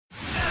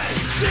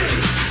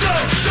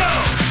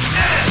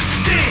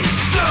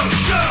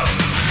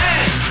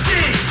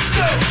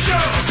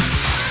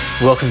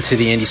Welcome to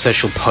the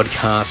Antisocial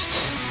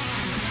Podcast.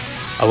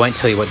 I won't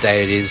tell you what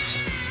day it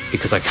is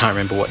because I can't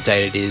remember what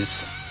date it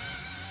is.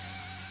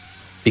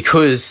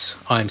 Because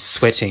I'm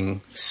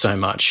sweating so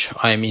much.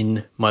 I'm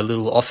in my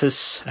little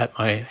office at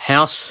my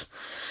house.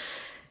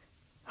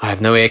 I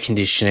have no air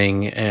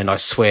conditioning and I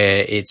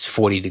swear it's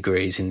 40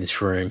 degrees in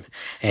this room.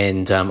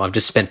 And I've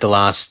just spent the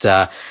last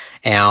hour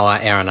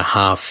and a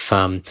half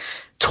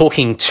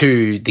talking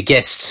to the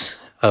guest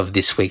of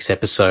this week's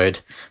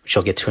episode, which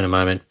I'll get to in a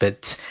moment.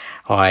 But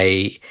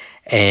I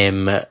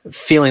am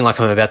feeling like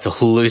I'm about to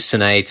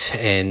hallucinate,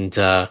 and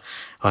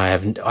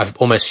I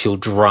almost feel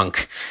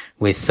drunk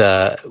with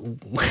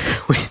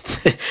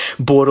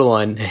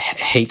borderline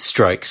heat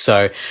stroke.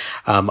 So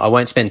I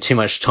won't spend too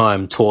much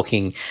time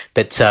talking,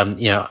 but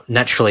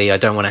naturally I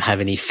don't want to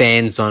have any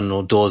fans on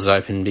or doors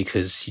open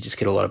because you just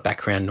get a lot of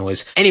background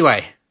noise.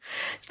 Anyway,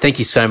 thank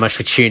you so much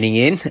for tuning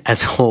in,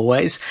 as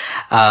always.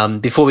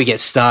 Before we get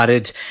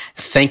started,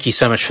 thank you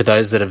so much for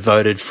those that have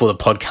voted for the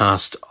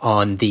podcast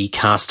on the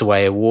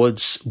Castaway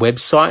Awards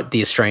website,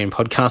 the Australian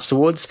Podcast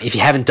Awards. If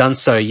you haven't done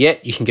so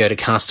yet, you can go to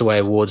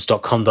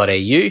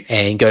castawayawards.com.au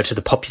and go to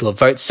the popular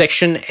vote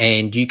section,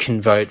 and you can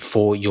vote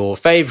for your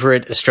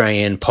favourite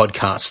Australian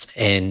podcast.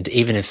 And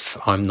even if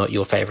I'm not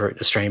your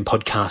favourite Australian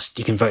podcast,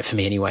 you can vote for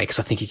me anyway, because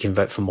I think you can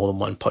vote for more than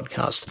one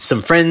podcast.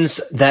 Some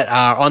friends that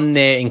are on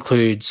there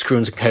include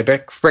Screws and Co.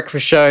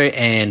 Breakfast Show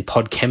and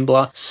Pod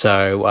Kembler.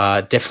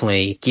 So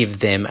definitely give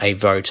them a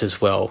vote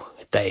as well.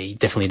 They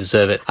definitely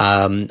deserve it.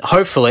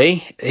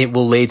 Hopefully it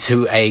will lead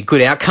to a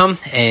good outcome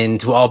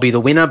and I'll be the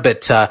winner.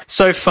 But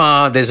so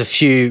far there's a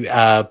few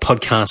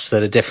podcasts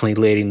that are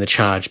definitely leading the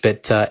charge.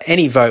 But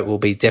any vote will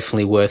be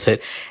definitely worth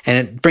it. And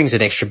it brings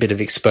an extra bit of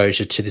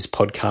exposure to this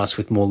podcast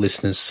with more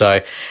listeners.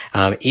 So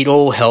it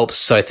all helps.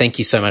 So thank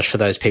you so much for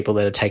those people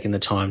that are taking the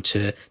time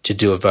to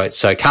do a vote.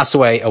 So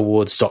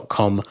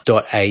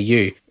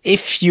castawayawards.com.au.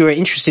 If you are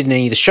interested in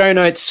any of the show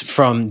notes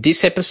from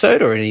this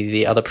episode or any of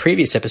the other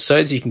previous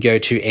episodes, you can go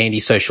to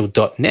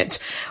andysocial.net.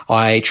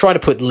 I try to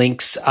put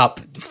links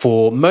up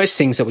for most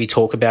things that we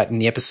talk about in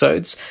the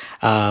episodes,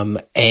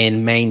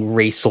 and main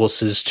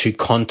resources to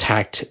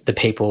contact the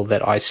people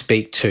that I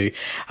speak to.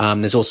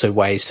 There's also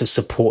ways to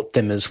support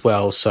them as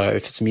well. So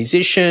if it's a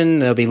musician,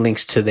 there'll be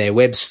links to their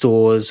web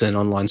stores and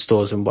online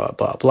stores and blah,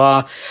 blah,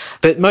 blah.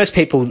 But most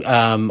people,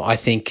 I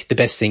think the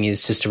best thing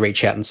is just to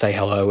reach out and say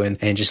hello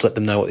and just let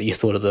them know what you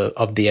thought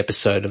of the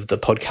episode of the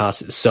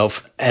podcast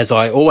itself. As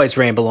I always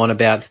ramble on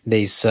about,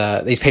 these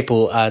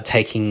people are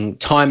taking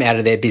time out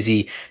of their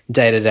busy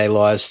day-to-day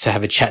lives to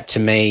have a chat to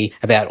me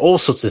about all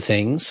sorts of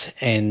things,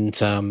 and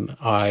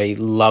I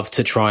love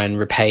to try and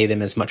repay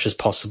them as much as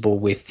possible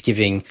with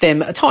giving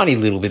them a tiny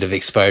little bit of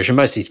exposure.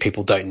 Most of these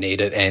people don't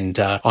need it, and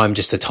I'm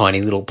just a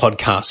tiny little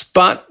podcast,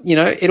 but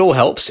it all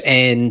helps,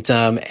 and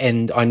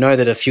I know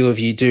that a few of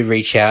you do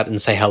reach out and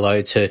say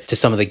hello to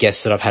some of the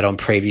guests that I've had on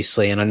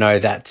previously, and I know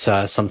that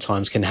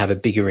sometimes can have a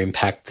bigger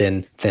impact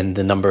than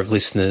the number of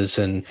listeners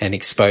and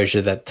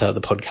exposure that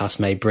the podcast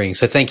may bring.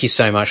 So thank you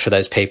so much for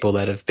those people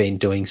that have been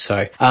doing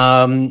so.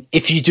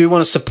 If you do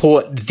want to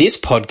support this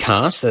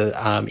podcast,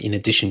 in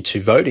addition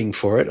to voting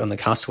for it on the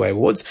Castaway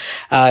Awards,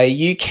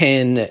 you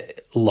can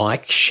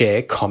like,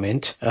 share,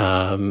 comment,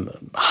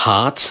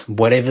 heart,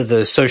 whatever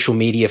the social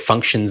media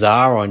functions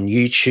are on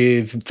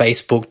YouTube,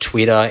 Facebook,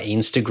 Twitter,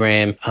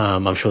 Instagram.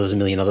 I'm sure there's a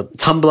million other,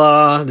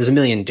 Tumblr, there's a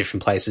million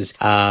different places.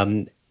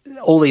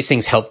 All these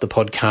things help the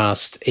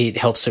podcast. It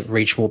helps it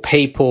reach more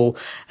people,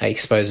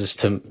 exposes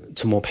to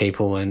more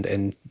people,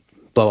 and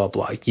blah, blah,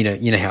 blah.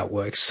 You know how it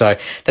works. So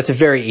that's a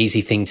very easy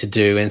thing to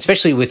do. And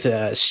especially with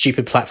a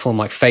stupid platform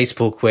like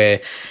Facebook,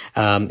 where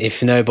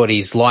if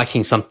nobody's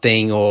liking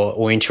something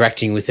or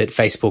interacting with it,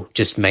 Facebook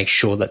just makes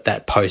sure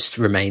that post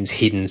remains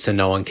hidden so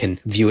no one can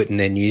view it in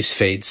their news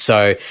feed.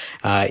 So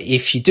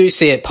if you do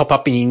see it pop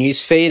up in your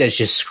news feed as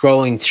you're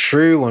scrolling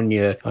through on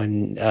your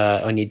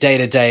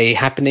day-to-day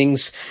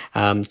happenings,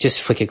 just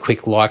flick a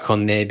quick like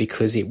on there,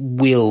 because it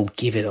will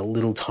give it a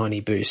little tiny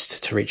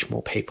boost to reach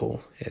more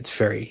people. It's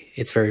very,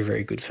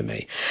 very good for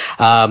me.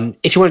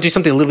 If you want to do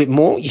something a little bit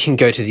more, you can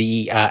go to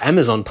the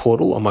Amazon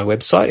portal on my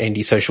website,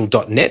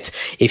 andysocial.net.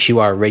 If you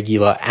are a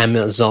regular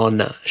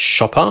Amazon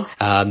shopper,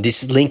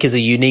 this link is a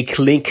unique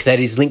link that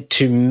is linked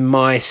to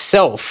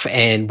myself.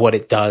 And what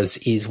it does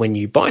is, when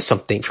you buy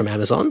something from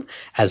Amazon,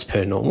 as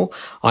per normal,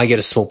 I get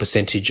a small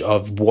percentage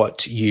of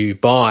what you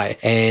buy.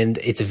 And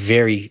it's a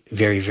very,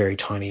 very, very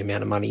tiny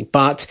amount of money,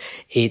 but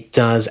it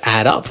does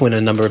add up when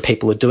a number of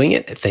people are doing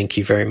it. Thank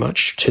you very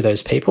much to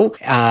those people.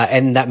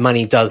 And that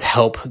money does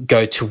help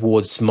go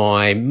towards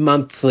my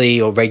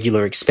monthly or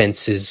regular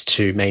expenses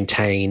to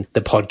maintain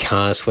the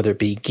podcast, whether it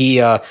be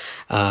gear,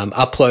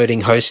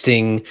 uploading,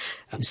 hosting,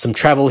 some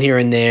travel here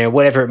and there,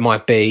 whatever it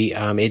might be,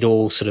 it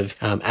all sort of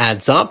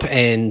adds up,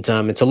 and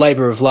it's a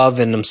labor of love,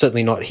 and I'm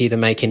certainly not here to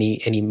make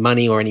any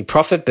money or any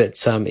profit,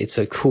 but it's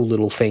a cool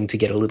little thing to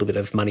get a little bit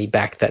of money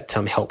back that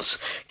helps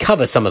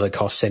cover some of the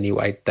costs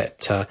anyway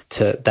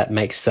that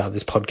makes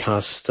this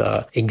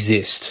podcast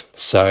exist.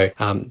 So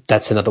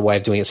that's another way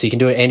of doing it. So you can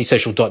do it at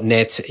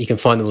andysocial.net. You can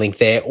find the link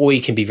there, or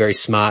you can be very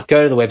smart,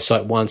 go to the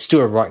website once, do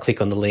a right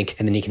click on the link,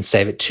 and then you can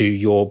save it to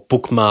your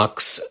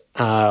bookmarks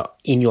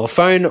in your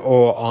phone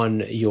or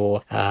on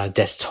your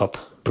desktop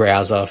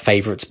browser,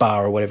 favorites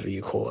bar, or whatever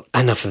you call it.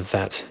 Enough of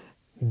that.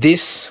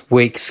 This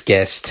week's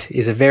guest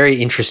is a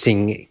very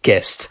interesting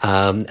guest,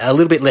 a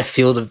little bit left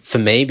field for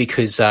me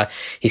because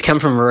he's come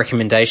from a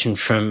recommendation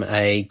from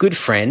a good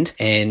friend,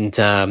 and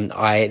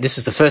this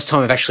is the first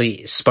time I've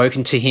actually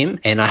spoken to him,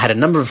 and I had a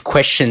number of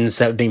questions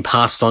that have been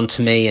passed on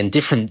to me and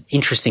different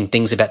interesting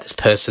things about this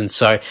person.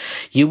 So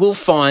you will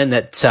find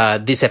that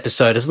this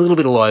episode is a little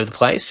bit all over the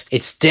place.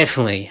 It's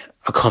definitely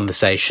a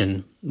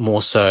conversation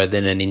more so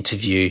than an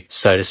interview,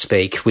 so to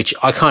speak, which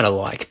I kind of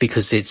like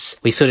because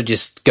we sort of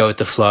just go with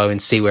the flow and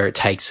see where it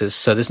takes us.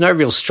 So there's no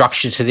real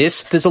structure to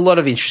this. There's a lot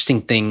of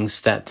interesting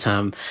things that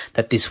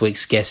this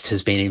week's guest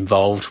has been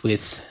involved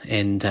with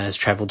and has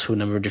traveled to a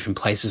number of different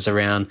places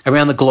around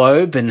the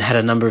globe and had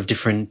a number of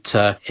different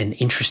and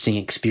interesting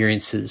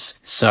experiences.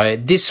 So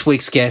this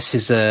week's guest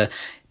is a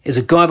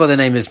guy by the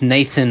name of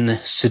Nathan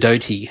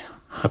Sidoti.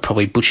 I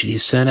probably butchered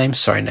his surname.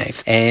 Sorry,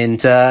 Nath.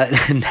 And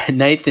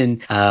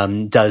Nathan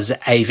does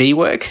AV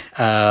work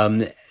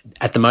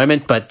at the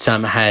moment, but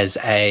has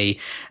a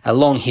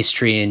long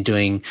history in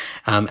doing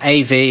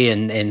AV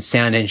and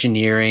sound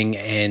engineering,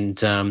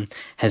 and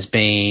has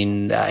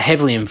been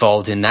heavily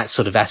involved in that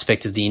sort of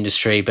aspect of the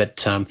industry,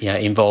 but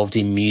involved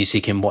in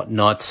music and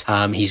whatnot.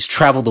 He's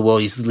traveled the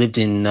world. He's lived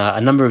in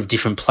a number of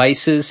different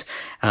places.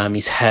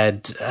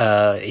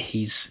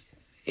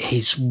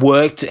 He's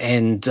worked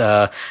and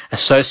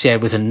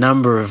associated with a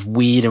number of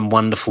weird and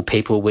wonderful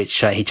people, which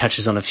he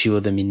touches on a few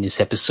of them in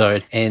this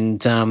episode. And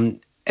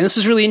this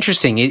was really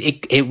interesting.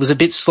 It was a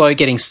bit slow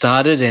getting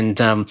started,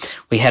 and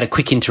we had a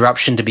quick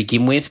interruption to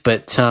begin with.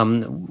 But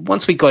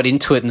once we got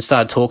into it and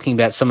started talking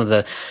about some of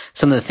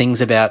the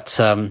things about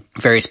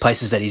various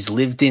places that he's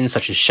lived in,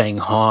 such as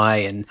Shanghai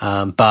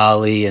and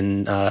Bali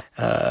and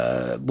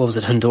what was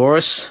it,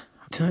 Honduras?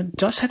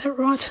 Did I say that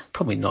right?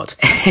 Probably not.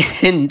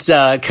 And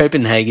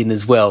Copenhagen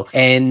as well.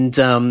 And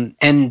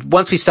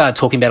once we started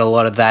talking about a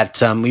lot of that,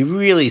 we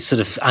really sort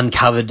of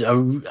uncovered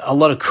a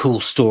lot of cool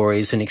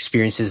stories and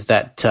experiences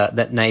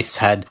that Nath's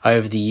had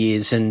over the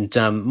years. And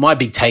my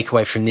big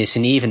takeaway from this,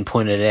 and he even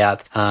pointed it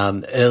out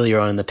earlier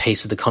on in the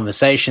piece of the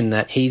conversation,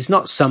 that he's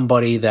not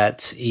somebody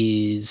that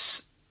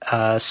is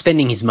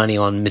spending his money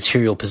on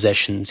material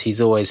possessions. He's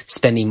always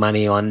spending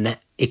money on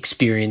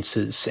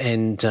experiences,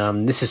 and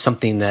this is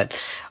something that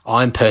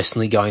I'm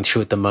personally going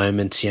through at the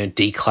moment,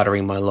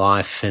 decluttering my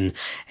life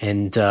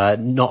and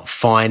not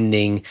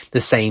finding the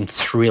same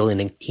thrill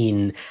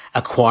in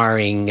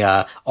acquiring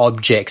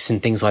objects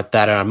and things like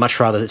that. And I'd much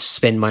rather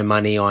spend my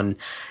money on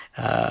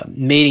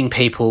meeting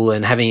people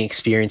and having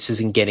experiences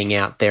and getting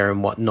out there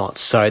and whatnot.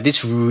 So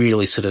this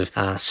really sort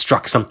of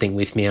struck something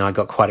with me, and I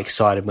got quite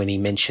excited when he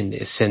mentioned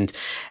this. And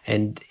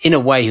in a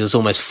way, he was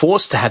almost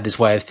forced to have this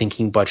way of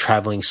thinking by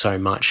traveling so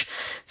much.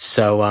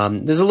 So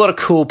there's a lot of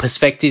cool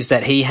perspectives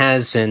that he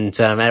has, and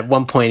at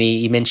one point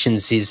he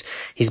mentions his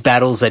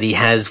battles that he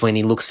has when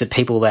he looks at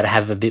people that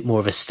have a bit more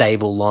of a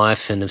stable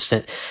life and have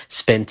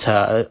spent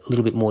a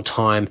little bit more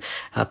time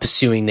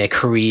pursuing their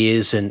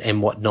careers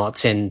and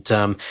whatnot. And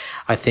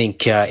I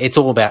think it's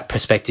all about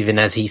perspective, and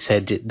as he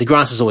said, the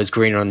grass is always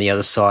greener on the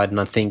other side. And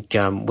I think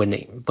when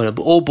it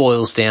all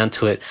boils down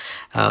to it,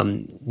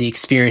 the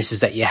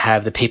experiences that you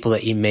have, the people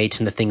that you meet,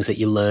 and the things that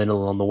you learn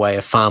along the way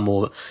are far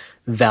more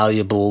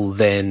valuable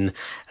than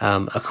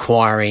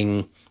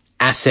acquiring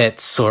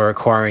assets or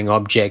acquiring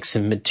objects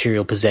and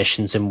material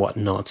possessions and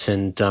whatnot.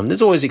 And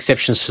there's always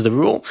exceptions to the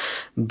rule,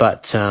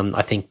 but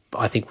I think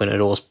when it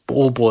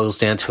all boils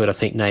down to it, I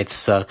think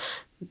Nath's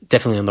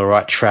definitely on the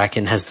right track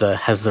and has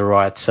the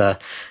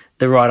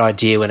right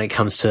idea when it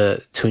comes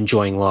to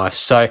enjoying life.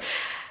 So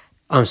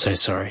I'm so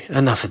sorry.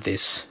 Enough of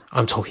this.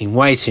 I'm talking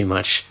way too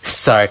much.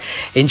 So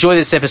enjoy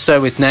this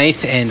episode with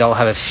Nath, and I'll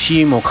have a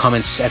few more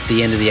comments at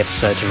the end of the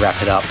episode to wrap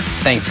it up.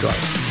 Thanks,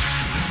 guys.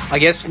 I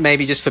guess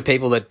maybe just for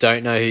people that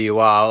don't know who you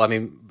are, I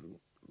mean,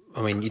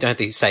 you don't have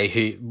to say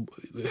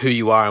who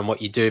you are and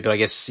what you do, but I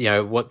guess,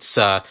 what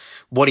are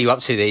you up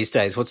to these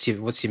days? What's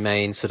your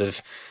main sort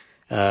of,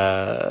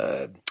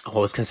 I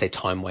was going to say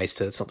time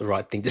waster. It's not the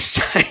right thing to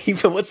say,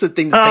 but what's the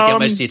thing that's taking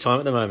up most of your time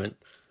at the moment?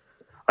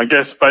 I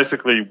guess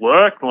basically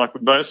work, like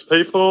with most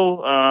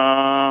people.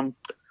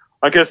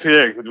 I guess,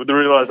 with the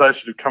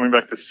realisation of coming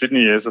back to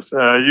Sydney is,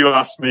 you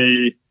asked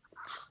me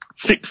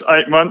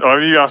 6-8 months, or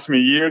you asked me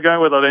a year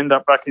ago whether I'd end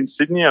up back in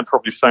Sydney. I'd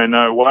probably say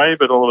no way,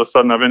 but all of a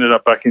sudden I've ended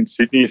up back in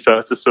Sydney. So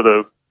it's just sort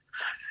of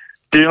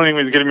dealing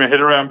with getting my head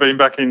around being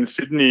back in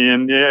Sydney,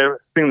 and yeah,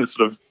 thing that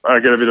sort of I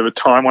get a bit of a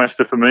time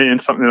waster for me,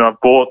 and something that I've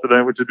bought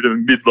that which is a bit of a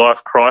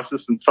midlife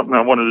crisis, and something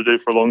I wanted to do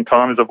for a long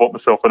time is I bought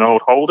myself an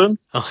old Holden.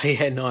 Oh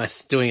yeah,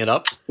 nice. Doing it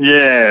up.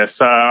 Yeah,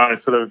 so I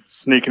sort of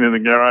sneak into the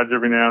garage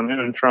every now and then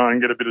and try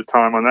and get a bit of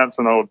time on that. It's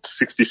an old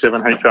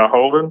 67 HR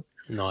Holden.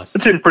 Nice.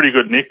 It's in pretty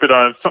good nick, but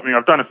I've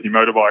done a few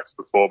motorbikes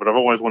before, but I've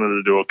always wanted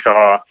to do a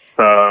car.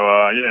 So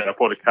yeah, I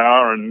bought a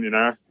car,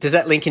 and Does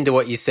that link into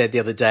what you said the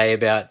other day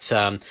about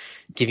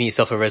giving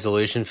yourself a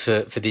resolution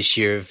for this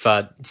year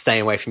of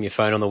staying away from your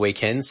phone on the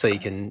weekends so you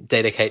can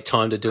dedicate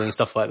time to doing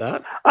stuff like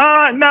that?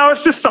 No,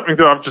 it's just something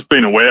that I've just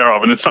been aware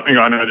of, and it's something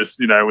I noticed,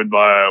 with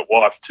my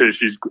wife too.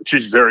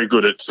 She's very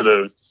good at sort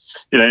of,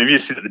 if you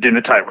sit at the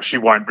dinner table, she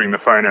won't bring the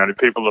phone out. If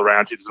people are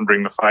around, she doesn't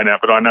bring the phone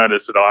out. But I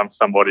noticed that I'm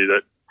somebody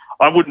that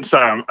I wouldn't say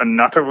I'm a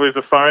nutter with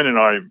the phone,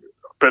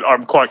 but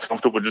I'm quite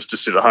comfortable just to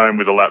sit at home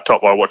with a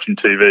laptop while watching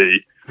TV.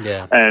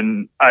 Yeah.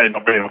 And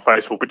not being on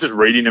Facebook, but just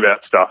reading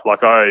about stuff.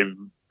 Like a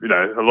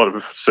lot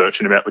of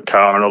searching about the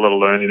car and a lot of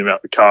learning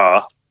about the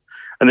car.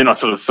 And then I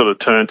sort of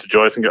turn to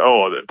Joyce and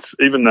go,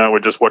 even though we're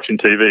just watching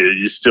TV,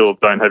 you still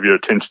don't have your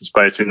attention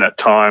space in that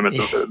time at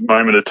the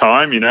moment of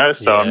time,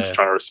 So I'm just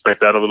trying to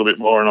respect that a little bit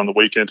more. And on the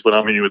weekends when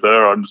I'm here with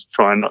her, I'm just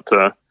trying not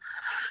to,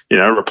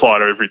 reply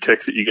to every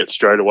text that you get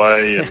straight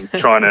away, and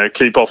trying to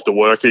keep off the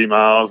work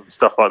emails and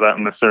stuff like that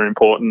unless they're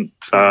important.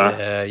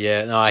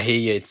 Yeah. No, I hear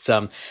you. It's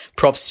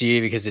props to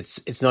you, because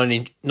it's not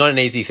an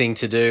easy thing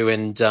to do,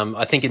 and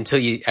I think until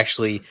you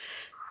actually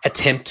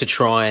attempt to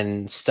try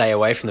and stay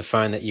away from the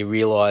phone that you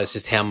realise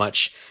just how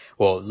much,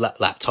 well,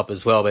 laptop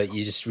as well, but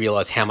you just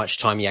realise how much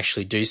time you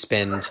actually do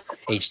spend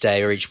each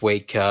day or each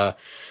week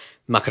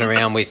mucking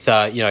around with,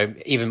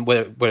 even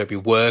whether it be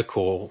work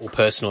or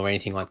personal or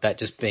anything like that,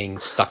 just being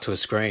stuck to a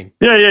screen.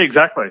 Yeah,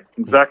 exactly.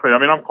 I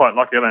mean, I'm quite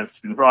lucky. I don't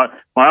sit right.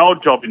 My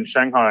old job in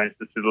Shanghai is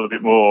to sit a little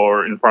bit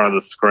more in front of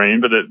the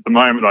screen, but at the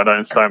moment I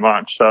don't so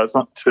much, so it's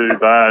not too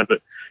bad.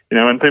 But,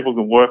 when people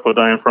can work all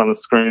day in front of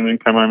the screen and then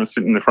come home and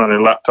sit in front of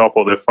their laptop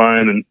or their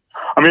phone, and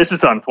I mean, it's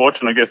just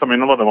unfortunate, I guess. I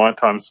mean, a lot of my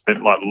time is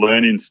spent like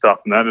learning stuff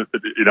and that,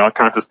 but, I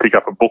can't just pick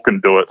up a book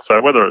and do it. So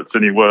whether it's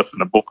any worse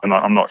than a book,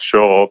 I'm not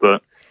sure,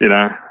 but,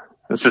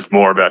 it's just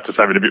more about just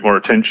having a bit more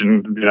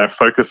attention,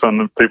 focus on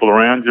the people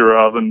around you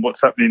rather than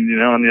what's happening,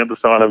 on the other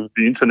side of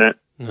the internet.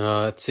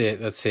 No, that's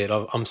it.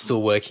 I'm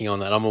still working on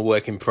that. I'm a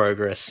work in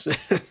progress.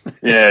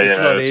 It's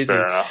not easy.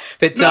 Fair enough.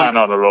 But, no,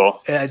 not at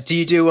all. Do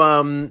you do,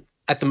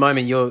 at the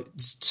moment, you're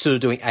sort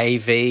of doing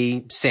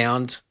AV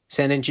sound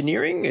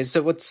engineering?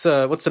 What's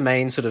the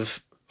main sort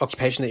of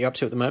occupation that you're up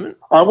to at the moment?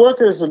 I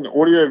work as an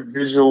audio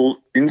visual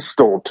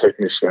install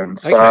technician.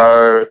 Okay.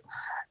 So,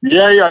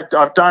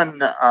 I've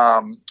done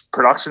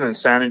production and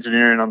sound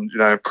engineering,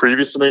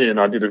 previously, and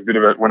I did a bit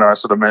of it when I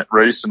sort of met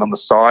Reese, and on the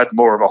side,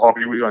 more of a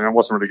hobby. I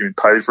wasn't really getting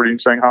paid for it in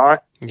Shanghai.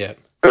 Yeah.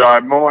 But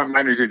I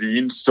mainly do the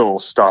install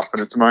stuff,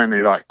 and it's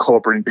mainly like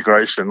corporate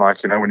integration,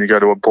 like, when you go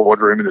to a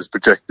boardroom and there's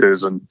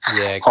projectors and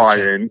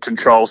high-end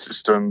control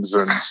systems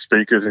and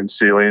speakers in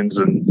ceilings.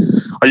 And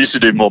I used to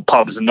do more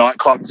pubs and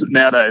nightclubs.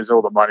 Nowadays,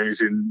 all the money is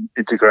in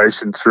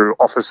integration through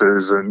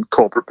offices and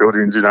corporate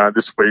buildings.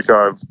 This week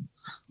I've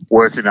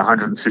worked in a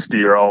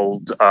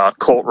 150-year-old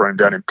courtroom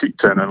down in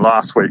Picton, and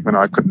last week when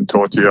I couldn't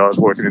talk to you, I was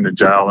working in the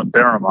jail at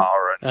Berrimah,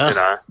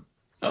 and,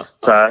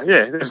 So,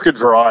 there's good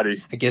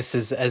variety. I guess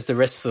as the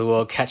rest of the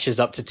world catches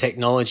up to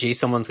technology,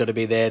 someone's got to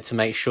be there to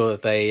make sure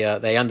that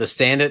they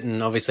understand it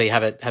and obviously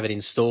have it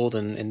installed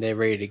and they're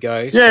ready to go.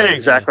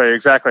 Exactly.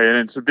 And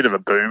it's a bit of a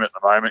boom at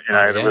the moment,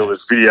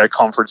 there's video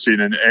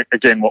conferencing, and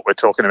again, what we're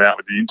talking about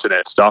with the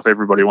internet stuff,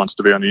 everybody wants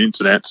to be on the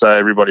internet, so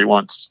everybody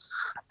wants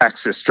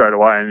access straight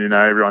away, and,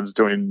 everyone's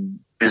doing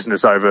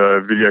business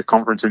over video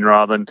conferencing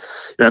rather than,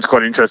 it's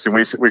quite interesting.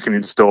 We can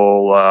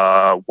install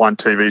one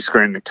TV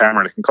screen and a camera,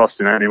 and it can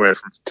cost anywhere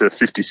to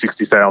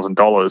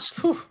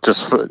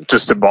 $50,000-$60,000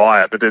 just to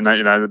buy it. But then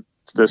the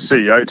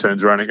CEO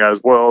turns around and goes,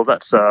 well,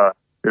 that's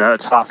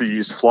it's half a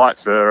year's flight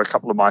for a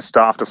couple of my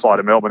staff to fly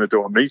to Melbourne to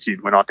do a meeting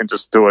when I can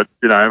just do it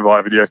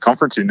via video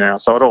conferencing now.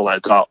 So it all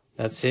adds up.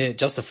 That's it.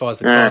 Justifies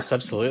the cost.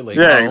 Absolutely.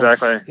 Yeah,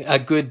 exactly.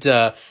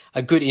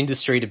 A good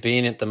industry to be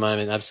in at the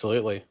moment.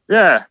 Absolutely.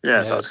 Yeah.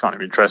 So it's kind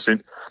of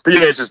interesting. But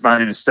it's just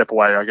mainly to step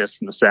away, I guess,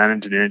 from the sound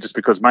engineering, just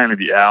because mainly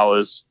the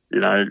hours,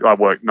 I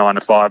work 9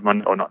 to 5,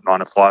 or not 9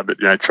 to 5, but,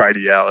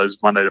 tradie hours,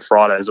 Monday to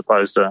Friday, as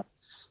opposed to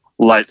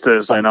late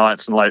Thursday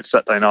nights and late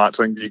Saturday nights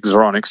when gigs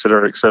are on, et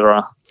cetera, et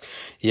cetera.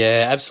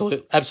 Yeah,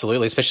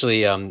 absolutely.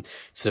 Especially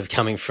sort of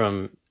coming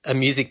from a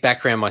music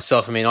background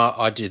myself. I mean,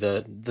 I do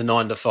the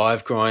 9 to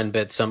 5 grind,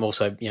 but I'm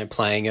also,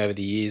 playing over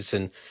the years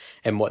and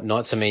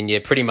whatnot. So, I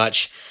mean, pretty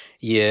much,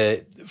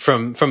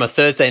 from a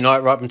Thursday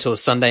night right up until a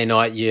Sunday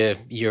night,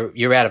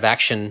 you're out of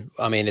action.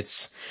 I mean,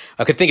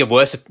 I could think of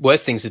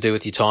worse things to do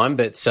with your time,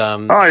 but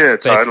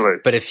totally.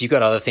 But if you've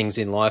got other things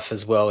in life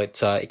as well,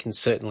 it can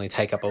certainly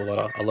take up a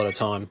lot of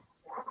time.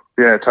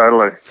 Yeah,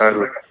 totally.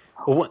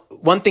 Well,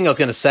 one thing I was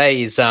going to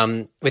say is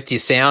with your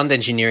sound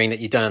engineering that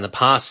you've done in the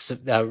past,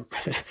 I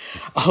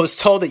was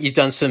told that you've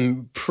done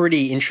some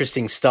pretty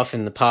interesting stuff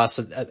in the past.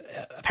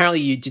 Apparently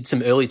you did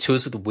some early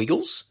tours with the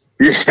Wiggles.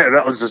 Yeah,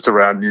 that was just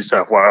around New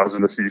South Wales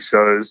and a few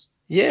shows.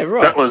 Yeah,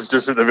 right. That was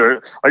just at the very...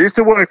 I used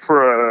to work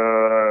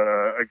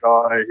for a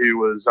guy who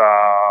was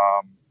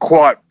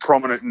quite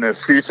prominent in the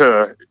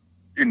theatre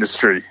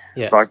industry,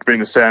 like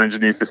being a sound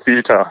engineer for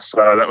theatre.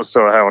 So that was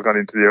sort of how I got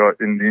into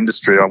the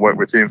industry. I worked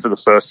with him for the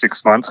first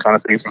 6 months kind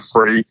of thing for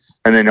free,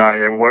 and then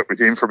I worked with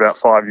him for about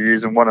 5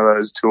 years, and one of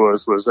those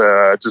tours was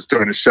just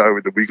doing a show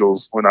with the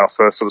Wiggles when I was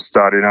first sort of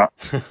starting up.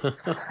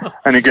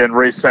 And again,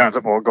 Reece sounds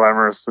a bit more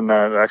glamorous than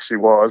it actually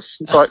was.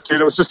 It's like, dude,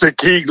 it was just a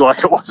gig,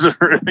 like it wasn't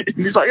really.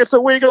 He's like, it's the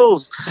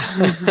Wiggles.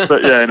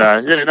 But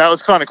it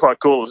was kind of quite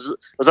cool. I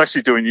was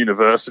actually doing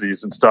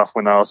universities and stuff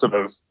when I was sort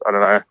of, I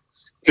don't know,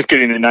 just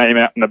getting their name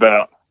out and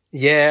about.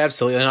 Yeah,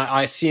 absolutely. And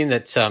I assume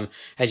that,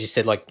 as you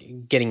said,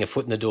 like getting a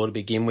foot in the door to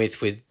begin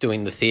with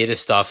doing the theatre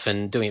stuff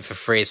and doing it for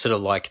free is sort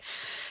of like,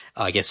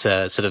 I guess,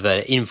 sort of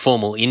an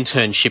informal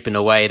internship in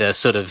a way to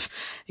sort of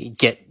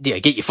get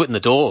your foot in the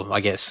door, I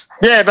guess.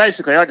 Yeah,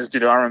 basically. I just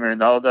did it. I remember in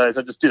the old days,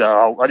 I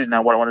didn't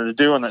know what I wanted to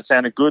do, and that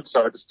sounded good,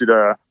 so I just did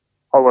a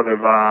whole lot of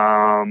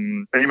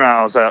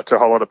emails out to a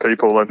whole lot of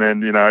people, and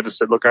then, I just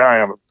said, look,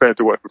 I'm prepared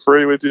to work for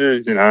free with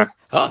you,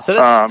 Oh, so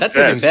that's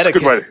even better,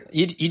 because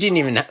you didn't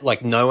even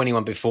know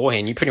anyone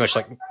beforehand. You pretty much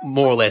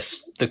more or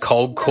less the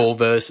cold call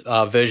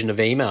version of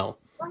email.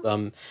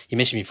 You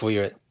mentioned before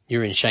you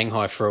were in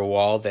Shanghai for a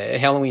while there.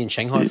 How long were you in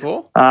Shanghai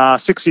for?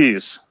 6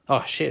 years.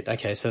 Oh, shit.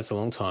 Okay, so that's a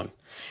long time.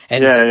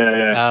 And,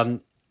 yeah.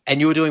 And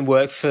you were doing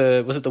work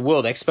for, was it the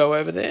World Expo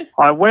over there?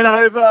 I went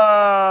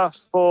over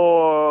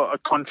for a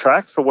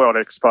contract for World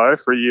Expo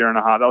for a year and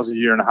a half. That was a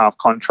year and a half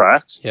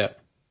contract. Yeah.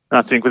 And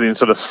I think within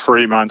sort of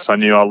 3 months, I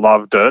knew I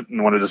loved it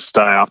and wanted to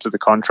stay after the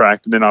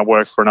contract. And then I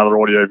worked for another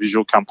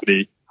audio-visual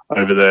company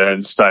over there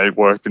and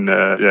worked in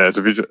as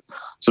a visual,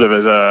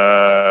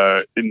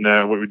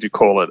 what would you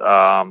call it?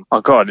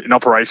 In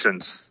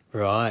operations.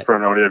 Right. For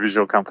an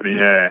audio-visual company,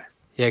 yeah.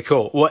 Yeah,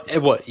 cool.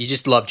 What, you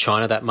just love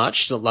China that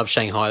much, love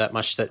Shanghai that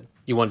much that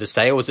you wanted to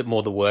stay, or was it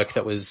more the work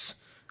that was,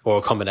 or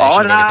a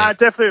combination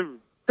of everything?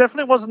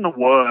 Definitely wasn't the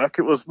work.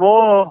 It was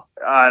more,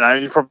 I don't know,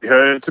 you probably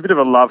heard, it's a bit of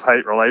a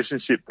love-hate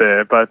relationship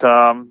there, but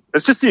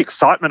it's just the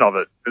excitement of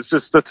it. It's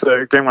just,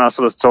 again, when I was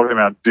sort of talking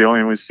about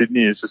dealing with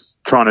Sydney, it's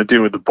just trying to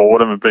deal with the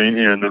boredom of being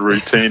here and the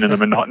routine and the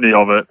monotony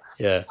of it.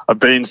 Yeah. Of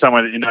being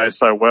somewhere that you know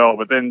so well.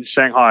 But then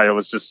Shanghai, it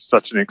was just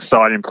such an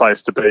exciting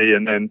place to be.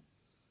 And then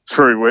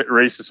through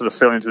Reece, I sort of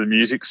fell into the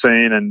music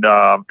scene and,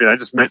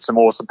 just met some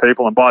awesome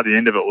people. And by the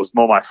end of it, it was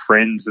more my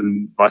friends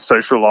and my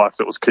social life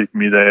that was keeping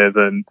me there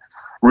than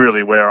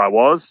really where I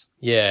was.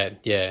 Yeah. By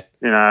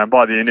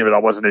the end of it, I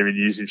wasn't even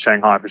using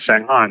Shanghai for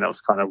Shanghai, and that was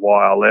kind of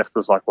why I left. It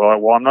was like, well,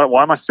 why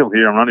am I still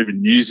here? I'm not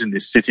even using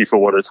this city for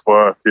what it's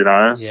worth,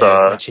 Yeah, so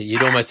gotcha.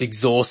 You'd almost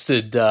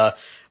exhausted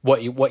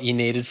what you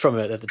needed from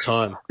it at the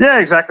time. Yeah,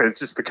 exactly. It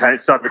just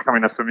started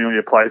becoming a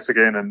familiar place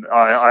again, and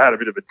I had a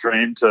bit of a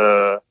dream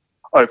to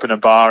open a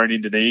bar in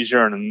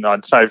Indonesia, and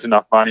I'd saved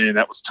enough money, and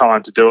that was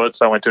time to do it.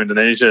 So I went to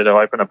Indonesia to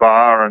open a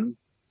bar and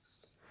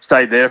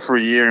stayed there for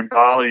a year in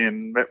Bali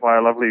and met my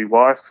lovely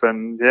wife,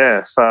 and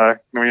so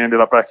we ended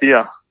up back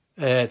here.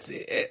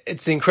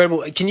 It's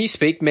incredible. Can you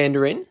speak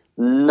Mandarin?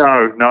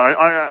 No,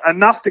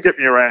 enough to get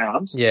me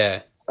around.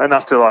 Yeah.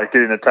 Enough to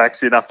get in a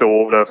taxi, enough to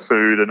order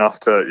food,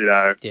 enough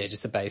to, Yeah,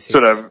 just the basics.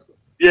 Sort of,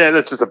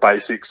 that's just a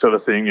basic sort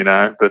of thing,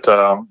 But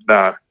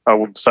no, I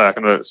wouldn't say I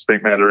can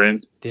speak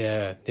Mandarin.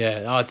 Yeah.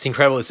 Oh, it's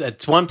incredible.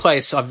 It's one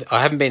place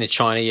I haven't been to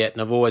China yet,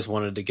 and I've always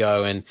wanted to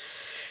go, and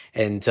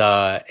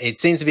it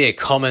seems to be a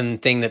common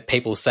thing that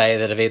people say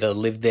that have either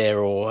lived there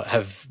or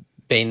have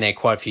been there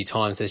quite a few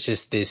times. There's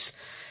just this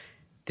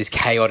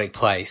chaotic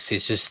place.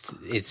 It's just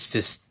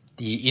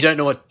you don't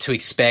know what to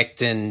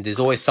expect, and there's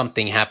always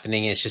something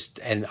happening.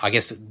 And I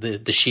guess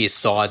the sheer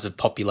size of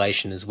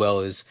population as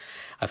well is,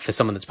 for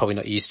someone that's probably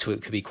not used to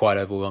it, could be quite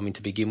overwhelming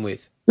to begin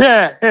with.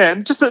 Yeah,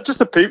 and just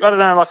the people. I don't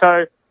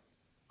know,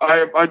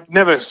 I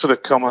never sort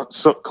of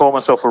call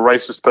myself a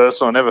racist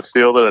person. I never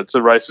feel that it's a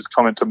racist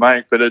comment to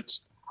make, but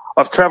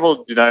I've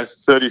travelled,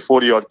 30,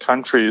 40 odd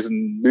countries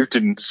and lived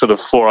in sort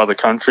of 4 other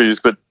countries,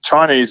 but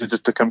Chinese are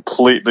just a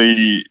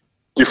completely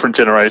different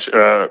generation,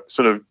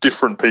 sort of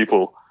different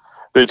people.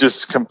 They're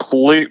just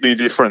completely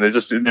different. They're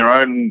just in their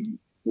own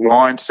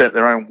mindset,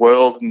 their own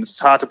world, and it's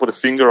hard to put a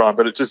finger on,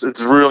 but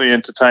it's really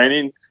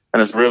entertaining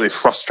and it's really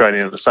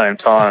frustrating at the same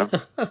time.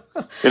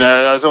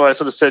 As I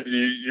sort of said,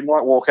 you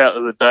might walk out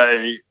of the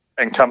day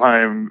and come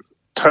home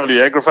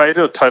totally aggravated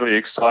or totally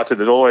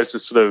excited. It always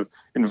just sort of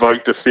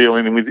invoked a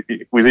feeling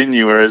within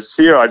you, whereas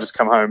here I just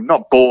come home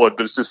not bored,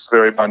 but it's just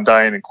very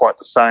mundane and quite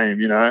the same,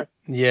 Yeah.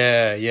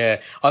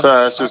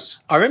 So it's just...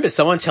 I remember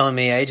someone telling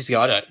me ages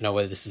ago, I don't know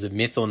whether this is a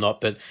myth or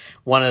not, but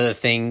one of the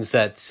things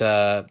that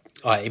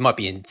it might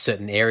be in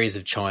certain areas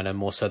of China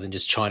more so than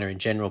just China in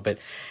general, but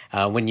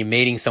when you're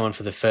meeting someone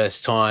for the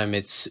first time,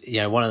 it's,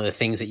 one of the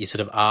things that you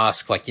sort of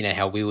ask,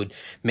 how we would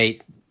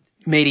meet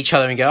meet each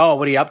other and go, oh,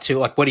 what are you up to?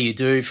 Like, what do you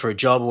do for a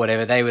job or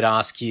whatever? They would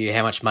ask you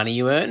how much money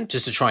you earn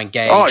just to try and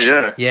gauge. Oh,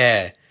 yeah.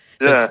 Yeah.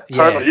 So, yeah,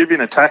 totally. You'd be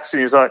in a taxi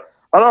and he's like,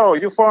 hello,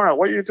 you're foreigner.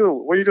 What do you do?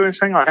 What do you do in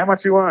Shanghai? How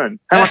much you earn?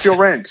 How much your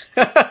rent?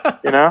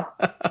 You know?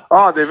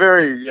 Oh, they're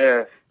very,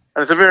 yeah.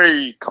 And it's a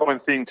very common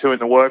thing, too, in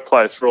the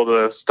workplace for all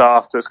the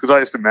staff, just because I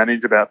used to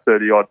manage about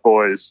 30-odd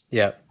boys.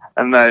 Yeah.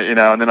 And they, you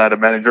know, and then I had a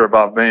manager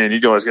above me, and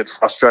he'd always get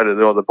frustrated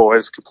at all the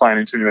boys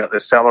complaining to me about their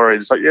salary.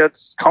 It's like, yeah,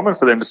 it's common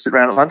for them to sit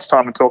around at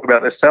lunchtime and talk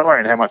about their salary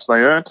and how much they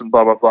earned and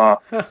blah, blah, blah.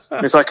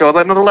 And it's like, oh,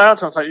 they're not allowed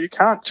to. I'm like, you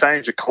can't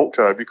change a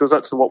culture because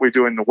that's what we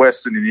do in the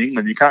West and in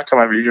England. You can't come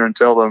over here and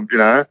tell them, you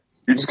know,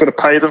 you just got to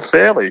pay them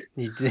fairly.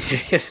 You do.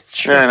 That's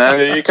true. You know,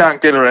 you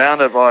can't get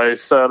around it by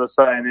sort of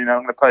saying, you know,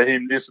 I'm going to pay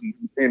him this and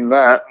him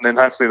that, and then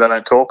hopefully they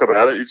don't talk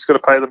about it. You just got to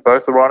pay them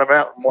both the right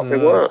amount and what they're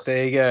worth.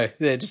 There you go.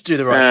 Yeah, just do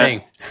the right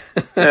thing.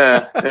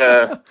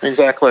 yeah,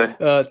 exactly.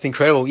 It's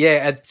incredible.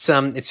 Yeah,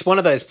 it's one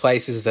of those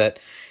places that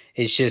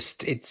it's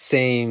just, it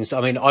seems,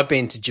 I mean, I've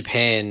been to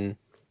Japan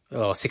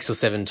 6 or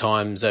 7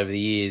 times over the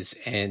years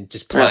and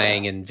just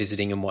playing and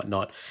visiting and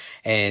whatnot.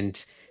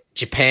 And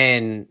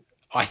Japan,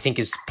 I think,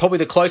 is probably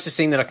the closest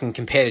thing that I can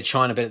compare to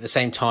China, but at the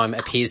same time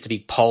appears to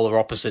be polar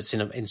opposites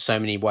in so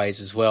many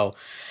ways as well.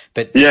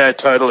 But yeah,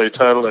 totally.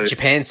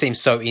 Japan seems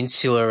so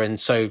insular and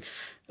so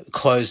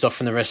closed off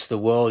from the rest of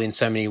the world in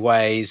so many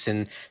ways,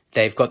 and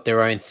they've got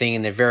their own thing,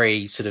 and they're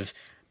very sort of,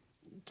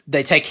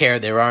 they take care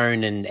of their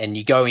own, and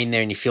you go in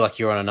there and you feel like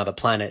you're on another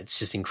planet. It's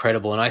just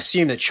incredible. And I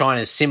assume that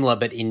China is similar,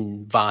 but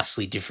in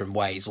vastly different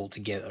ways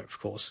altogether, of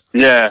course.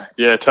 Yeah,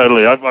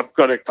 totally. I've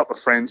got a couple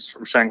of friends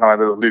from Shanghai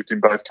that have lived in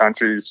both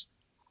countries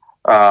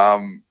for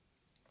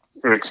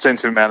an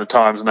extensive amount of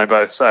times, and they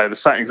both say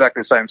exactly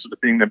the same sort of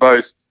thing. They're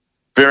both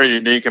very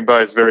unique and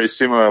both very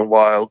similar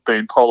while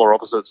being polar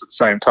opposites at the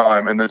same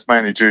time, and it's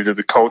mainly due to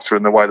the culture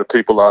and the way the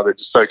people are. They're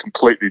just so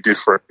completely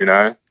different, you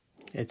know.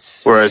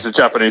 Whereas the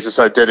Japanese are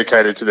so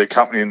dedicated to their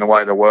company and the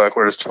way they work,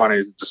 whereas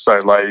Chinese are just so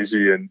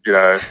lazy and, you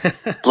know,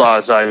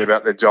 blasé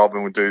about their job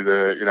and would do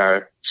the, you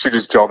know,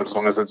 shittest job as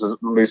long as it's the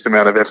least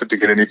amount of effort to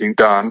get anything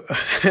done.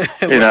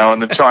 You know,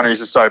 and the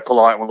Chinese are so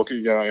polite and will look at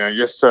you going, you know,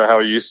 yes, sir, how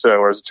are you, sir?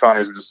 Whereas the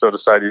Chinese would just sort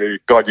of say to you,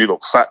 God, you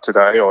look fat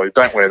today, or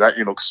don't wear that,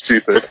 you look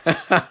stupid.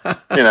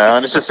 You know,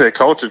 and it's just their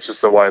culture, it's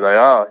just the way they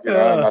are, you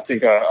know. And I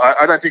think,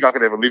 I don't think I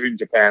could ever live in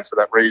Japan for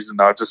that reason.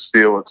 I just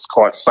feel it's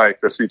quite fake.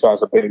 A few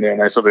times I've been there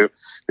and they sort of,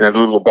 you know, the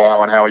little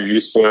bow and how are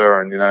you,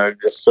 sir, and, you know,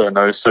 yes, sir,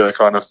 no, sir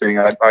kind of thing.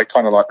 I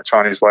kind of like the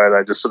Chinese way.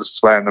 They just sort of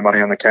slam the money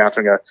on the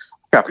counter and go,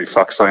 can't be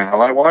fucked saying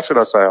hello. Why should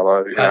I say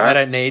hello? You know? I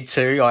don't need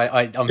to.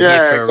 I'm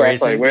here for a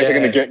reason. Where's it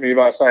going to get me if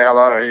I say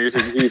hello?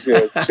 Here's your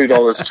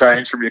 $2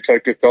 change from your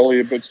Coca-Cola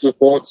you just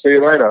bought. See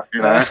you later.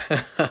 You know,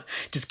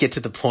 just get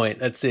to the point.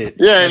 That's it.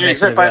 Yeah,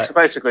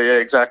 basically. Yeah,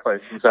 exactly.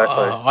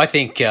 I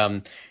think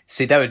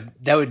see that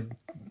would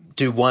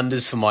do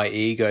wonders for my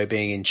ego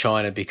being in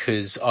China,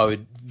 because I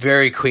would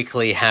very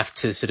quickly have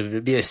to sort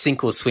of be a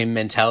sink or swim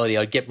mentality.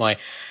 I'd get my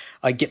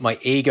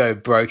ego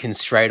broken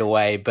straight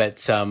away,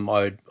 but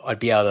I'd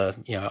be able to,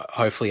 you know,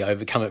 hopefully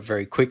overcome it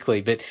very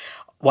quickly. But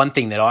one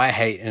thing that I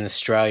hate in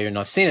Australia, and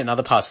I've seen it in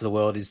other parts of the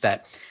world, is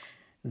that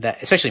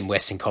especially in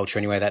Western culture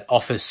anyway, that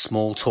offers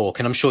small talk.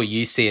 And I'm sure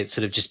you see it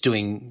sort of just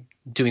doing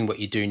what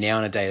you do now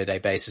on a day-to-day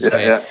basis, you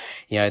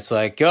know, it's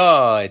like,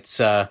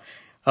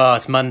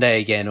 it's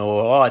Monday again,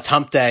 or it's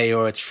hump day,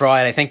 or it's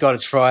Friday. Thank God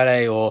it's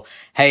Friday. Or,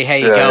 hey, how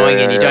you going?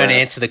 And you don't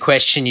answer the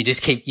question. You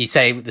just you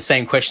say the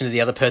same question to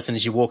the other person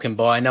as you're walking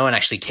by. No one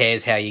actually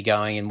cares how you're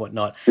going and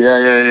whatnot.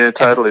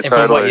 Totally. And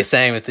from what you're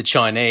saying with the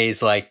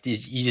Chinese, like,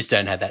 you just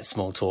don't have that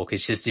small talk.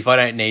 It's just, if I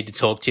don't need to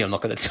talk to you, I'm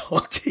not going to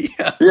talk to you.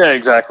 Yeah,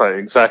 exactly.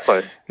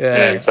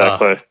 Yeah,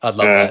 exactly. I'd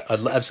love that.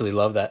 I'd absolutely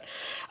love that.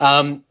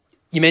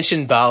 You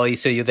mentioned Bali,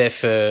 so you're there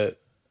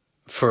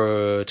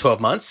for 12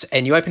 months,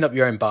 and you opened up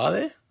your own bar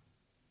there?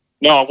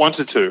 No, I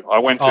wanted to. I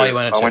went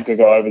to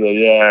go over there.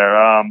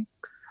 Yeah.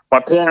 My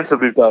parents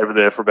have lived over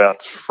there for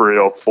about 3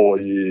 or 4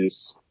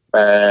 years,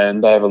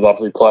 and they have a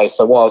lovely place.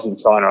 So while I was in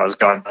China, I was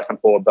going back and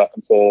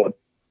forward.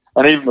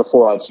 And even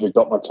before I'd sort of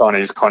got my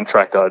Chinese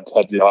contract, I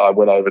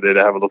went over there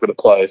to have a look at the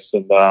place.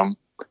 And,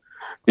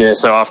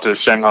 so after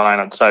Shanghai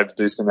and I'd saved a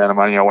decent amount of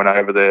money, I went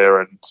over there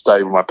and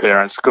stayed with my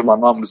parents, because my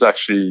mum was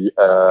actually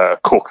a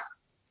cook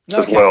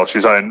as well.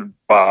 She's owned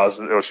bars,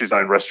 or she's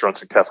owned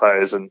restaurants and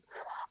cafes, and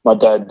my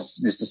dad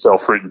used to sell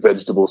fruit and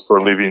vegetables for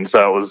a living,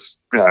 so it was,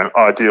 you know,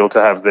 ideal to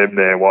have them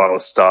there while I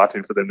was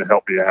starting, for them to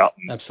help me out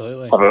and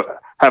absolutely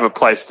have a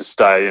place to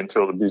stay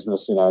until the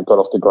business, you know, got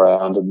off the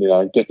ground, and, you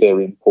know, get their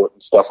input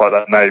and stuff like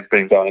that. And they've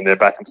been going there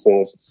back and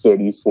forth for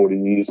 30, 40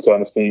 years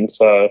kind of thing.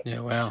 So yeah,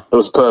 wow, it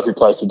was a perfect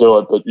place to do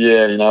it. But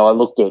yeah, you know, I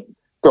looked at,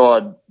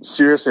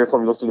 seriously, I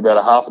probably looked at about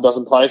a half a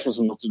dozen places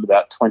and looked at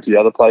about 20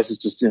 other places,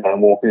 just, you know,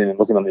 walking in and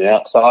looking on the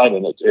outside,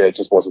 and it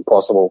just wasn't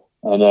possible.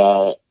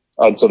 And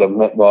I'd sort of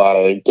met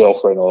my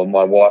girlfriend, or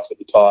my wife at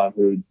the time,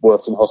 who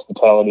worked in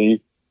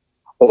hospitality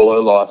all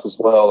her life as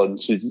well,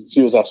 and she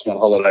was actually on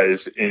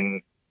holidays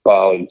in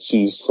Bali.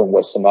 She's from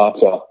West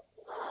Sumatra,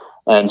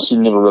 And she'd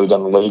never really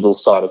done the legal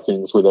side of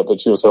things with it,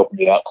 but she was helping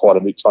me out quite a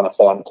bit, trying to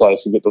find a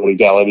place and get the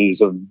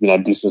legalities of,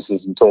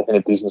 businesses and talking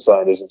to business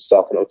owners and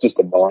stuff. And it was just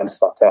a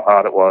mindfuck how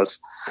hard it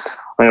was.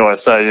 I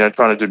always say,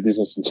 trying to do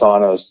business in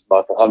China is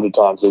like 100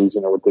 times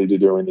easier than it would be to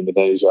do in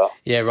Indonesia.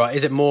 Yeah, right.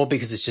 Is it more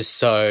because it's just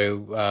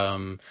so,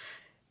 I'll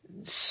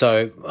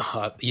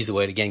use the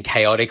word again,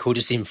 chaotic, or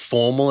just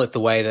informal at the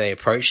way they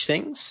approach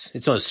things?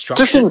 It's not as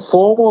structured. Just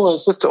informal.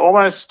 It's just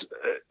almost,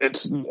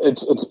 it's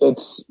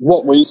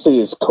what we see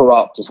as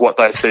corrupt is what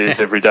they see as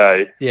every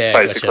day. Yeah,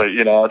 basically.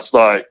 Gotcha. It's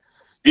like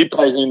you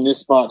pay him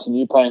this much and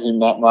you pay him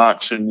that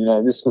much, and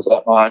this was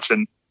that much,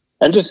 and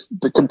just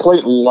the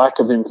complete lack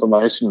of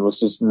information was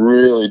just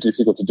really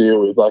difficult to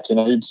deal with. Like,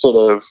 you'd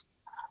sort of,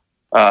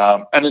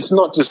 and it's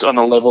not just on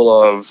a level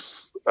of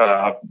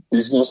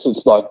business.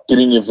 It's like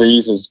getting your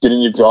visas,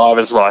 getting your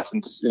driver's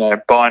license,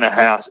 buying a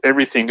house,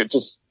 everything. It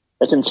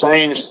can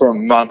change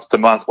from month to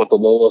month what the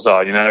laws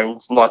are.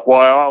 Like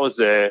while I was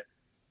there,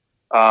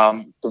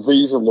 the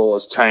visa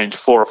laws changed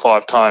 4 or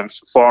 5 times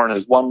for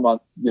foreigners. 1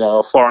 month,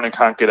 a foreigner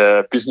can't get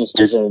a business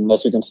visa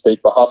unless he can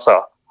speak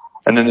Bahasa.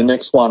 And then the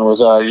next one was,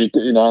 they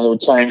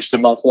would change a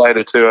month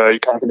later to you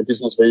can't get a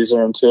business visa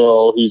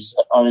until he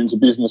owns a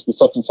business with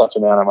such and such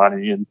amount of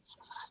money. And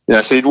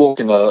so you'd walk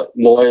in a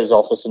lawyer's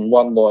office and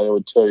one lawyer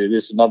would tell you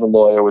this, another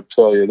lawyer would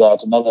tell you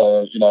that,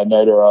 another,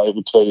 notary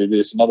would tell you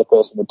this, another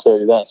person would tell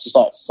you that. It's just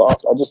like, fuck,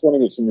 I just want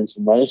to get some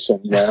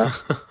information,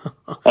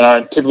 And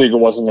I typically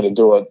wasn't going to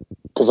do it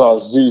because I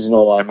was using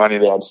all my money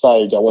that I'd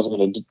saved. I wasn't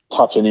going to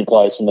touch any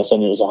place unless I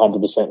knew it was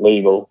 100%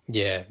 legal.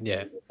 Yeah,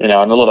 yeah. And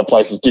a lot of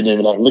places didn't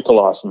even have liquor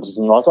licenses.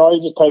 And like, you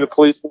just pay the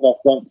policeman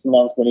off once a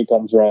month when he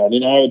comes around.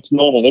 It's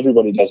normal.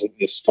 Everybody does it in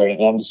this street.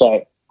 And I'm just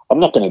like, I'm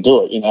not going to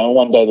do it.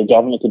 One day the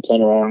government could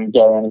turn around and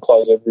go around and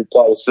close every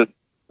place that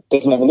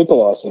doesn't have a liquor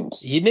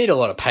license. You need a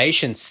lot of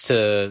patience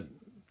to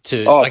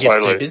totally.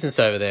 do business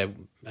over there.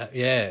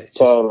 It's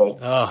totally.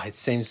 Just, it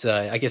seems,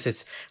 I guess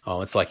it's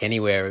like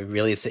anywhere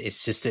really.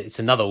 It's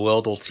another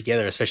world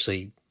altogether,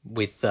 especially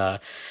with, the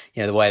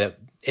way that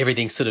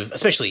everything's sort of,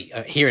 especially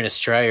here in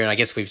Australia. And I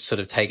guess we've sort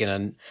of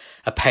taken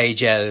a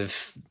page out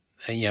of,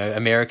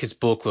 America's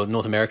book, or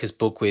North America's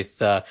book with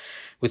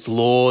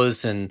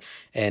laws and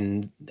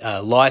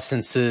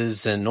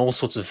licenses and all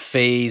sorts of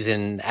fees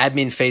and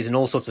admin fees and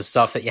all sorts of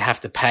stuff that you have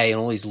to pay and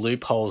all these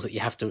loopholes that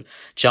you have to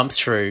jump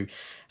through.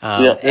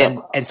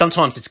 And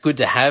sometimes it's good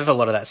to have a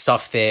lot of that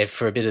stuff there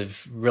for a bit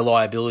of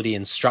reliability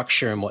and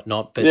structure and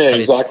whatnot. But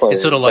exactly.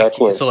 It's sort of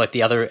like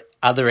the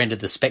other end of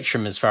the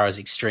spectrum as far as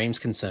extreme's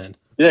concerned.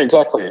 Yeah,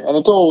 exactly. And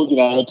it's all,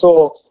 it's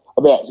all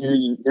about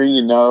who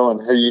you know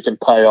and who you can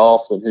pay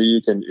off and who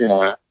you can,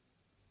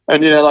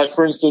 And, like,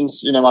 for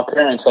instance, my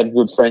parents had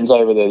good friends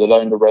over there that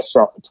owned a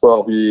restaurant for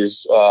 12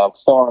 years,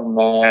 foreign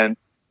man,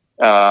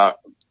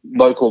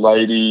 local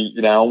lady,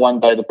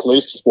 one day the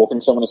police just walk in,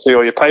 someone to see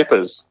all your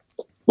papers.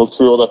 Looked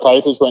through all their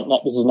papers, went,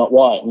 no, this is not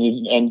right.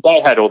 And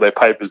they had all their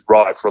papers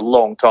right for a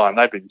long time.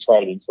 They've been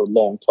trading for a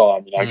long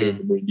time, getting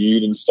them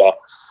renewed and stuff.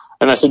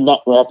 And they said, no,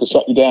 we have to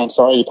shut you down.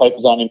 Sorry, your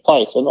papers aren't in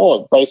place. And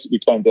all it basically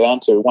came down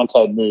to, once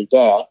I'd moved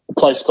out, the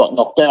place got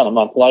knocked down a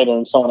month later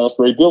and someone else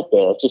rebuilt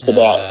there. It's just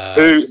about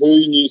who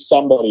knew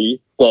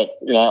somebody that,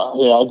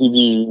 I'll give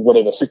you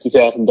whatever,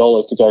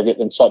 $50,000 to go get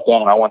them shut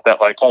down. I want that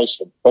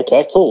location.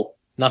 Okay, cool.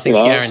 Nothing's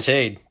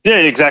guaranteed. Yeah,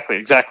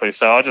 exactly.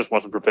 So I just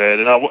wasn't prepared.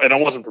 And I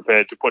wasn't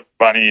prepared to put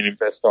money in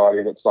Invest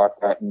ID that's like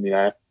that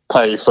and,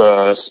 pay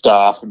for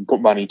staff and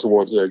put money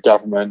towards the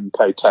government and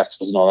pay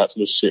taxes and all that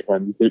sort of shit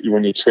when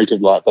you're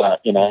treated like that,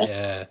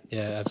 Yeah,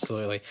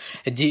 absolutely.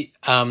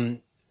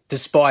 And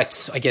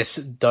despite, I guess,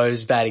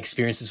 those bad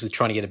experiences with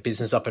trying to get a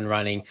business up and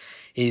running,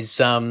 is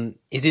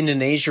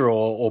Indonesia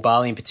or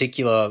Bali in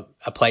particular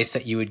a place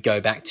that you would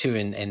go back to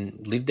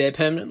and live there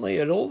permanently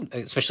at all?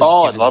 Especially,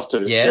 I'd love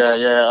to.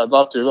 Yeah, I'd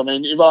love to. I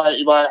mean, if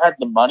I had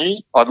the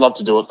money, I'd love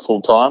to do it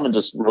full time and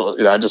just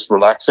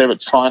relax there.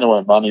 But trying to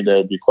earn money there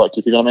would be quite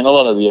difficult. I mean, a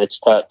lot of the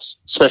expats,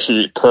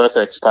 especially Perth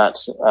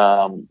expats,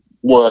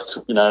 work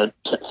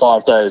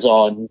 5 days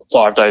on,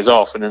 5 days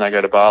off, and then they go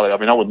to Bali. I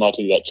mean, I wouldn't like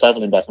to do that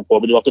traveling back and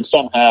forth, but if I could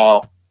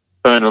somehow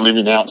earn a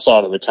living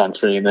outside of the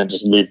country and then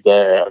just live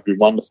there, it'd be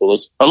wonderful.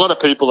 A lot of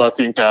people, I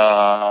think,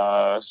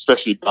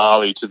 especially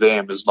Bali, to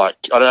them is like,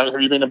 I don't know,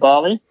 have you been to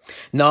Bali?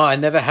 No, I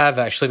never have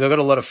actually. But I've got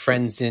a lot of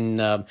friends in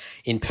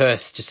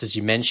Perth, just as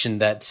you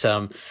mentioned, that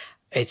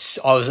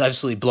I was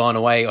absolutely blown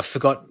away.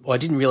 I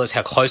didn't realize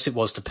how close it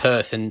was to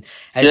Perth. And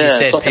as you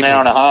said, it's like an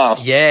hour and a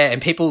half. Yeah.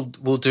 And people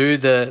will do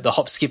the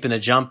hop, skip and a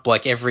jump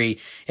like every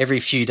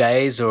few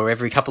days or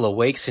every couple of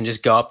weeks and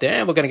just go up there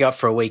and we're going to go up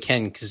for a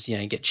weekend because,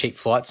 you get cheap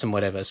flights and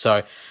whatever.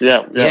 So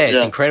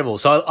it's incredible.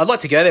 So I'd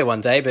like to go there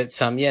one day,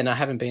 but I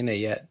haven't been there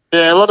yet.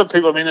 Yeah. A lot of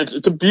people, I mean,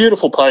 it's a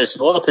beautiful place.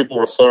 A lot of people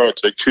refer it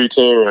to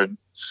Kuta and,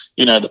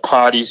 the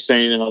party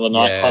scene and all the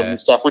nightclub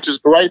and stuff, which is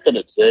great that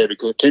it's there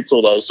because it keeps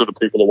all those sort of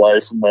people away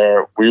from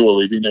where we were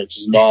living, which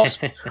is nice,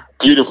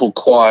 beautiful,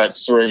 quiet,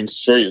 serene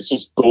street. It's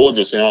just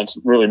gorgeous, it's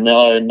really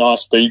mellow,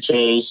 nice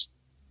beaches,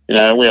 You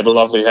know, we had a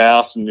lovely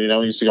house, and, you know,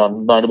 we used to go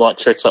on motorbike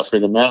treks up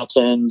through the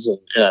mountains, and,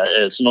 you know,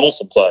 it's an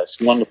awesome place,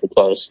 wonderful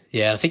place.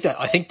 Yeah, I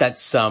think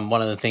that's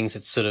one of the things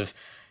that's sort of,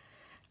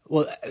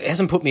 well, it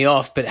hasn't put me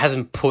off, but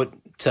hasn't put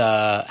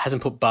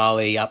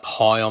Bali up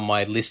high on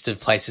my list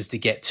of places to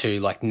get to,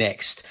 like,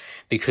 next,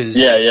 because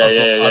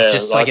I've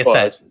just, I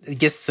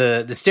guess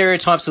the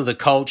stereotypes of the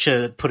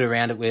culture put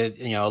around it with,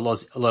 you know, a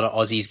lot of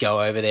Aussies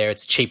go over there.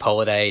 It's a cheap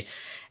holiday,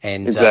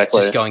 and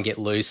just go and get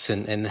loose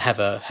and have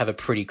a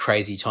pretty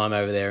crazy time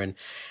over there. And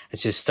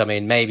it's just, I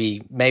mean, maybe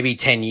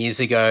 10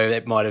 years ago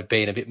that might have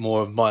been a bit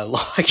more of my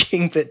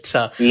liking, but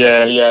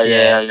when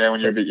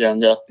you're a bit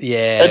younger.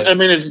 Yeah. I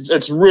mean,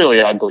 it's really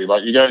ugly.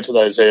 Like, you go to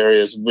those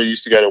areas, we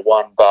used to go to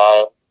one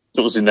bar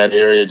that was in that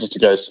area just to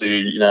go see,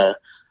 you know,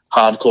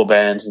 hardcore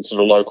bands and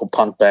sort of local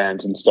punk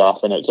bands and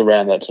stuff, and it's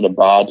around that sort of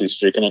bar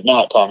district, and at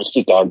night time it's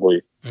just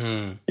ugly.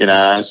 You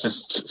know, it's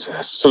just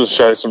sort of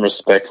show some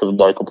respect for the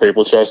local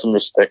people, show some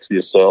respect for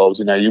yourselves.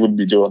 You know, you wouldn't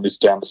be doing this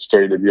down the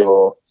street of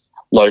your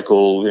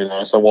local, you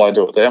know, so why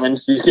do it there? I mean,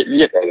 you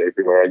get that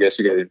everywhere, I guess.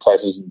 You get it in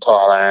places in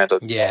Thailand.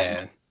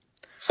 Yeah,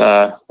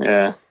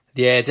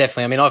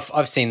 definitely. I mean,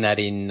 I've seen that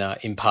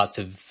in parts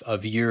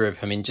of Europe.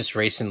 I mean, just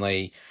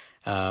recently,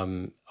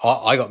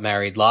 I got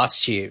married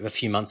last year, a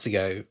few months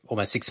ago,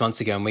 almost 6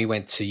 months ago, and we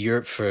went to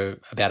Europe for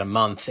about a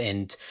month,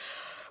 and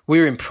we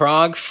were in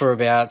Prague for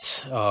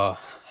about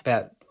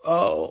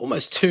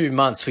almost 2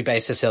 months. We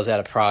based ourselves out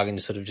of Prague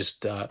and sort of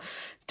just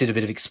did a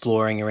bit of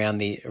exploring around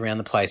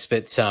the place.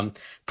 But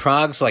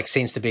Prague's like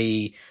seems to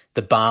be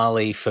the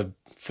Bali for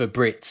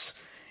Brits.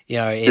 You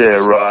know,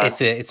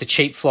 it's a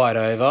cheap flight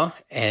over,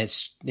 and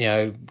it's, you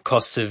know,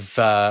 costs of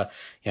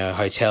you know,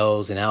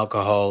 hotels and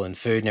alcohol and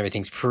food and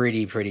everything's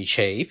pretty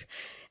cheap.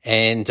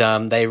 And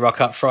they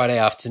rock up Friday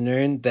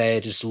afternoon.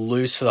 They're just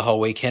loose for the whole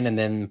weekend, and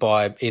then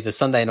by either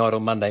Sunday night or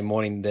Monday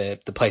morning, the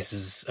place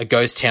is a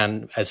ghost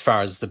town as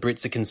far as the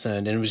Brits are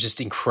concerned. And it was just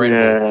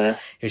incredible. Yeah.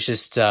 It was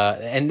just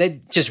and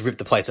they just ripped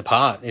the place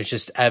apart. It was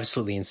just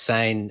absolutely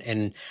insane.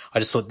 And I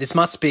just thought, this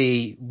must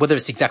be, whether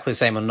it's exactly the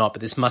same or not,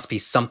 but this must be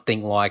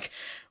something like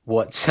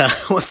what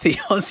the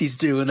Aussies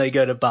do when they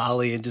go to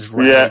Bali and just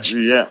rage.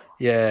 Yeah.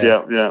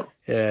 I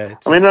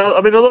mean,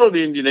 a lot of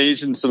the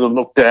Indonesians sort of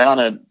look down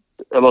at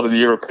a lot of the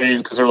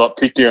Europeans because they're a lot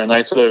pickier, and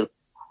they sort of,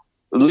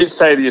 let's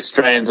say the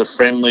Australians are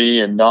friendly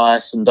and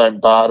nice and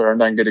don't barter and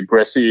don't get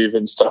aggressive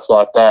and stuff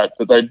like that.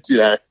 But they, you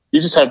know,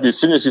 you just have this,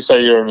 as soon as you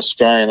say you're an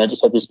Australian, they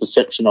just have this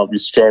perception of you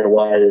straight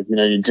away of, you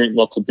know, you drink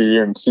lots of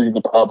beer and sit in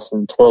the pub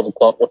from 12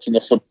 o'clock watching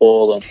the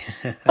football and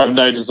have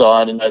no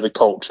desire to know the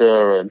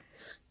culture. And,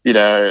 you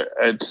know,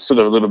 it's sort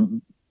of a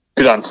little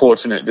bit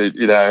unfortunate that,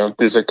 you know,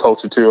 there's a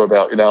culture too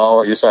about, you know,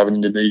 oh, I used to have an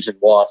Indonesian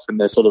wife, and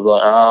they're sort of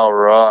like, oh,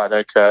 right,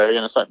 okay.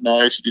 And it's like,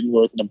 no, she didn't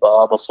work in a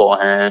bar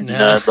beforehand, you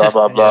know, blah,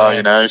 blah, blah,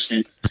 you know,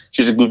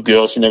 she's a good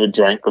girl, she never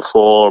drank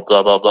before,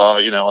 blah, blah, blah,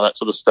 you know, all that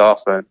sort of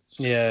stuff. And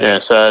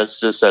so it's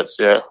just,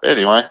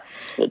 anyway,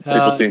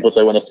 people think what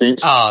they want to think.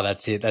 Oh,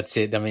 that's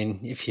it. I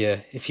mean, if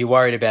you're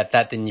worried about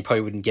that, then you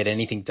probably wouldn't get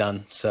anything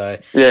done. So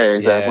yeah,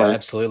 exactly. Yeah,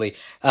 absolutely.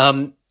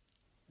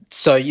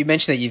 So you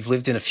mentioned that you've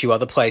lived in a few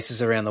other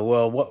places around the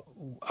world. What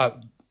I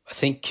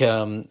think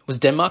was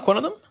Denmark one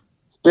of them?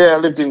 Yeah, I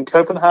lived in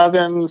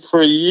Copenhagen for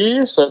a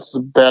year, so that's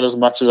about as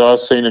much as I've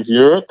seen of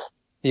Europe.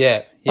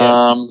 Yeah.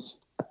 So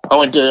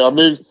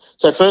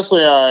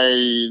firstly, I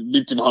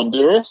lived in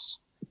Honduras.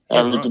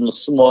 I lived in a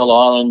small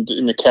island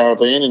in the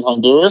Caribbean in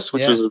Honduras,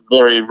 which was a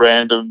very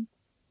random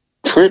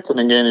trip. And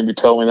again, if you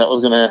told me that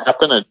was going to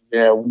happen, I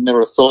would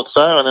never have thought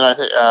so. And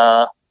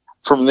then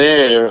from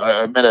there,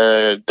 I met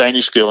a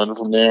Danish girl, and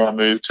from there I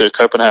moved to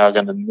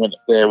Copenhagen and went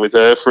there with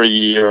her for a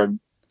year. And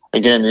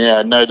again, I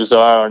had no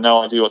desire,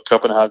 no idea what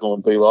Copenhagen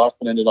would be like,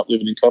 and ended up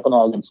living in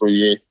Copenhagen for a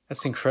year.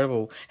 That's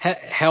incredible.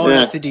 How on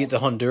earth did you get to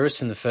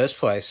Honduras in the first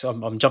place?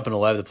 I'm jumping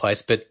all over the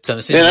place, but as soon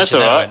as you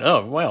mentioned that, I went,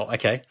 oh, wow,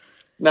 okay.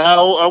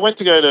 No, I went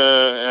to go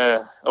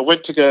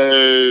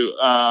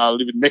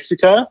live in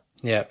Mexico.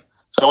 Yeah.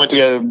 So I went to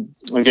go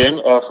again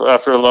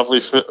after a lovely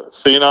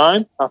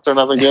F9, after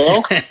another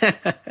girl.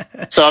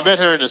 So I met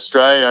her in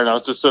Australia, and I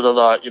was just sort of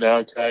like, you know,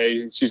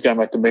 okay, she's going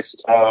back to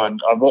Mexico.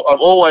 And I've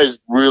always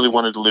really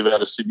wanted to live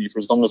out of Sydney for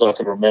as long as I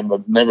can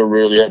remember. Never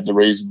really had the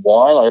reason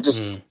why.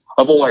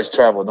 I've always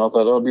travelled, and I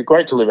thought, it'd be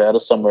great to live out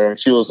of somewhere. And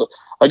she was,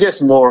 I guess,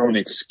 more of an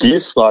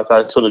excuse. Like,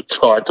 I sort of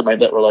tried to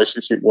make that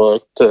relationship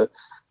work to,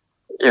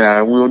 you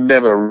know, we were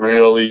never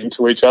really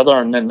into each other,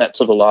 and then that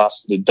sort of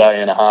lasted a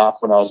day and a half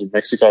when I was in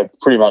Mexico.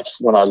 Pretty much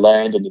when I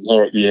landed and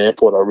her at the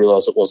airport, I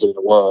realised it wasn't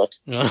going to work.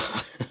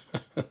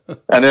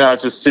 And then I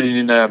was just sitting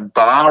in a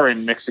bar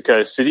in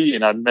Mexico City,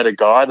 and I'd met a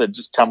guy that had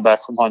just come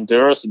back from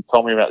Honduras and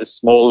told me about this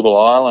small little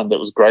island that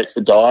was great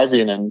for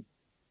diving. And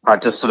I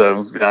just sort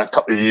of, you know, a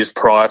couple of years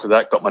prior to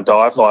that, got my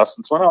dive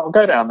license. Went, I'll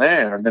go down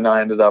there. And then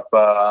I ended up,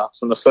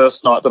 from the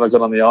first night that I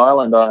got on the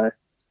island, I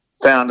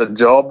found a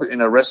job in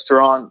a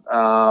restaurant,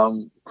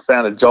 found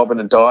a job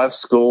in a dive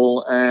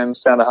school, and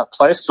found a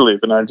place to live.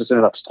 And I just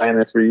ended up staying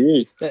there for a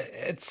year.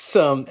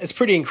 It's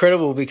pretty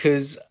incredible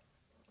because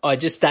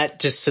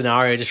that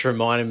scenario just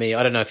reminded me.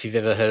 I don't know if you've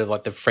ever heard of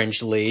like the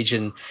French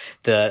Legion,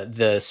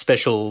 the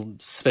special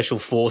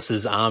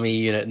forces army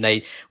unit,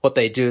 and what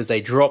they do is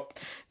they drop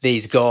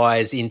these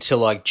guys into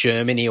like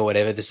Germany or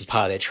whatever. This is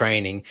part of their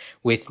training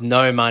with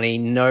no money,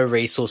 no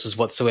resources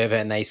whatsoever.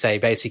 And they say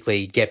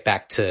basically get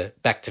back to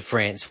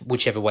France,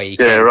 whichever way you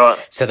can. Yeah,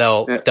 right. So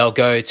they'll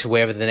go to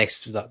wherever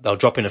they'll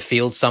drop in a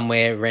field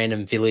somewhere,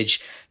 random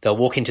village. They'll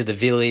walk into the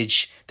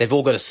village. They've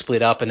all got to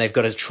split up and they've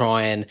got to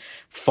try and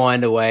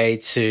find a way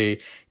to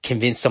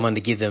convince someone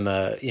to give them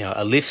a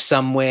lift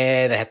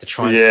somewhere. They have to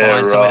try and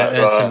find somewhere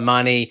to earn some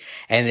money.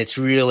 And it's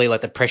really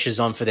like the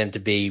pressure's on for them to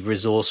be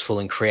resourceful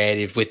and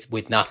creative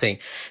with nothing.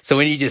 So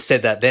when you just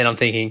said that, then I'm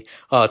thinking,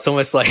 it's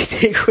almost like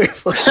the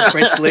equivalent of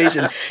French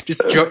Legion,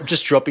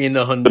 just dropping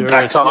into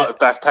Honduras. The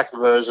backpack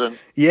version.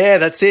 Yeah,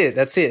 that's it.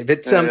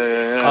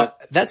 But,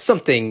 that's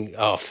something,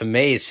 for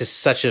me, it's just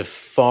such a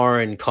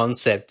foreign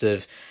concept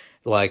of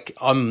like,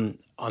 I'm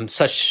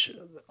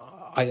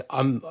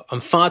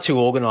far too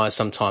organized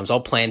sometimes.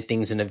 I'll plan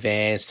things in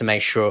advance to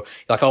make sure,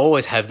 like I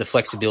always have the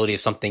flexibility if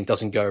something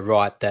doesn't go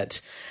right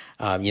that,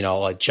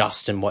 I'll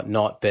adjust and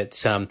whatnot. But,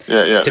 to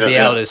be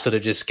able to sort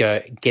of just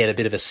get a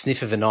bit of a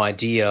sniff of an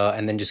idea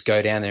and then just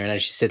go down there. And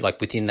as you said,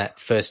 like within that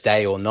first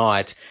day or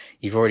night,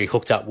 you've already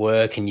hooked up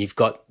work and you've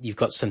got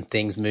some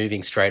things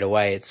moving straight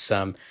away. That's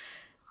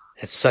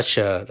such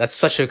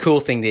a cool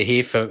thing to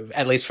hear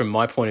at least from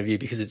my point of view,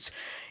 because it's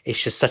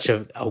just such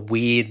a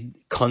weird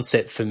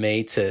concept for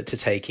me to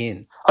take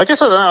in. I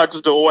guess I don't know. I've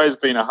just always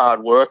been a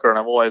hard worker, and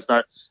I've always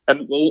known.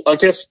 And I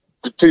guess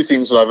the two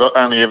things that I've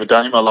only ever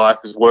done in my life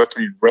is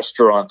working in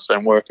restaurants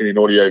and working in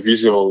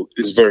audiovisual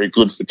is very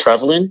good for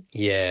traveling.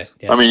 Yeah.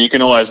 I mean, you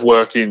can always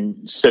work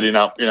in setting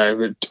up,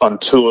 on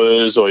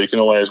tours, or you can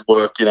always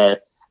work,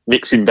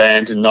 mixing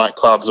bands in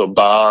nightclubs or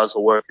bars,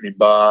 or working in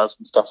bars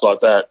and stuff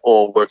like that,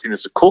 or working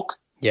as a cook.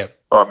 Yep.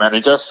 Or a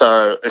manager.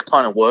 So it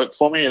kind of worked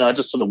for me, and I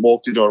just sort of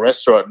walked into a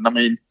restaurant, and I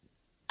mean,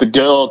 the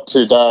girl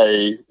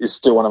today is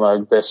still one of my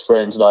best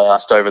friends that I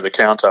asked over the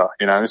counter.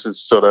 This is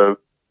sort of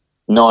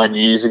 9.5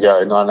 years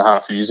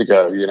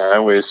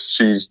ago, where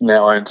she's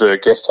now owns a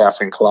guest house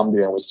in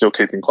Colombia, and we still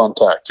keep in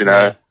contact,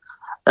 Yeah.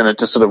 And I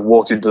just sort of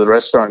walked into the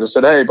restaurant and just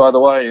said, hey, by the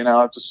way,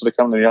 I've just sort of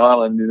come to the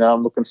island,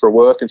 I'm looking for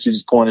work. And she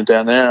just pointed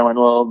down there. I went,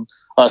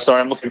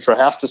 I'm looking for a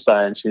house to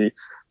stay. And she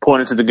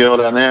pointed to the girl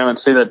down there and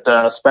see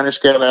that Spanish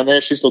girl down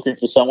there. She's looking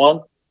for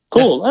someone.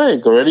 Cool. Hey,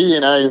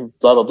 Goretti,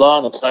 blah, blah, blah.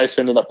 And the place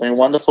ended up being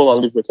wonderful. I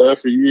lived with her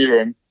for a year.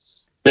 And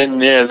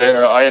then,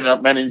 I ended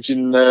up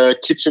managing the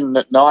kitchen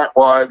at night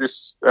while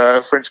this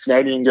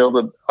French-Canadian girl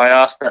that I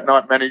asked that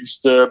night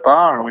managed the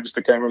bar. And we just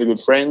became really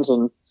good friends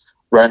and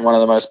ran one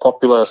of the most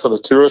popular sort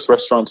of tourist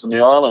restaurants on the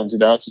island.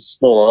 It's a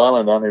small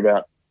island, only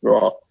about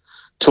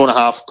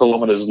 2.5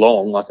 kilometres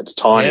long. Like, it's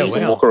tiny. Yeah, You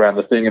can walk around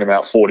the thing in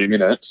about 40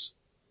 minutes.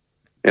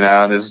 And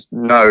there's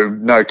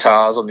no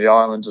cars on the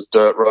island, just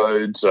dirt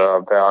roads,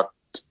 about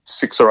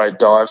 6 or 8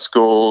 dive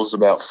schools,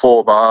 about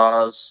 4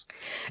 bars.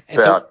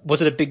 And so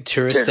was it a big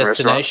tourist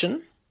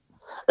destination?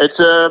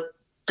 It's a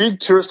big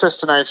tourist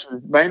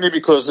destination, mainly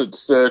because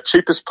it's the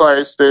cheapest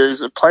place.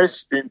 There's a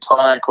place in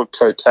Thailand called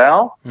Koh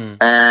Tao,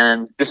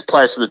 and this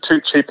place are the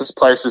 2 cheapest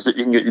places that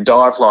you can get your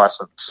dive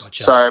license.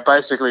 Gotcha. So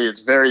basically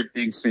it's very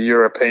big for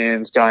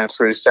Europeans going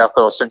through South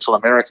or Central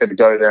America to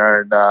go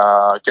there and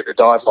get the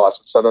dive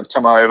license. So they'd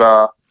come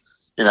over,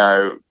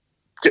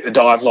 get the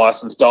dive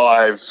license,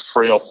 dive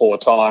 3 or 4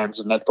 times,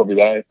 and that's probably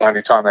the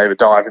only time they ever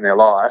dive in their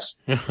life.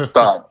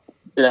 But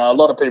a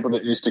lot of people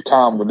that used to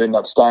come would end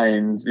up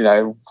staying,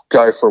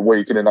 go for a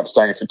week and end up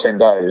staying for 10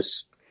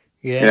 days.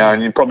 Yeah.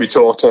 And you probably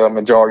talk to a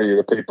majority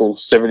of the people,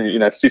 50,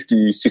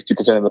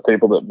 60% of the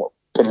people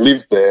that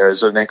lived there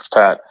as an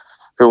expat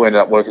who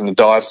ended up working the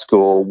dive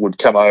school would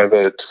come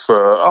over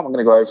I'm going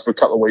to go over for a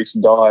couple of weeks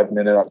and dive, and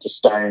then end up just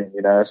staying,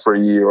 for a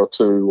year or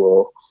 2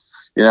 or,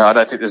 I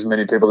don't think there's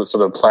many people that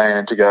sort of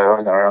plan to go,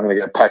 I'm going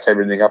to go pack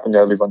everything up and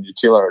go live on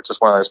Utila. It's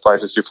just one of those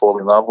places you fall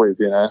in love with,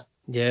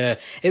 Yeah.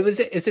 Is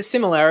there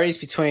similarities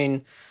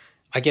between,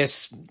 I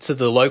guess, so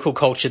the local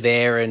culture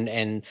there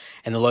and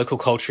the local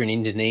culture in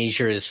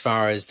Indonesia as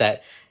far as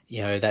that,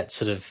 that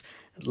sort of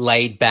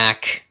laid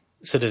back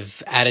sort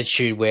of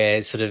attitude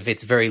where sort of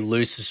it's very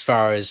loose as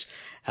far as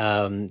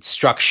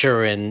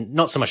structure and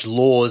not so much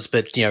laws,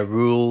 but,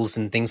 rules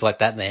and things like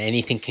that, and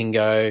anything can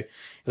go.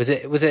 Was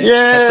it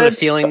that sort of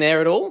feeling there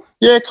at all?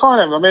 Yeah,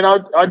 kind of. I mean,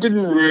 I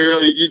didn't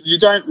really, you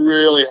don't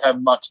really have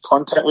much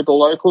contact with the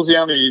locals. The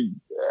only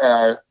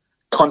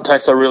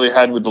contacts I really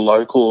had with the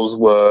locals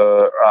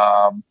were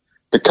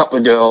the couple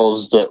of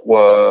girls that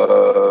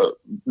were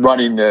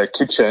running the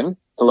kitchen,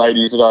 the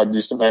ladies that I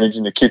used to manage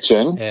in the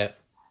kitchen. Yeah.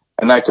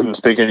 And they couldn't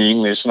speak any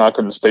English and I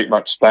couldn't speak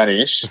much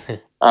Spanish.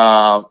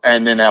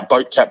 And then our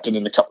boat captain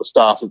and a couple of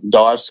staff at the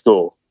dive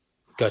school.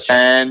 Gotcha.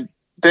 And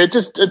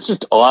it's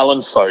just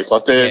island folk.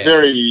 Like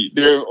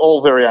they're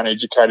all very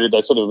uneducated.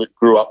 They sort of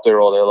grew up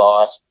there all their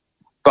life.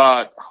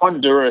 But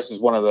Honduras is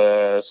one of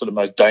the sort of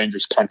most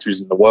dangerous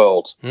countries in the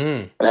world.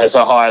 It has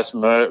the highest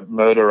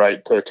murder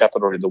rate per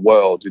capita in the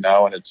world,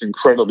 and it's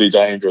incredibly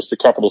dangerous. The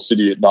capital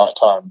city at night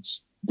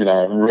time's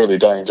really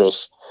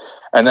dangerous.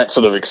 And that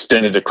sort of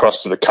extended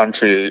across to the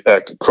country,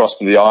 across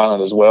to the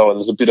island as well. And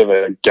there's a bit of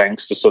a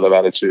gangster sort of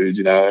attitude,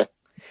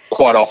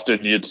 Quite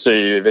often you'd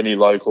see if any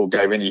local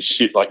gave any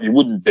shit, like you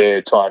wouldn't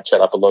dare try and chat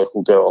up a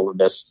local girl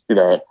unless,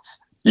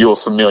 you're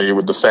familiar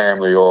with the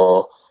family,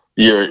 or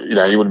you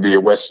wouldn't be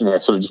a Westerner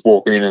sort of just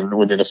walking in and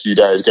within a few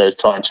days go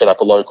try and chat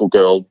up a local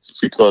girl,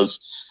 because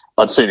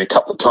I'd seen a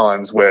couple of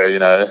times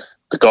where,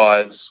 the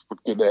guys would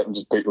get out and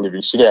just beat the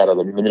living shit out of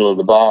them in the middle of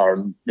the bar.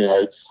 And,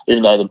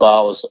 even though the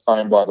bar was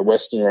owned by the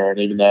Westerner, and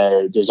even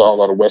though there's a whole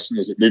lot of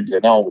Westerners that lived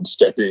there, no one would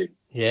step in.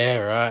 Yeah,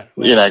 right.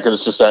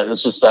 Because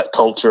it's just that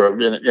culture of,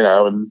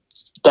 and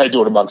they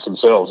do it amongst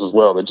themselves as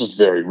well. They're just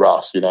very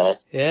rough,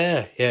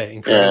 Yeah,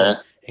 incredible. Yeah.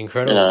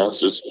 Incredible. It's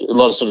just a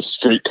lot of sort of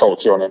street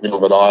culture on the middle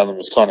of an island.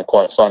 Was kind of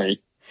quite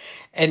funny.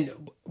 And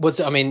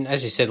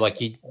as you said,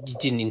 like you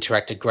didn't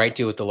interact a great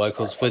deal with the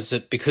locals. Was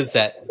it because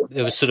that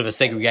there was sort of a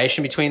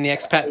segregation between the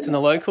expats and the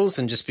locals,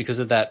 and just because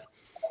of that,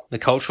 the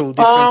cultural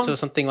difference or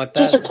something like that?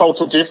 Just a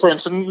cultural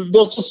difference, and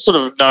there's just sort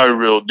of no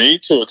real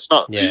need to. It's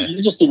not. Yeah.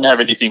 You just didn't have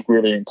anything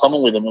really in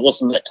common with them. It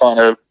wasn't that kind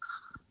of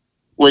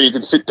where you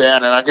could sit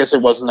down, and I guess there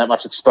wasn't that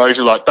much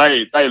exposure. Like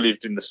they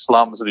lived in the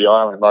slums of the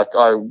island. Like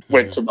I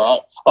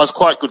was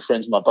quite good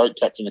friends with my boat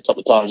captain a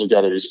couple of times. I'd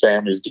go to his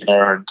family's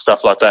dinner and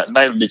stuff like that, and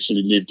they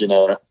literally lived in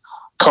a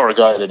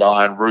corrugated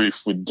iron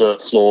roof with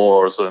dirt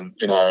floors and,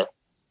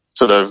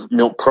 sort of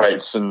milk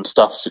crates and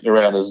stuff sitting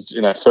around as,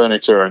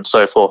 furniture and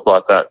so forth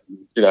like that.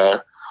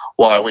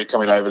 Why are we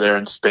coming over there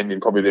and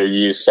spending probably their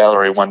year's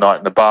salary one night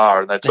in the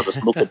bar? And they'd sort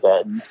of look at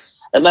that.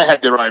 And they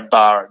had their own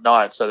bar at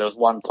night, so there was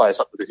one place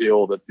up the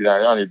hill that,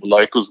 only the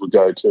locals would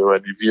go to.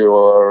 And if you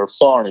were a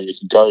foreigner, you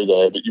could go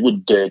there, but you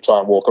wouldn't dare try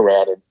and walk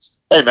around and,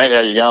 hey, mate, how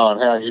you going?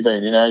 How you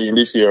been? You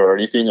live here or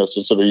anything? Or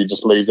just sort of you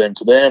just leave them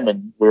to them,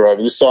 and we're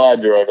over this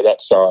side, you're over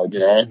that side,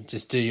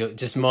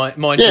 Just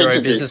mind your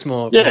own business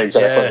more. Yeah,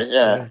 exactly.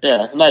 Yeah.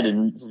 And they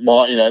didn't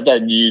mind, they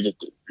knew that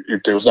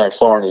if there was no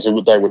foreigners, they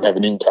wouldn't have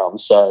an income,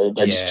 so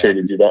they just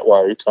treated you that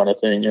way kind of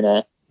thing,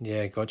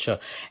 Yeah, gotcha.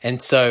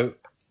 And so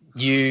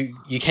you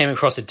came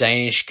across a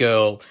Danish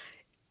girl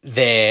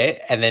there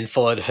and then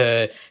followed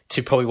her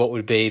to probably what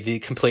would be the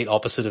complete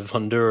opposite of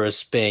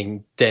Honduras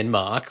being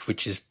Denmark,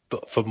 which is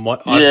from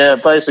what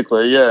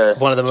basically,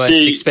 one of the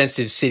most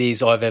expensive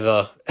cities I've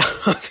ever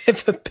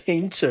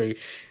been to.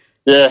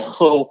 Yeah,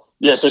 well,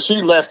 so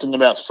she left, and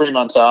about 3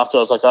 months after,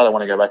 I was like, I don't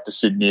want to go back to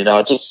Sydney.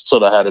 I just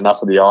sort of had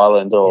enough of the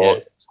island,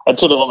 or I'd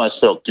sort of almost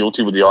felt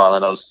guilty with the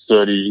island. I was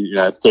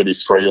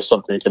 33 or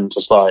something, and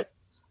just like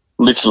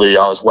literally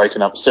I was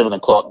waking up 7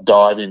 o'clock,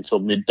 diving till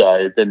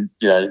midday, then,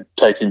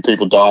 taking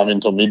people diving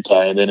until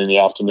midday, and then in the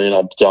afternoon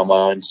I'd go on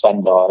my own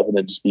sun dive and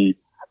then just be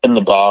in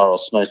the bar or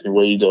smoking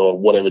weed or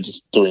whatever,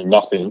 just doing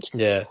nothing.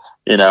 Yeah.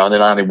 And then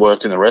I only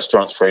worked in the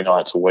restaurants 3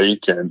 nights a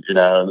week, and,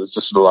 it's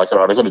just sort of like, all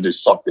right, I've got to do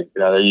something.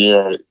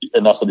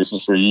 Enough of this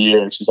is for a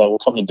year. And she's like, well,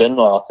 come to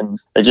Denmark. And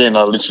again,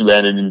 I literally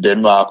landed in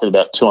Denmark with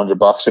about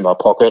 $200 in my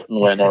pocket and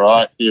went, all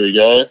right, here we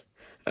go.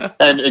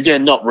 And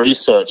again, not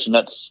research, and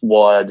that's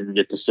why I didn't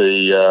get to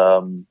see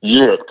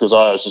Europe, because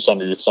I was just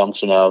under the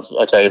assumption of,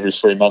 okay, every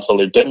 3 months I'll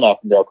leave Denmark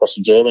and go across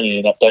to Germany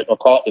and update my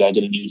passport,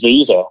 get a new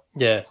visa.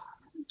 Yeah.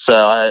 So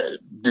I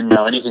didn't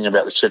know anything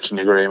about the Chechen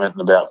agreement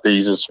and about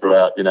visas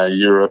throughout,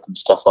 Europe and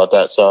stuff like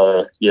that.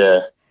 So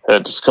I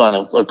just kind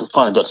of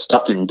got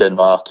stuck in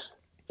Denmark,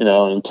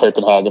 in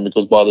Copenhagen,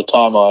 because by the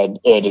time I'd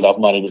earned enough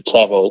money to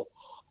travel,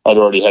 I'd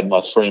already had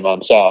my 3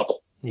 months up.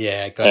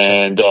 Yeah, gotcha.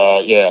 And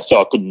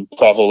so I couldn't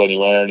travel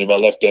anywhere, and if I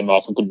left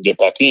Denmark, I couldn't get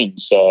back in.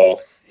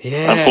 So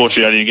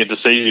unfortunately, I didn't get to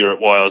see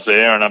Europe while I was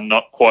there, and I'm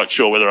not quite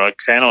sure whether I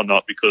can or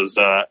not, because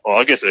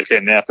I guess I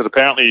can now, because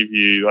apparently if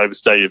you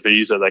overstay your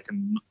visa, they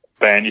can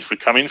ban you for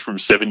coming from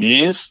 7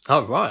 years.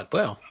 Oh, right.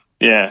 Wow.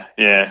 Yeah.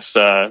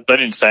 So they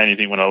didn't say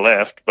anything when I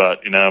left, but,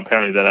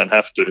 apparently they don't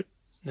have to.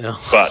 No.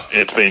 But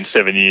it's been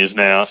 7 years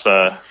now,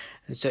 so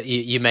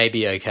you may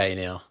be okay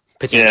now.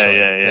 Potentially.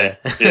 Yeah.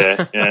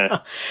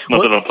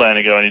 Not that I plan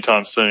to go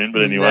anytime soon,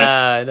 but anyway.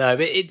 No.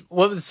 But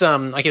what was,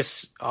 I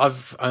guess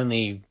I've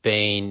only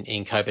been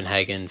in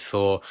Copenhagen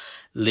for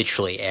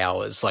literally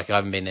hours. Like I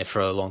haven't been there for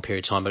a long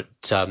period of time,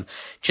 but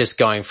just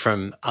going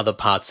from other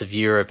parts of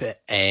Europe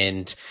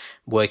and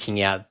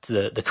working out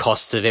the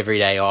cost of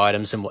everyday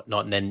items and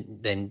whatnot,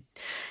 and then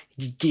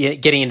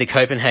getting into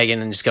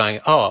Copenhagen and just going,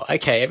 oh,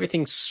 okay,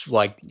 everything's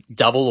like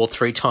double or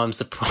 3 times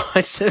the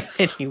price of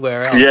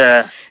anywhere else.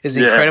 Yeah. It's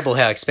incredible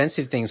how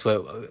expensive things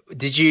were.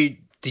 Did you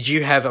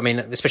have,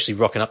 especially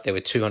rocking up there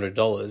with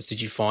 $200,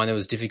 did you find it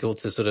was difficult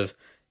to sort of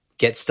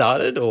get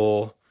started,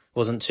 or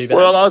wasn't too bad?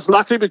 Well, I was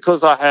lucky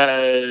because I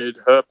had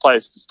her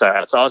place to stay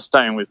at, so I was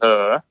staying with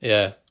her.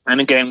 Yeah.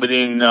 And again,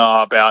 within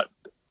about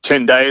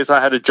 10 days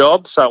I had a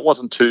job, so it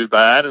wasn't too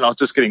bad, and I was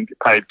just getting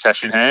paid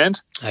cash in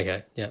hand.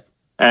 Okay, yeah.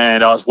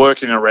 And I was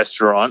working in a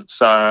restaurant,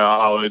 so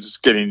I was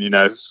getting,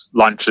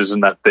 lunches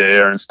and that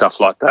there and stuff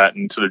like that,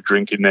 and sort of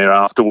drinking there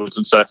afterwards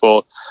and so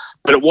forth.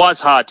 But it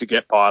was hard to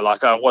get by.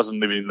 Like, I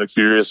wasn't living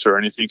luxurious or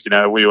anything.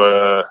 We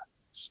were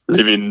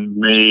living,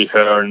 me,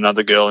 her, and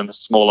another girl in a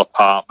small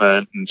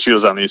apartment, and she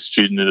was only a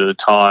student at the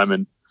time.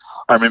 And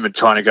I remember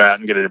trying to go out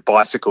and get a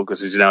bicycle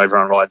because, you know,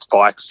 everyone rides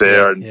bikes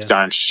there and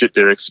going, shit,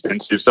 they're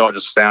expensive. So I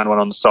just found one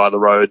on the side of the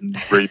road and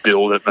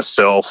rebuilt it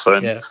myself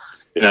and,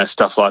 you know,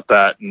 stuff like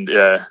that. And,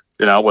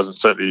 you know, I wasn't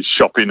certainly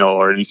shopping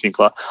or anything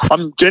like that.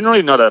 I'm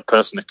generally not a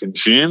person that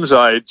consumes.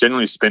 I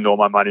generally spend all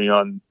my money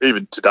on,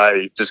 even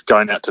today, just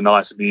going out to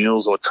nice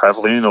meals or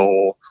traveling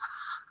or,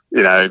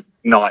 you know,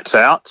 nights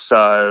out.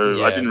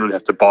 So I didn't really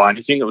have to buy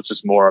anything. It was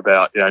just more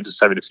about, you know,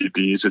 just having a few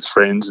beers with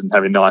friends and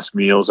having nice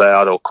meals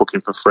out or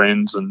cooking for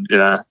friends and, you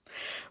know.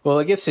 Well,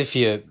 I guess if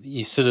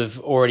you sort of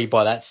already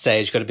by that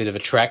stage got a bit of a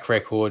track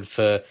record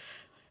for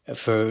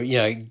you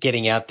know,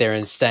 getting out there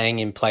and staying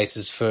in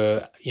places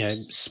for, you know,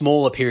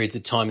 smaller periods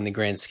of time in the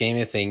grand scheme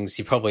of things,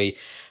 you probably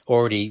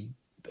already,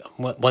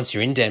 once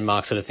you're in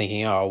Denmark, sort of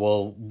thinking, oh,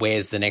 well,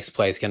 where's the next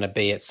place going to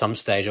be at some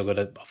stage? I've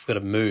got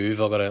to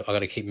move. I've got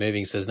to keep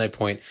moving. So there's no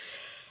point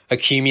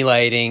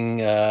accumulating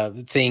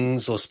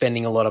things or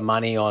spending a lot of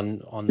money on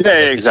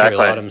material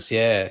items.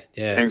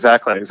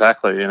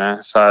 Exactly. You know,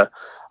 so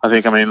I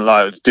think, I mean,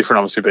 like, it's different.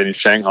 Obviously, being in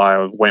Shanghai,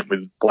 I went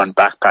with one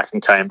backpack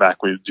and came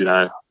back with, you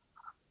know,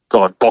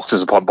 God,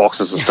 boxes upon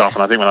boxes of stuff.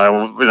 And I think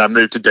when I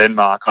moved to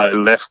Denmark, I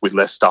left with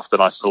less stuff than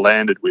I sort of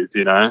landed with,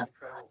 you know.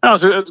 No,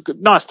 it was a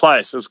good, nice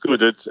place. It was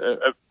good.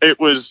 It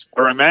was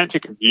a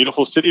romantic and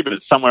beautiful city, but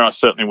it's somewhere I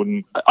certainly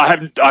wouldn't.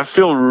 I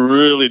feel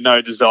really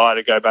no desire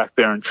to go back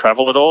there and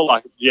travel at all.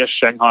 Like, yes,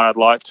 Shanghai I'd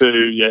like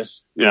to.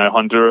 Yes, you know,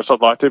 Honduras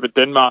I'd like to. But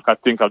Denmark, I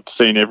think I've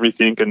seen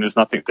everything, and there's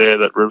nothing there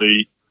that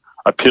really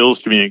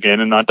appeals to me again.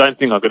 And I don't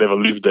think I could ever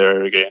live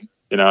there again.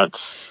 You know,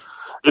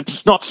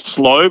 it's not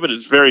slow, but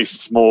it's very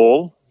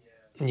small.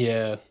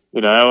 Yeah. You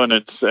know, and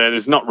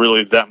there's not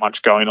really that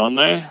much going on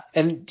there.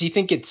 And do you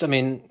think it's, I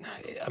mean,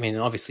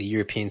 obviously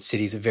European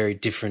cities are very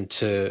different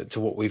to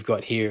what we've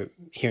got here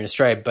in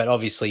Australia, but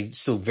obviously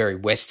still very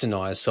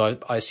westernized. So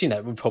I assume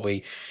that would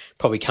probably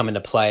come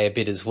into play a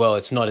bit as well.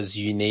 It's not as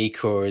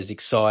unique or as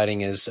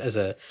exciting as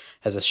a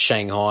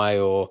Shanghai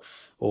or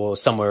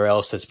somewhere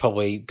else that's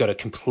probably got a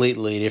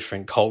completely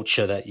different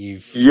culture that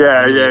you've.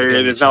 Yeah.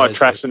 There's no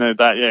attraction to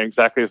that. Yeah,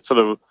 exactly. It's sort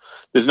of,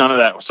 there's none of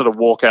that sort of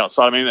walk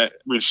outside. I mean,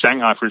 with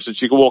Shanghai, for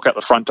instance, you can walk out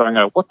the front door and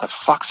go, what the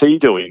fuck's he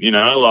doing? You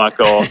know,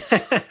 like, or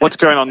what's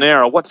going on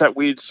there? Or what's that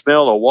weird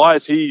smell? Or why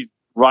is he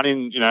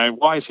running, you know,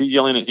 why is he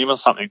yelling at him or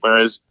something?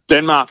 Whereas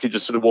Denmark, you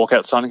just sort of walk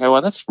outside and go,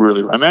 well, that's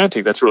really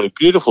romantic. That's really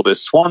beautiful.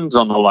 There's swans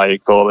on the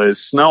lake, or there's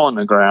snow on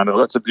the ground, or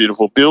that's a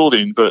beautiful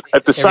building. But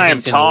at the same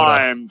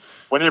time,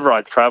 whenever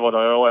I traveled,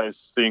 I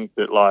always think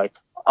that, like,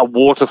 a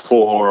waterfall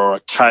or a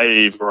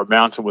cave or a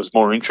mountain was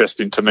more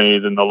interesting to me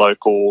than the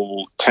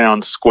local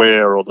town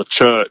square or the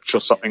church or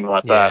something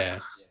like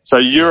that. So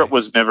Europe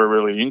was never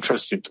really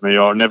interesting to me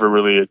or never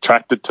really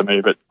attracted to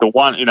me. But the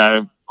one, you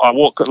know,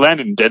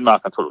 landed in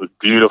Denmark, I thought it was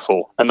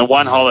beautiful. And the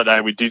one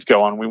holiday we did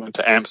go on, we went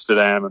to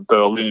Amsterdam and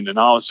Berlin, and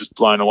I was just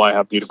blown away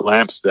how beautiful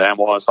Amsterdam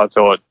was. I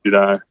thought, you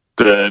know,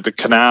 the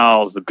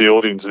canals, the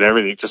buildings and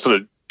everything just sort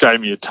of gave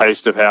me a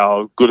taste of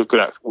how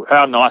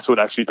nice it would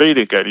actually be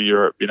to go to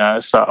Europe, you know.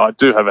 So I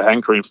do have a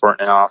hankering for it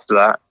now after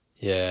that.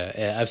 Yeah,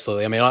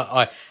 absolutely. I mean,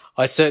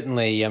 I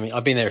certainly, I mean,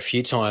 I've been there a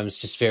few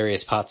times, just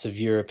various parts of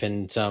Europe,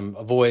 and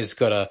I've always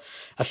got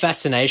a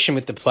fascination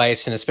with the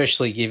place, and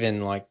especially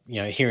given, like,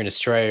 you know, here in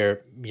Australia,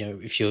 you know,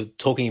 if you're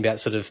talking about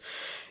sort of,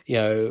 you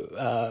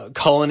know,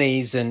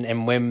 colonies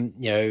and when,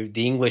 you know,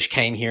 the English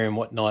came here and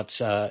whatnot,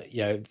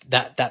 you know,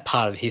 that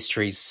part of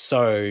history is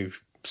so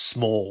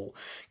small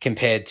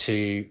compared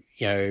to,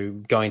 you know,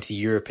 going to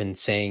Europe and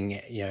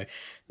seeing, you know,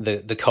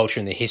 the culture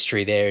and the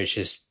history there is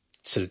just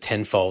sort of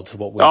tenfold to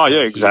what we've got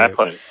here.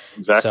 Exactly.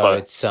 So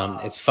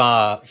it's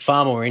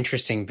far more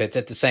interesting, but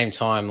at the same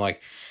time, like,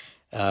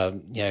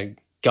 you know,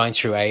 going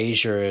through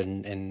Asia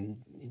and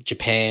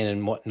Japan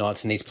and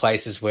whatnot, and these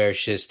places where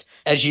it's just,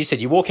 as you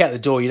said, you walk out the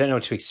door, you don't know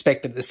what to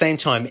expect, but at the same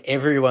time,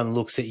 everyone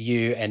looks at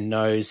you and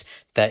knows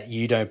that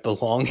you don't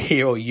belong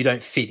here or you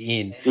don't fit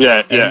in.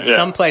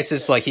 Some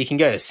places, like, you can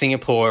go to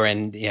Singapore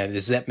and, you know,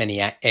 there's that many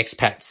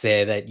expats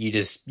there that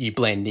you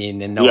blend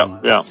in and no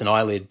one bats an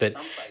eyelid. But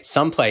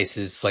some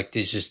places, like,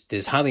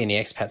 there's hardly any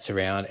expats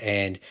around,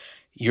 and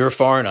you're a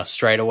foreigner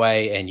straight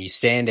away, and you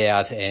stand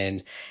out,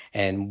 and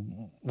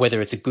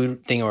whether it's a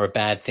good thing or a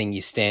bad thing,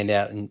 you stand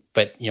out.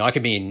 But, you know, I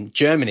could be in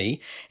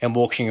Germany and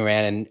walking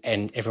around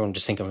and everyone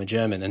just think I'm a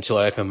German until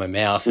I open my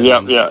mouth.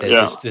 And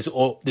there's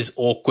this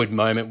awkward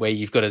moment where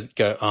you've got to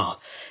go, oh,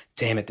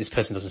 damn it, this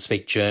person doesn't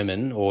speak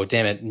German, or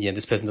damn it, you know,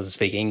 this person doesn't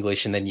speak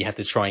English, and then you have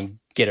to try and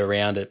get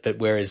around it. But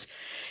whereas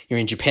you're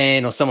in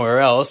Japan or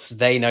somewhere else,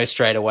 they know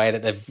straight away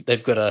that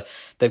they've got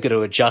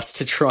to adjust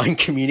to try and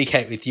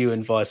communicate with you,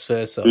 and vice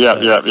versa.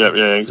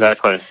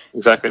 Exactly.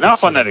 No, I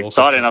find that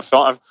exciting.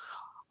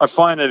 I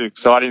find it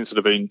exciting sort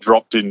of being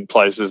dropped in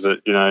places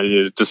that, you know,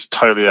 you're just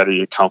totally out of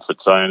your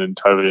comfort zone and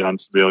totally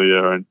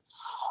unfamiliar. And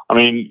I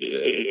mean,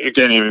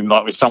 again, even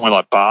like with somewhere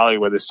like Bali,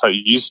 where they're so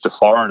used to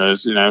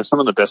foreigners, you know, some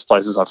of the best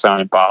places I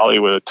found in Bali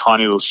were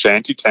tiny little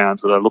shanty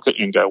towns where they look at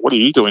you and go, what are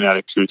you doing out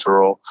of Kuta?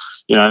 Or,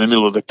 you know, in the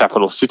middle of the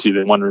capital city,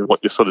 they're wondering what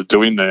you're sort of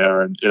doing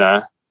there. And, you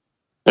know,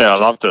 yeah, I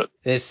loved it.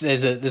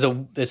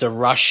 There's a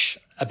rush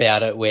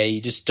about it where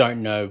you just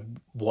don't know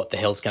what the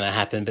hell's going to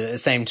happen. But at the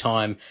same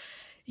time,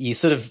 you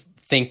sort of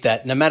think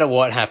that no matter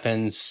what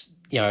happens,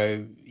 you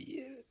know,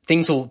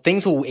 things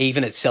will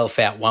even itself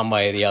out one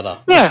way or the other.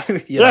 Yeah.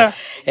 you know?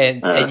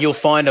 And you'll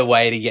find a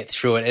way to get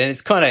through it. And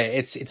it's kind of,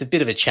 it's a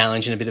bit of a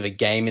challenge and a bit of a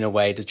game in a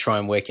way to try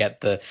and work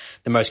out the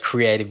most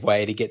creative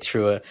way to get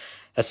through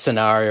a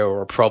scenario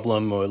or a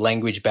problem or a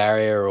language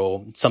barrier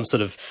or some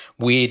sort of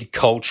weird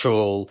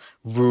cultural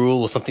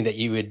rule or something that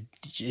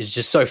is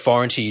just so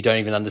foreign to you, you don't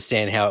even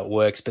understand how it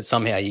works, but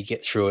somehow you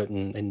get through it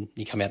and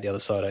you come out the other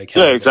side okay.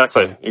 Yeah,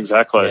 exactly.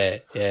 Exactly.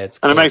 Yeah, it's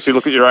cool. And it makes you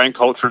look at your own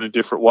culture in a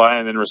different way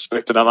and then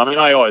respect it. I mean,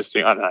 I always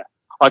think, I don't know,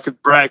 I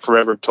could brag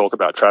forever and talk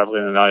about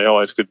traveling, and I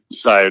always could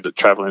say that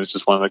traveling is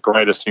just one of the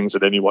greatest things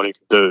that anybody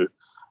can do.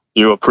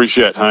 You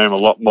appreciate home a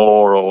lot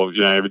more, or, you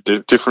know, a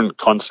different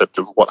concept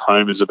of what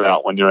home is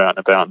about when you're out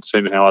and about and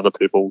seeing how other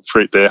people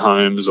treat their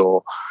homes,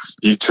 or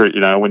you treat,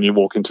 you know, when you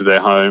walk into their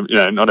home, you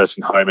know, not as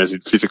in home as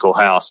in physical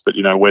house, but,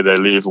 you know, where they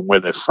live and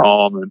where they're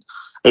from. And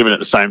even at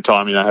the same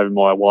time, you know, having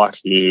my wife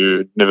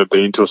who'd never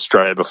been to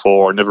Australia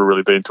before, never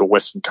really been to a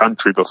Western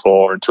country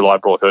before until I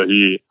brought her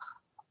here,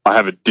 I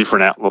have a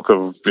different outlook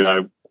of, you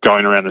know,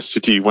 going around the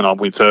city when I'm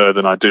with her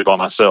than I do by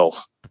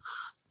myself.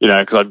 You know,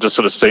 because I've just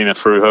sort of seen it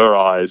through her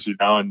eyes, you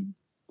know, and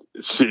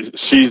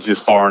she's a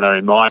foreigner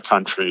in my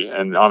country,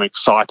 and I'm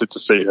excited to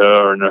see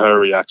her and her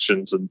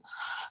reactions and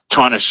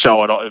trying to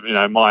show it, you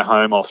know, my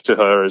home off to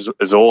her is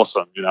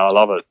awesome. You know, I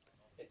love it.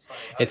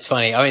 It's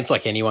funny. I mean, it's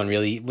like anyone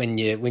really. When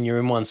you're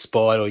in one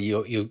spot or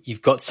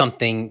you've got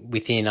something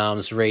within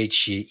arm's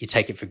reach, you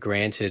take it for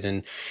granted.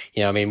 And,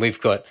 you know, I mean, we've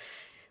got,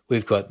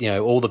 you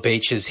know, all the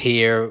beaches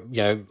here,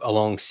 you know,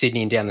 along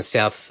Sydney and down the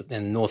south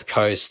and north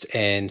coast.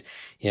 And,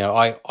 you know,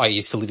 I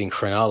used to live in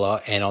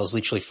Cronulla, and I was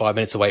literally 5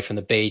 minutes away from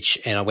the beach,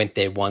 and I went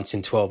there once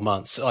in 12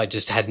 months. I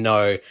just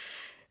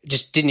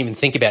didn't even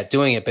think about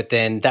doing it. But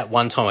then that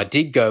one time I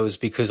did go was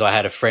because I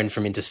had a friend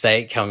from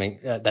interstate coming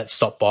that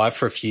stopped by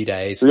for a few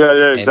days.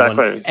 Yeah,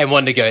 exactly. And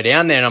wanted to go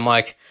down there, and I'm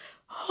like,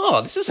 oh,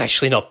 this is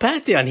actually not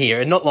bad down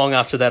here. And not long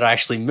after that, I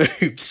actually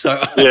moved.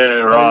 So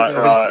yeah,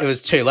 right. It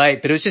was too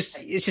late, but it's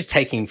just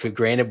taking for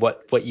granted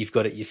what you've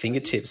got at your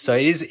fingertips. So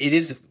it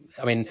is,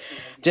 I mean,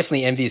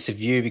 definitely envious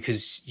of you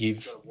because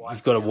you've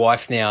got a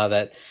wife now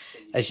that,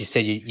 as you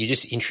said, you're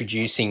just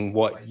introducing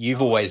what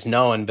you've always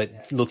known,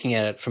 but looking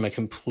at it from a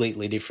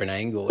completely different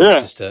angle.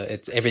 Yeah.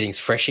 It's everything's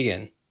fresh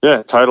again.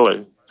 Yeah,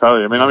 totally.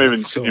 I mean, I'm even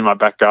sitting in my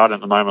back garden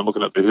at the moment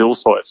looking at the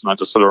hillsides, and I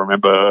just sort of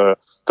remember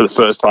for the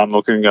first time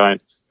looking and going,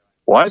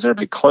 why is there a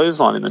big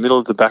clothesline in the middle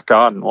of the back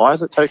garden? Why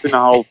is it taking the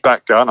whole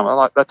back garden? I'm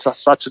like, that's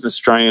such an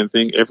Australian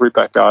thing. Every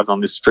back garden on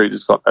this street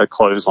has got a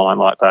clothesline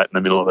like that in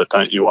the middle of it.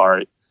 Don't you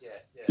worry.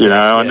 You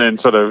know, and then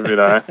sort of, you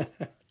know,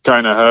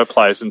 going to her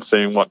place and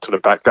seeing what sort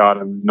of back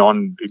garden,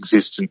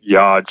 non-existent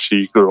yard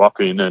she grew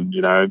up in, and,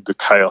 you know, the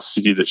chaos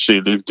city that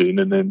she lived in,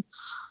 and then,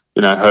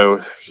 you know,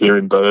 her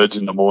hearing birds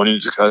in the morning.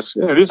 Just goes,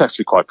 yeah, it is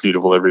actually quite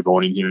beautiful every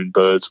morning hearing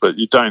birds, but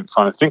you don't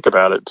kind of think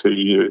about it till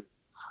you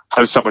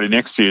have somebody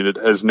next to you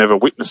that has never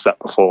witnessed that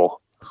before.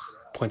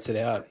 Points it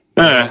out.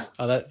 Yeah.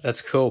 Oh,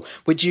 that's cool.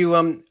 Would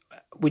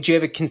you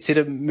ever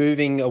consider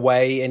moving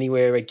away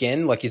anywhere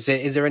again? Like, is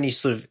there any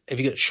sort of,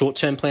 have you got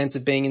short-term plans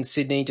of being in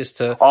Sydney just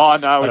to? Oh,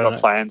 no, we've got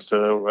plans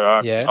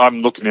to. Yeah.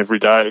 I'm looking every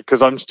day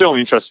because I'm still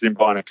interested in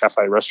buying a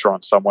cafe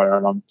restaurant somewhere,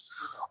 and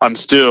I'm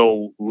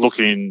still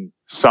looking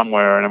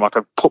somewhere, and if I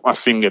could put my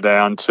finger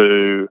down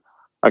to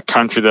a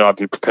country that I'd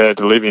be prepared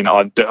to live in,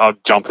 I'd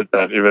jump at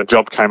that. If a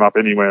job came up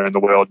anywhere in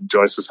the world and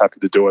Joyce was happy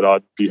to do it,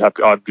 I'd be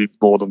happy. I'd be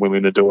more than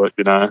willing to do it,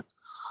 you know.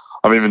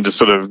 I've even just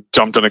sort of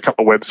jumped on a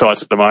couple of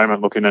websites at the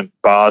moment looking at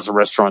bars and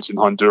restaurants in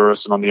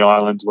Honduras and on the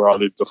islands where I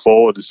lived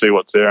before to see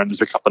what's there, and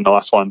there's a couple of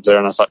nice ones there,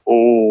 and I was like,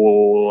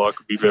 oh, I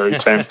could be very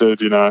tempted,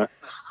 you know.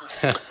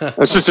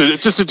 It's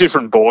just a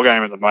different ball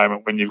game at the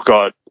moment when you've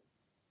got,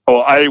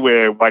 or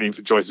we're waiting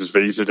for Joyce's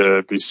visa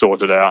to be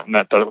sorted out, and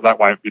that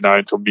won't be known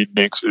until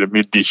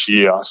mid this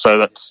year. So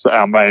that's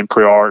our main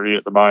priority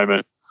at the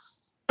moment.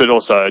 But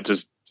also,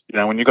 just, you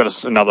know, when you've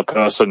got another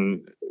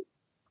person,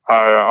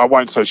 I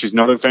won't say she's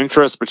not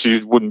adventurous, but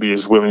she wouldn't be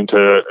as willing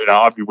to, you know,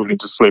 I'd be willing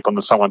to sleep on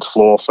someone's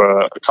floor for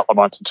a couple of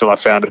months until I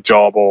found a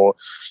job, or,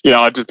 you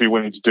know, I'd just be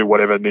willing to do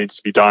whatever needs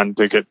to be done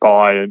to get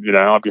by. And, you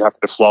know, I'd be happy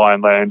to fly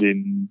and land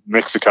in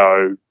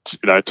Mexico, you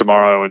know,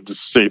 tomorrow and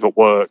just see if it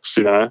works,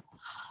 you know.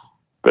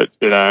 But,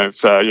 you know,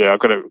 so yeah,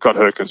 I've got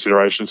her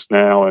considerations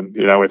now, and,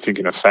 you know, we're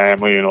thinking of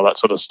family and all that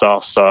sort of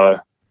stuff. So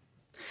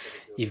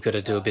you've got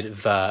to do a bit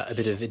of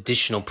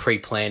additional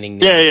pre-planning.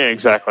 Yeah,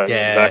 exactly.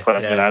 Yeah,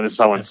 exactly. You know, there's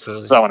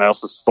someone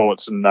else's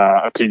thoughts and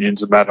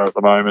opinions that matter at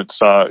the moment.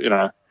 So, you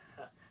know,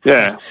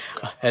 yeah.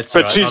 That's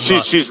but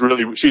right. she's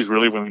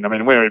really willing. I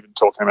mean, we're even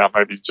talking about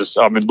maybe just,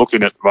 I mean,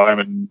 looking at the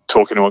moment and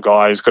talking to a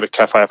guy who's got a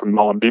cafe up in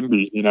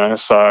Mullumbimby, you know,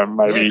 so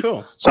maybe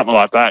something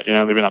like that, you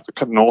know, living up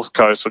the north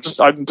coast.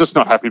 I'm just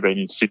not happy being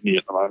in Sydney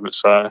at the moment.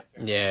 So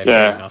yeah.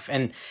 Fair enough.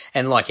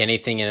 And like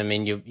anything, and I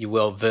mean, you're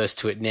well versed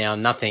to it now.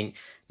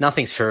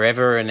 Nothing's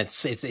forever, and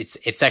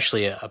it's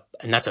actually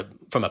and that's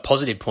from a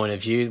positive point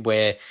of view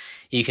where,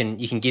 you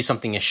can give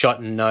something a shot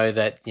and know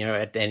that, you know,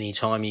 at any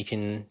time you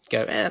can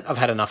go, I've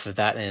had enough of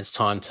that, and it's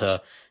time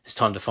to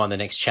find the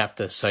next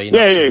chapter. So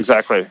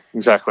exactly.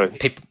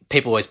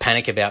 People always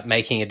panic about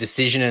making a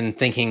decision and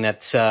thinking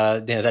that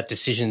that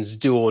decision's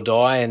do or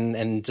die,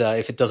 and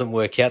if it doesn't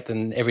work out,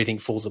 then everything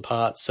falls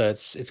apart. So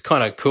it's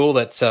kind of cool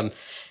that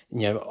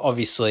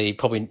obviously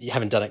probably you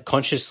haven't done it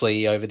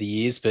consciously over the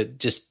years, but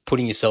just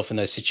putting yourself in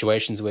those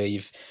situations where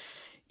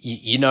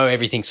you know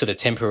everything's sort of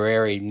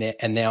temporary,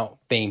 and now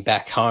being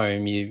back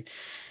home, it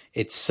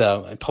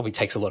probably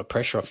takes a lot of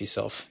pressure off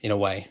yourself in a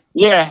way.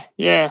 Yeah.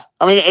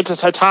 I mean,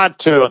 it's hard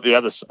too at the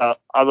other side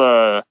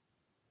of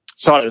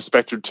the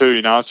spectrum too.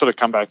 You know, I've sort of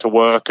come back to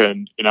work,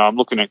 and you know, I'm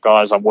looking at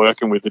guys I'm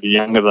working with that are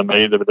younger than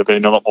me that have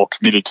been a lot more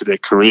committed to their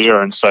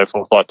career and so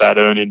forth like that,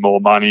 earning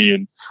more money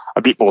and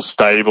a bit more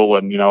stable,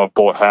 and you know, I've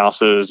bought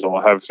houses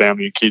or have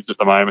family and kids at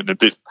the moment.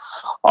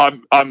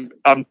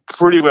 I'm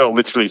pretty well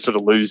literally sort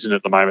of losing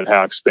at the moment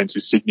how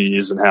expensive Sydney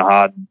is and how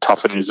hard and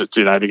tough it is,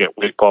 you know, to get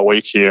week by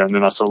week here. And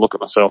then I sort of look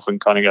at myself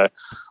and kind of go,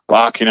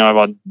 fuck, you know,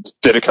 I'm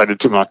dedicated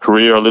to my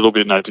career a little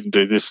bit and I didn't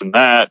do this and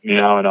that, you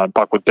know, and I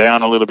buckled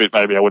down a little bit.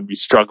 Maybe I wouldn't be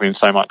struggling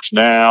so much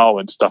now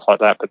and stuff like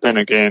that. But then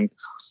again,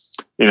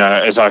 you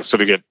know, as I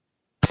sort of get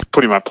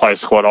put in my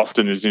place quite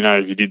often is, you know,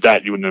 if you did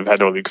that, you wouldn't have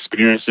had all the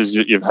experiences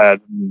that you've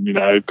had, you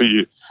know,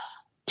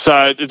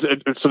 so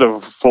it sort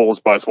of falls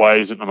both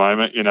ways at the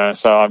moment, you know.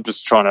 So I'm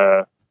just trying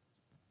to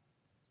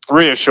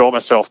reassure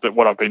myself that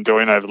what I've been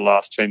doing over the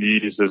last 10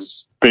 years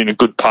has been a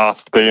good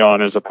path to be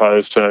on, as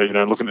opposed to, you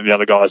know, looking at the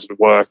other guys at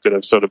work that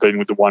have sort of been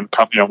with the one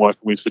company I'm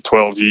working with for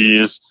 12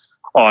 years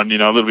on, you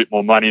know, a little bit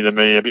more money than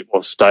me, a bit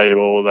more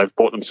stable. They've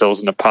bought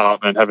themselves an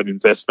apartment, have an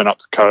investment up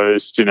the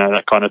coast, you know,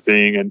 that kind of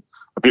thing, and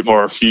a bit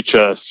more of a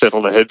future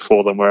settled ahead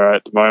for them, where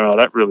at the moment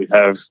I don't really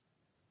have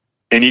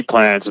any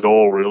plans at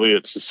all, really.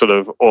 It's just sort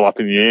of all up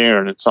in the air,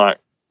 and it's like,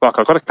 fuck,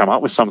 I've got to come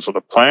up with some sort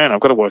of plan. I've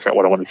got to work out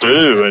what I want to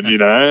do, and, you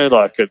know,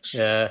 like it's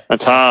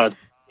hard.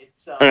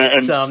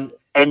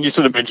 And you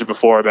sort of mentioned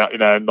before about, you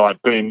know,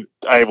 like being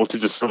able to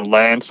just sort of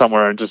land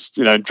somewhere and just,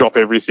 you know, drop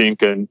everything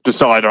and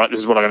decide, all right, this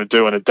is what I'm going to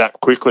do and adapt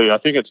quickly. I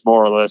think it's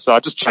more or less, I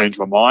just change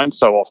my mind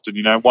so often.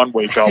 You know, one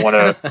week I want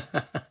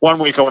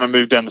to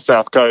move down the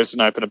South Coast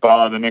and open a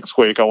bar, and the next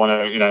week I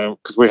want to, you know,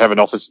 because we have an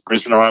office in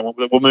Brisbane, all right,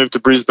 we'll move to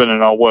Brisbane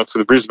and I'll work for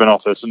the Brisbane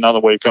office.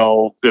 Another week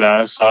I'll, you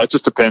know, so it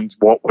just depends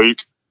what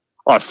week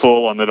I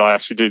fall on that I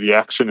actually do the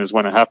action is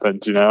when it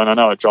happens, you know. And I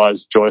know it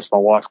drives Joyce, my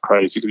wife,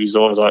 crazy, because he's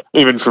always like,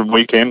 even from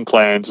weekend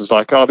plans, it's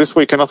like, oh, this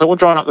weekend I thought we'll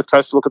drive up the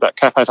coast to look at that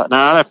cafe. It's like, no,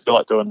 I don't feel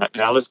like doing that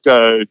now. Let's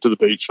go to the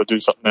beach or do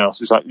something else.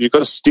 He's like, you've got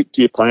to stick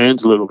to your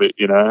plans a little bit,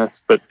 you know.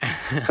 But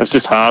it's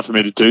just hard for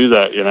me to do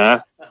that, you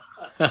know.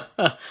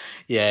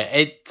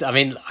 Yeah, I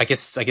mean, I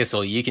guess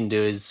all you can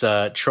do is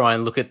try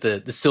and look at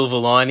the silver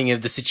lining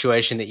of the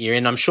situation that you're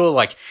in. I'm sure,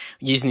 like,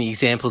 using the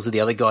examples of the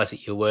other guys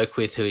that you work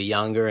with who are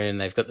younger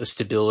and they've got the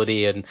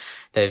stability and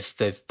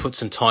they've put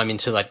some time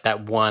into like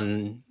that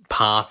one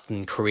path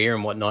and career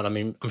and whatnot. I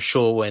mean, I'm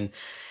sure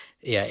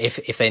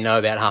if they know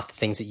about half the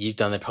things that you've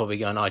done, they're probably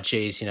going, oh,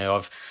 geez, you know,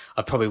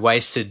 I've probably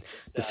wasted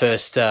the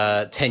first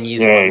 10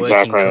 years of my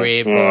working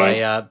career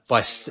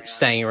by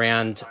staying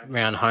around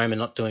home and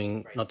not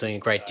doing a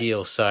great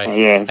deal. So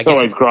yeah, it's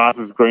always grass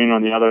is green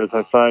on the other, as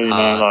I say. You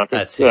know, like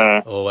that's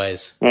it.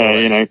 Always.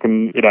 You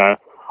know,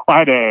 I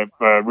had a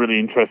really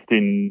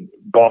interesting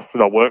boss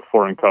that I worked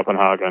for in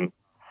Copenhagen.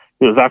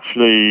 He was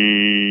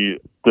actually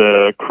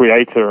the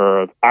creator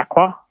of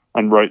Aqua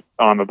and wrote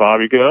 "I'm a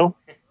Barbie Girl."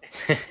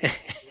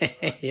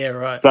 Yeah,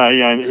 right. So, you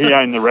know, he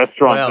owned the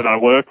restaurant that I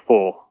worked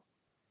for.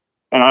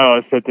 And I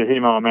always said to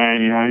him, oh,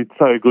 man, you know, it's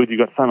so good. You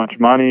got so much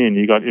money and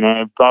you got, you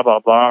know, blah, blah,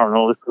 blah, and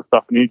all this sort of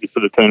stuff. And he just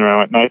sort of turned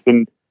around and went,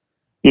 Nathan,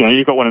 you know,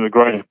 you've got one of the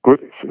greatest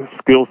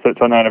skill sets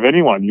I know of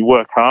anyone. You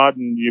work hard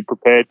and you're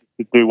prepared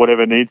to do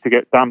whatever needs to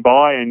get done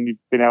by, and you've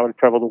been able to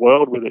travel the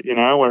world with it, you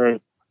know,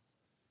 whereas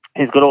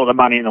he's got all the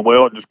money in the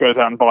world, just goes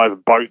out and buys a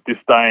boat this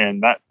day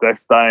and that this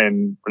day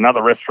and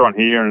another restaurant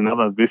here and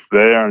another this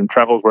there and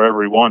travels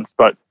wherever he wants.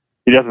 But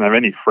he doesn't have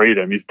any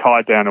freedom. He's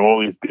tied down to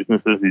all his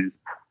businesses. He's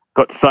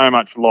got so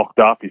much locked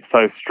up. He's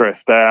so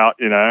stressed out,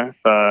 you know.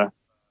 So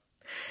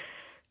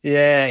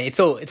yeah, it's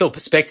all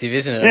perspective,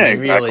 isn't it? Yeah, I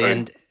mean, exactly.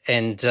 Really,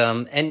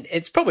 and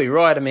it's probably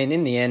right. I mean,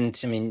 in the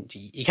end, I mean,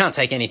 you can't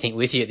take anything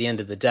with you at the end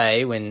of the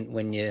day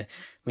when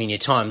your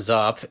time's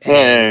up.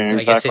 And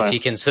exactly. I guess if you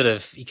can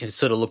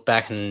sort of look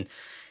back and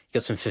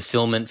get some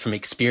fulfillment from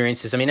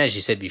experiences. I mean, as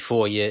you said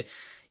before, you're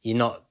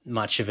not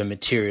much of a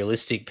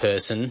materialistic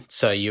person,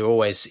 so you're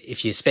always,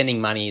 if you're spending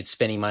money, it's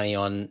spending money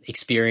on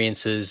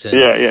experiences and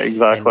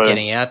exactly, and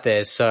getting out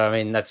there. So I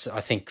mean, that's,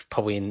 I think,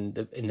 probably in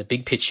the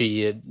big picture,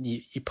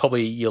 you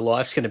probably, your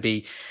life's going to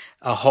be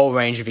a whole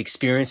range of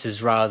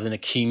experiences rather than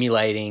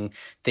accumulating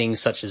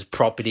things such as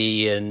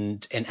property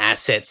and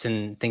assets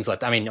and things like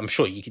that. I mean, I'm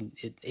sure you can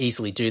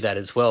easily do that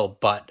as well,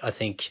 but I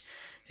think,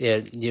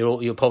 yeah,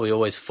 you'll probably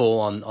always fall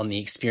on the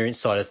experience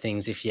side of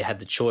things if you had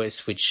the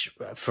choice, which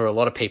for a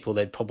lot of people,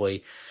 they'd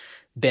probably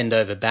bend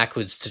over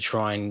backwards to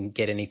try and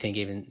get anything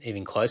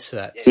even close to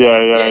that. So,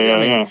 I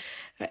mean,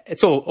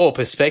 it's all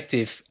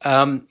perspective.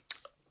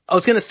 I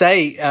was going to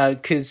say,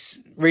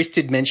 because Reese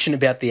did mention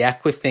about the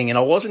Aqua thing, and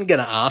I wasn't going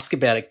to ask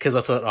about it because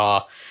I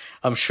thought,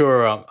 I'm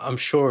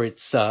sure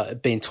it's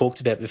been talked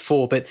about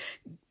before. But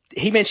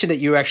he mentioned that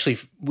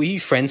were you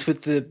friends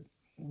with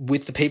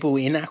the people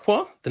in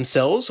Aqua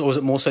themselves, or was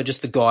it more so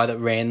just the guy that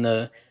ran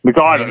the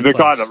guy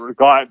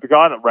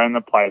that ran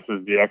the place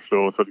was the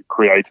actual sort of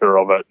creator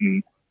of it,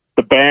 and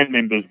the band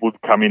members would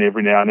come in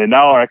every now and then. They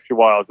were actually,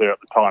 while I was there at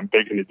the time,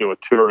 begging to do a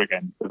tour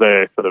again because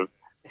they're sort of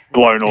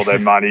blown all their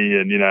money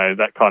and, you know,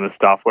 that kind of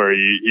stuff, where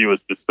he was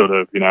just sort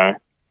of, you know,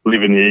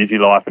 living the easy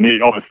life. And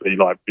he obviously,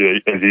 like,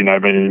 as you know,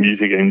 being in the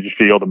music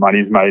industry, all the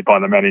money's made by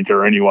the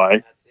manager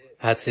anyway.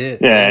 That's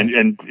it. Yeah.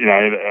 And you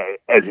know,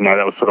 as you know,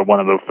 that was sort of one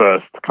of the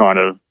first kind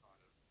of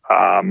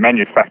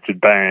manufactured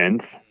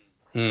bands.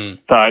 So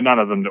none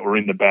of them that were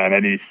in the band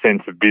had any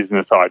sense of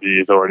business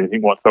ideas or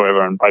anything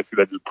whatsoever, and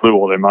basically they just blew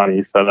all their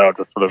money. So they were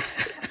just sort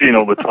of in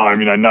all the time,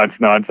 you know, nudge,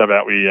 how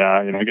about we,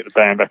 you know, get the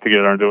band back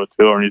together and do a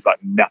tour? And he's like,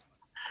 nah.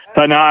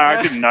 So no, I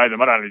didn't know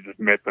them. I'd only just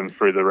met them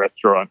through the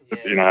restaurant.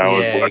 You know, I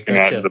was working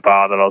out at the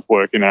bar that I was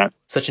working at.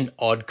 Such an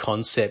odd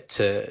concept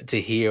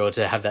to hear or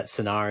to have that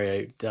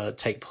scenario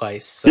take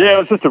place. So, yeah, it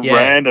was just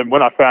random.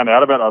 When I found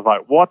out about it, I was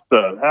like, "What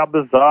the? How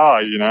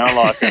bizarre!" You know,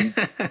 like,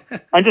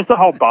 and just the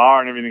whole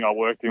bar and everything I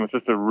worked in was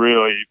just a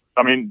really.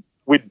 I mean,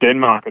 with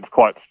Denmark, it's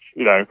quite,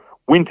 you know,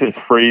 winter's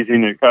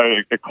freezing.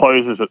 It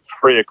closes at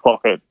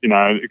 3:00.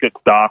 It gets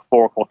dark.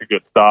 4:00 it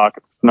gets dark.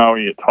 It's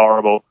snowy. It's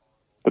horrible.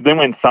 But then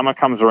when summer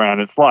comes around,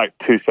 it's like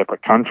two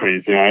separate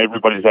countries. You know,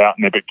 everybody's out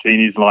in their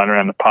bikinis lying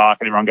around the park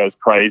and everyone goes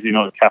crazy. You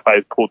know, the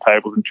cafes pull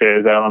tables and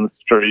chairs out on the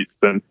streets,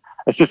 and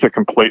it's just a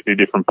completely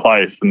different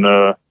place. And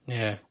the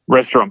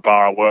restaurant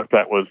bar I worked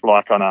at was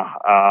like on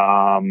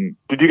a,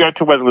 did you go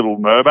to where the Little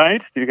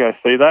Mermaid? Did you go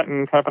see that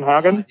in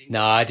Copenhagen?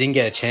 No, I didn't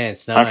get a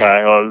chance. No.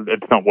 Okay, well,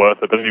 it's not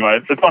worth it. But anyway,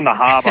 it's on the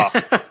harbour.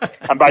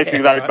 And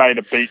basically they made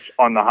a beach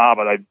on the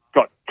harbour. They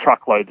got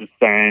truckloads of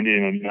sand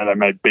in, and, you know, they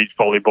made beach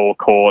volleyball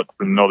courts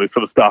and all this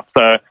sort of stuff.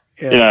 So,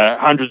 you know,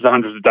 hundreds and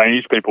hundreds of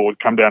Danish people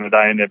would come down a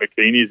day in their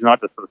bikinis, and I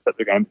just sort of sat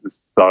there going, this is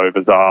so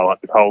bizarre.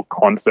 Like, this whole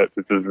concept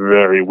is just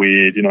very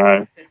weird, you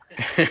know.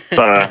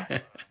 So,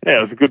 yeah,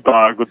 it was a good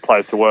bar, a good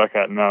place to work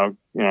at, and,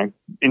 you know,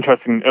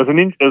 interesting.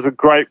 It was a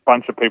great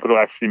bunch of people to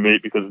actually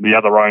meet because the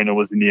other owner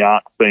was in the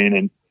art scene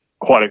and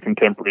quite a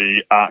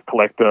contemporary art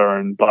collector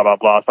and blah, blah,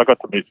 blah. So I got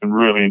to meet some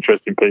really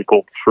interesting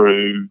people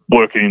through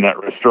working in that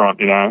restaurant,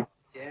 you know.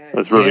 It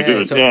was really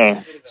good.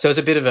 So it's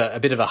a bit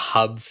of a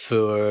hub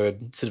for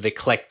sort of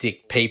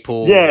eclectic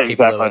people. Yeah, people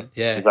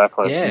exactly.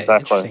 Exactly. Yeah,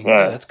 exactly.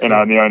 Yeah, that's cool. You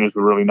know, and the owners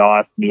were really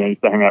nice. You know,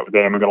 used to hang out with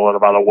them and got a lot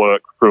of other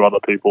work through other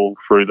people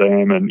through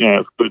them, and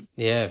yeah, it's good.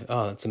 Yeah.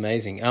 Oh, that's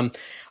amazing. I'm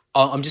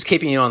just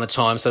keeping you on the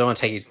time, so I don't want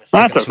to take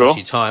up too much of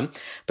your time.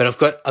 But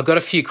I've got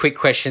a few quick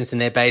questions, and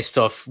they're based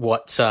off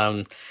what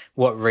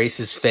Reese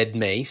has fed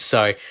me.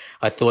 So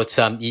I thought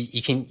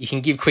you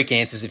can give quick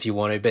answers if you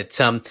want to. But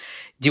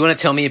do you want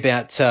to tell me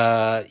about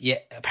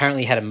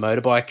apparently you had a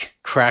motorbike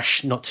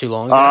crash not too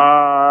long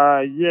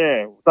ago?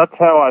 Yeah, that's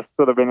how I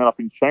sort of ended up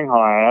in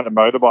Shanghai. I had a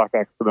motorbike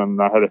accident.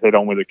 I had to head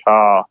on with a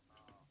car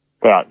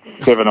about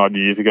 7 odd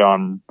years ago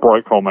and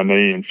broke all my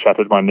knee and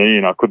shattered my knee,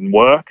 and I couldn't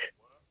work.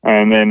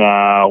 And then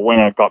when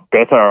I got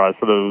better, I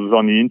sort of was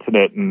on the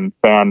internet and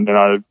found, you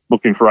know,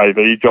 looking for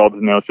AV jobs,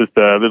 and there was just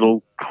a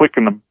little click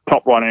in the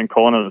top right-hand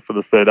corner that sort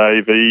of said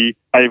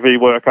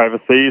AV work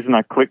overseas, and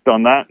I clicked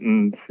on that,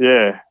 and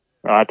yeah,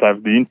 I had to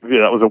have the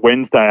interview. That was a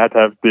Wednesday. I had to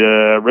have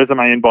the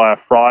resume in by a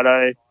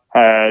Friday,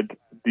 had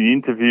the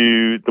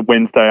interview the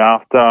Wednesday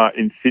after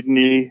in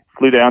Sydney,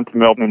 flew down to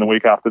Melbourne, and the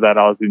week after that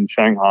I was in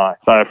Shanghai.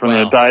 So from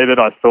the day that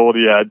I saw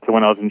the ad to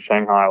when I was in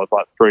Shanghai, it was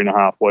like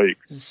 3.5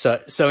 weeks.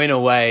 So in a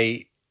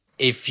way,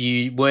 if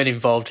you weren't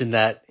involved in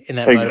that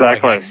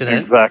motorbike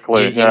accident,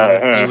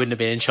 you wouldn't have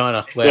been in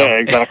China. Wow. Yeah,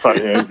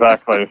 exactly.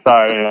 Exactly.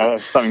 So, you know,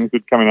 something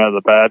good coming out of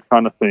the bad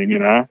kind of thing, you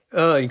know.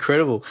 Oh,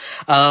 incredible.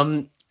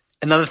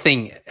 Another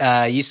thing,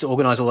 you used to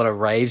organise a lot of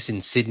raves in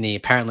Sydney.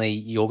 Apparently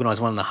you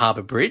organised one on the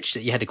Harbour Bridge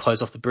that you had to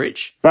close off the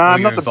bridge. No,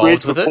 not the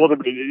bridge, before the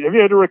bridge. Have you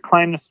heard of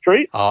Reclaim the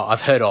Street? Oh,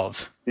 I've heard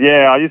of.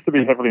 Yeah, I used to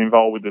be heavily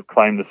involved with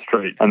Reclaim the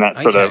Street and that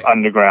sort of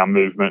underground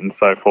movement and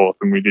so forth.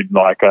 And we did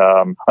like,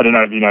 I don't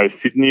know if you know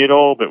Sydney at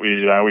all, but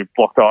we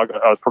blocked, I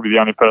was probably the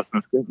only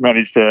person that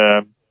managed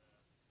to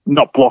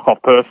not block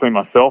off personally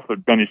myself,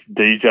 but managed to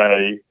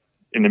DJ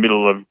in the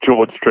middle of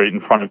George Street in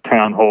front of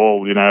Town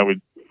Hall, you know, with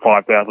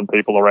 5,000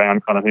 people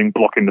around kind of thing,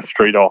 blocking the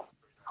street off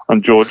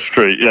on George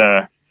Street,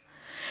 yeah.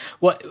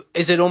 What,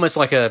 is it almost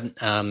like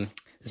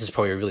this is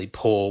probably a really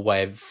poor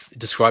way of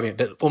describing it,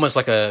 but almost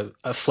like a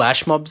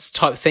flash mobs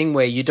type thing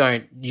where you're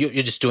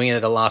just doing it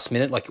at the last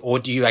minute, like, or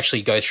do you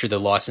actually go through the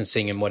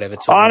licensing and whatever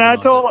to organise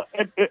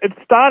it? It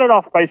started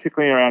off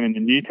basically around in the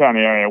Newtown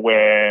area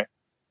where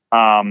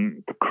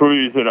the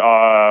crews that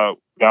I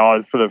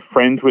was sort of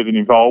friends with and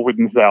involved with,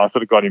 and so I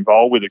sort of got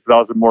involved with it because I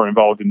was more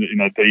involved in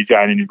DJing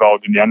and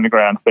involved in the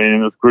underground scene.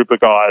 And there's a group of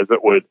guys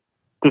that would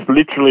just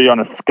literally on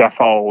a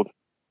scaffold,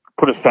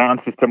 put a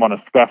sound system on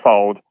a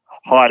scaffold,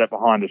 hide it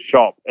behind a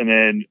shop, and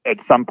then at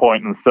some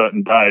point on a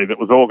certain day that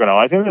was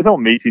organised, and there's all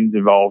meetings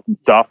involved and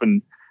stuff,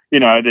 and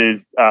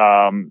there's,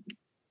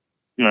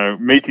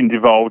 meetings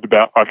involved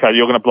about, okay,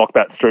 you're going to block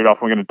that street off,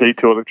 and we're going to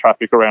detour the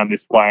traffic around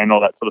this way and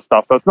all that sort of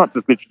stuff. So it's not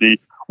just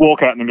literally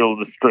walk out in the middle of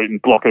the street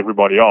and block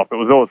everybody off. It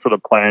was all sort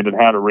of planned and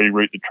how to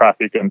reroute the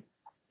traffic. And,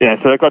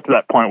 so it got to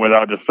that point where they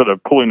were just sort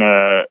of pulling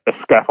a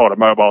scaffold, a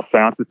mobile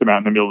sound system out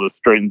in the middle of the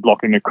street and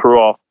blocking the crew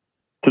off,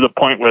 to the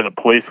point where the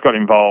police got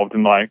involved.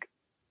 And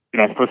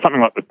for something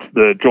like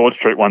the George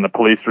Street one, the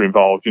police were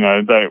involved. We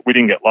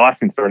didn't get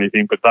licensed or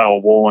anything, but they were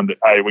warned that,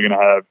 hey, we're going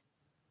to have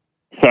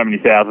so many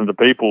thousands of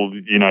people,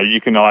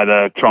 you can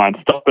either try and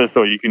stop us,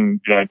 or you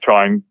can,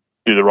 try and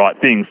do the right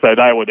thing. So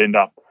they would end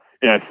up,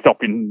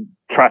 stopping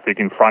traffic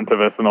in front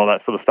of us and all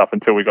that sort of stuff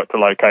until we got to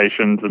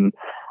locations, and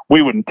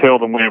we wouldn't tell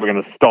them where we're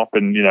going to stop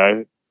and,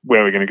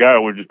 where we're going to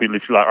go. We'd just be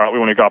literally like, all right, we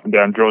want to go up and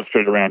down George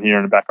Street around here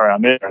and back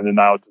around there. And then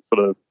they would just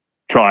sort of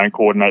try and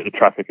coordinate the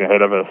traffic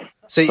ahead of us.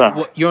 So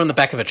you're on the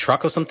back of a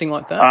truck or something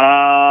like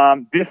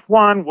that? This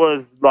one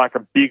was like a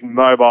big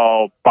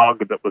mobile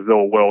bug that was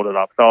all welded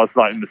up. So I was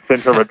like in the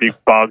center of a big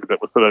bug that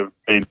was sort of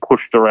being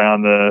pushed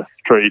around the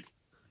street.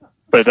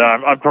 But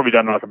I've probably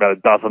done like about a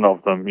dozen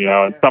of them,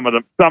 and some of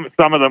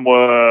them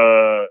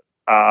were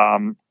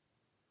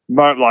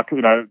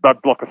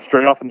they'd block a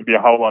street off, and there'd be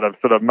a whole lot of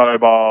sort of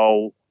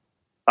mobile,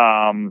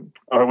 I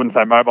wouldn't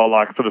say mobile,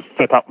 like sort of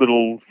set up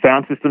little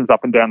sound systems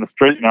up and down the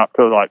street, up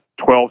to like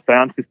 12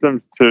 sound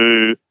systems.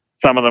 To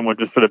some of them were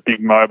just sort of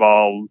big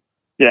mobile,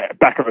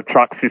 back of a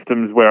truck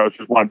systems, where it was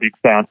just one big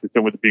sound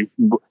system with a big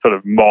sort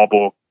of mob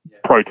or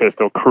protest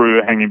or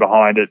crew hanging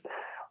behind it,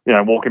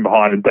 walking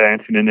behind and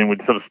dancing, and then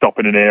we'd sort of stop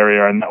in an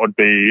area, and that would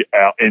be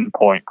our end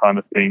point kind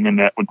of thing, and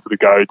that would sort of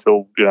go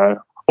till,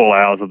 all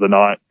hours of the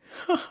night.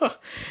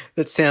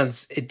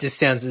 It just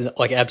sounds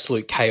like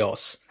absolute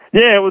chaos.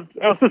 Yeah, it was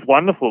just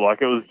wonderful.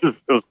 Like, it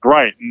was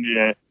great.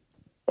 And,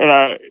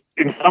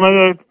 in some of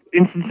the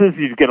instances,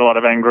 you'd get a lot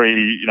of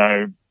angry,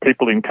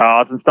 people in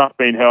cars and stuff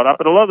being held up.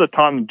 But a lot of the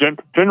time, the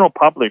general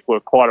public were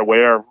quite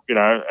aware of,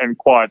 and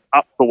quite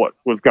up for what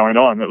was going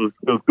on. It was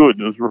good.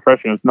 It was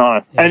refreshing. It was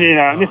nice. Yeah. And,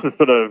 and this is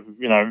sort of,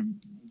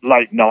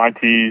 late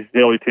 90s,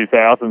 early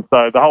 2000s.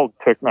 So the whole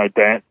techno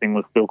dance thing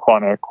was still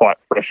quite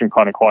fresh and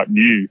kind of quite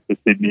new for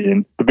Sydney.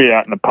 And to be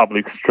out in the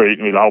public street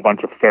with a whole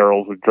bunch of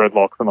ferals with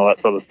dreadlocks and all that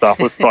sort of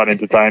stuff was quite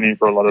entertaining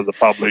for a lot of the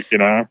public,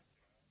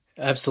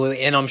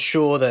 Absolutely. And I'm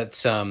sure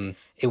that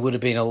it would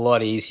have been a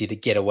lot easier to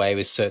get away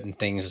with certain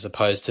things as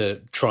opposed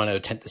to trying to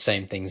attempt the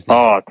same things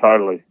now. Oh,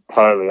 totally.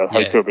 I'd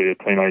hate to be a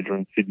teenager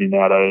in Sydney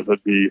nowadays.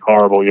 It'd be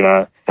horrible,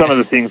 Some of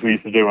the things we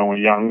used to do when we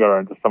were younger,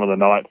 and just some of the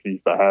nights we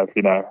used to have,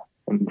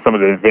 and some of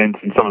the events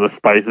and some of the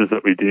spaces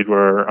that we did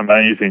were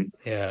amazing.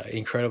 Yeah,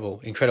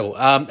 incredible.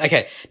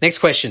 Okay, next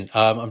question.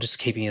 I'm just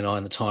keeping an eye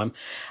on the time.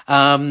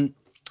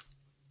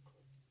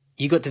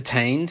 You got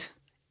detained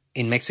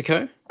in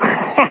Mexico?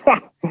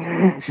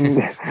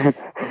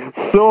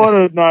 Sort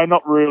of, no,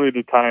 not really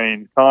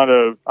detained. Kind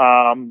of,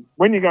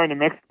 when you're going to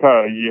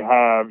Mexico,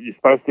 you're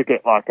supposed to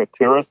get like a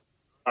tourist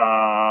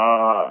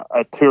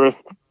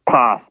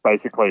pass,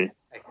 basically.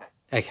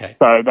 Okay.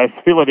 So they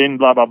fill it in,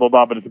 blah, blah, blah,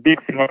 blah, but it's a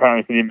big thing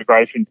apparently for the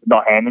immigration to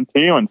not hand them to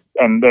you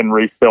and then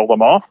resell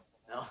them off.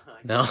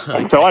 No.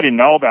 Okay. So I didn't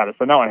know about it,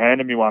 so no one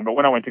handed me one. But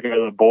when I went to go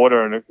to the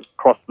border and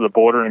cross to the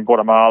border in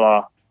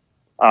Guatemala,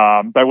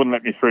 they wouldn't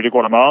let me through to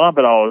Guatemala,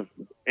 but I was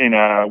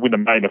with a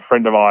mate, a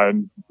friend of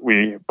mine.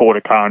 We bought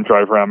a car and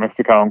drove around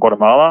Mexico and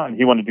Guatemala, and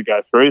he wanted to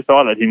go through, so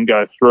I let him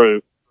go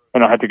through,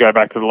 and I had to go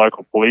back to the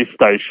local police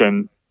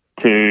station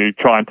to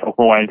try and talk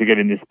my way into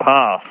getting this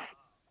pass.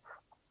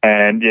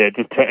 And it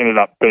just ended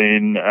up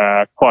being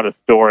quite a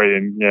story,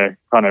 and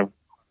kind of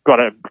got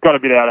a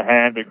bit out of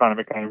hand, but kind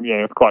of became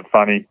it was quite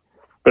funny.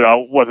 But I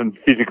wasn't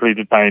physically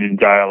detained in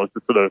jail. I was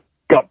just sort of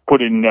got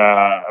put in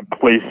a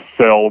police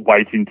cell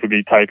waiting to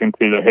be taken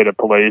to the head of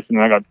police, and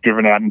then I got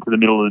driven out into the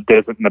middle of the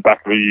desert in the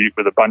back of a ute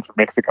with a bunch of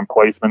Mexican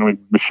policemen with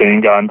machine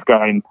guns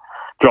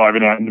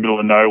driving out in the middle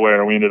of nowhere,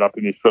 and we ended up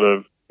in this sort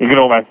of, you could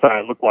almost say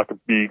it looked like a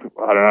big,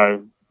 I don't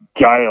know,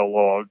 jail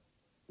or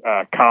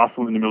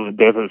castle in the middle of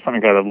the desert,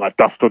 something out of like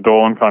Dusk Till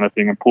Dawn kind of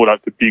thing, and pulled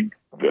up to big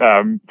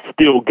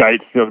steel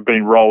gates that have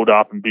been rolled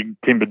up and big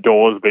timber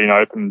doors being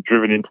opened,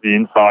 driven into the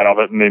inside of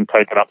it, and then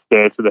taken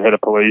upstairs to the head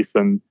of police,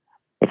 and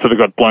it sort of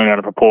got blown out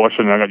of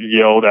proportion. I got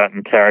yelled at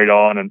and carried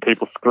on, and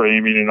people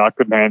screaming, and I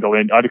couldn't handle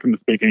it. I couldn't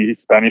speak any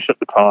Spanish at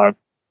the time,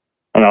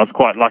 and I was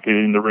quite lucky.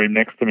 In the room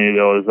next to me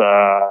there was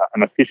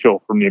an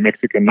official from the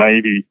Mexican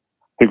Navy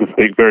who could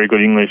speak very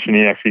good English, and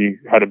he actually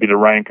had a bit of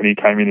rank, and he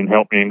came in and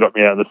helped me and got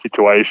me out of the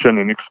situation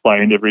and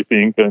explained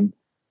everything. And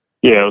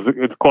it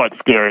was quite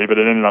scary, but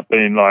it ended up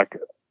being like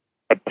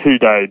a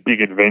 2-day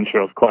big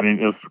adventure. It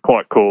was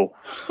quite cool,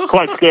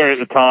 quite scary at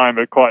the time,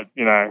 but quite,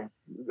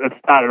 it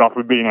started off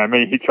with me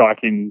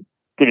hitchhiking,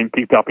 getting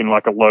picked up in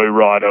like a low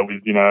rider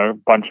with, a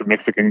bunch of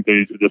Mexican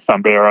dudes with the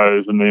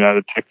sombreros and,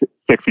 the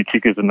sexy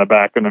chicas in the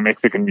back and the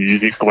Mexican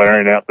music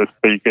blaring out the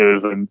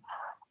speakers, and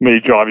me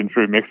driving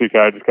through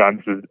Mexico just going,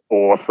 this is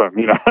awesome,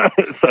 you know.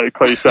 It's so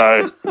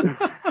cliche.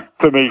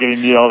 To me getting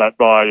yelled at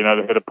by, you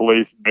know, the head of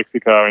police in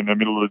Mexico in the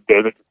middle of the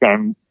desert, just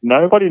going,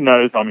 nobody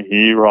knows I'm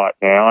here right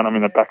now, and I'm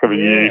in the back of a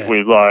ute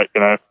with, like,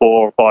 you know,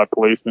 4 or 5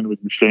 policemen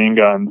with machine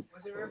guns.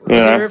 Was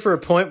there ever a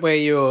point where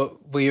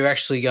you're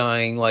actually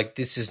going, like,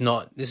 this is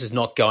not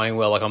going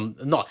well? Like, I'm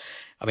not.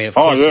 I mean, of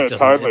course, yeah, it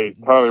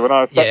doesn't. Totally. When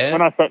I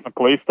sat in the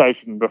police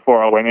station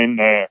before I went in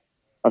there,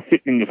 I was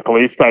sitting in this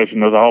police station.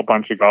 There was a whole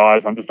bunch of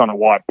guys. I'm just on a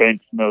white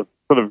bench, and there was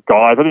sort of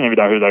guys. I didn't even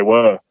know who they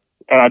were.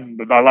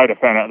 And I later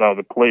found out they were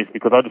the police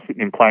because I was just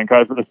sitting in plain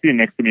clothes, but they're sitting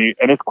next to me.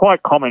 And it's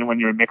quite common when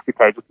you're in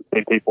Mexico just to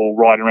see people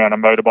riding around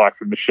on motorbikes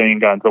with machine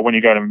guns. Or when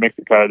you go to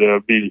Mexico,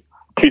 there'll be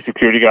 2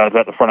 security guards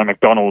out the front of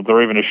McDonald's,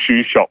 or even a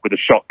shoe shop with a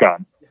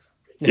shotgun.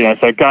 You know,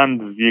 so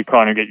guns you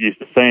kind of get used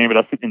to seeing. But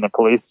I was sitting in the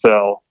police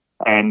cell,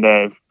 and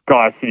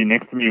guy sitting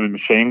next to me with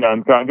machine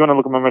guns going, do you want to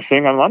look at my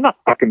machine gun? I'm not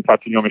fucking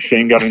touching your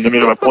machine gun in the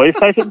middle of a police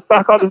station.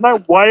 Fuck off. There's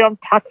no way I'm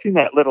touching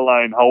that, let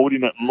alone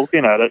holding it and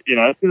looking at it. You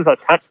know, as soon as I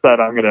touch that,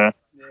 I'm going to...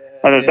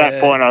 And at that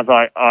point, I was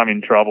like, I'm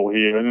in trouble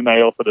here. And then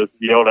they all sort of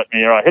yelled at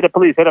me, right, head of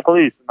police. And I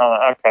was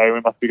like, okay,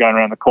 we must be going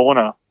around the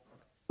corner.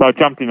 So I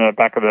jumped in the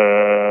back of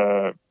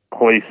the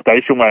police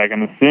station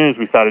wagon. As soon as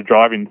we started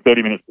driving,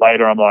 30 minutes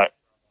later, I'm like,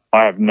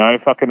 I have no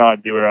fucking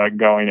idea where I'm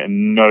going,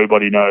 and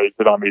nobody knows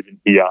that I'm even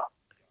here.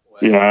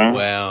 You know?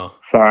 Wow.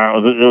 So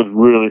it was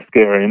really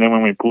scary. And then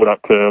when we pulled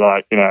up to,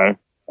 like, you know,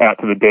 out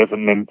to the desert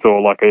and then saw,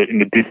 like, in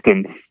the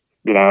distance,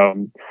 you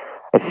know,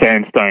 a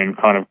sandstone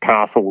kind of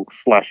castle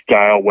 /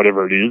 jail,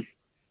 whatever it is,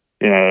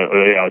 you know,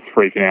 I was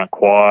freaking out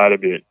quite a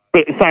bit.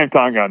 But at the same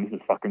time going, this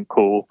is fucking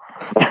cool.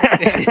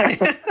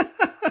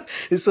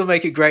 This will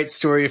make a great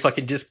story if I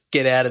can just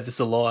get out of this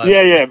alive.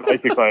 Yeah,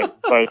 basically.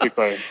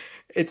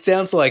 It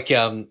sounds like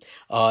one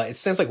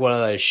of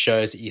those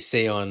shows that you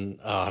see on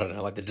I don't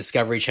know, like the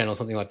Discovery Channel or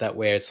something like that,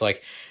 where it's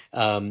like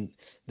the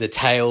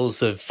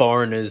tales of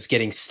foreigners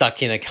getting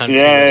stuck in a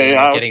country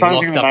and getting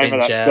locked up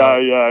in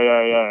jail.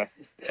 Yeah.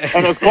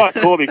 And it was quite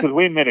cool because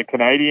we met a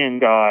Canadian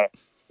guy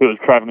who was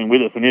travelling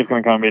with us, and he was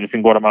going to come and meet us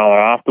in Guatemala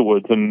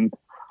afterwards, and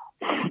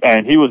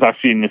he was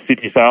actually in the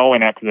city, so I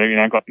went out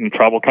to got in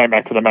trouble, came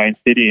back to the main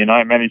city, and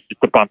I managed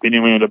just to bump into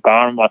him in the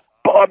bar. I'm like,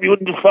 Bob, you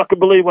wouldn't just fucking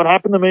believe what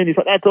happened to me. And he's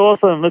like, that's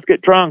awesome. Let's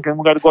get drunk and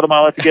we'll go to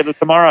Guatemala together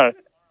tomorrow.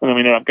 And then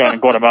we ended up going to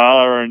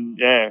Guatemala and,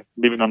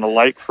 living on the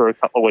lake for a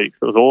couple of weeks.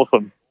 It was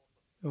awesome.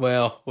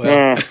 Wow.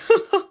 Yeah.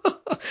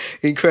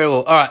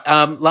 Incredible. All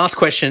right. Last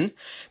question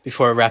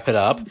before I wrap it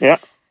up. Yeah.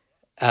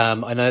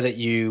 I know that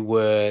you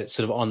were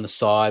sort of on the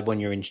side when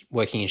you're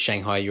working in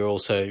Shanghai. You're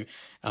also,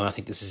 I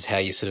think this is how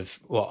you sort of,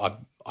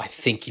 I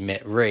think you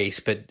met Reese,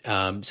 but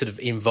sort of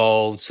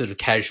involved sort of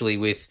casually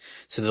with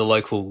sort of the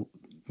local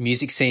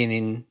music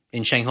scene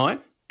in Shanghai?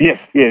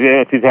 Yes,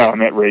 this is how I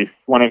met Reese.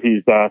 One of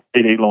his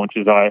CD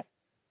launches,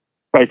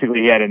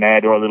 he had an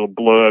ad or a little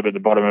blurb at the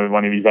bottom of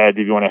one of his ads,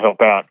 if you want to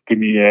help out, give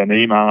me an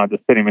email. I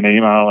just sent him an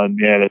email, and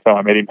that's how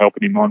I met him,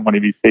 helping him on one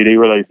of his CD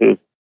releases.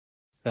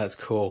 That's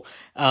cool.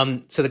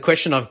 So the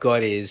question I've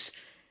got is,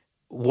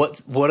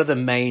 what are the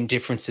main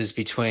differences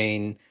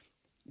between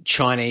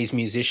Chinese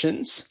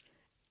musicians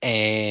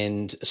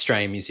and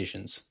Australian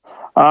musicians?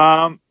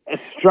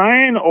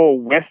 Australian or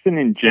Western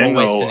in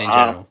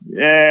general?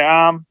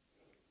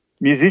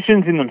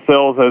 Musicians in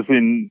themselves, as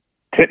in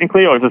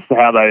technically, or just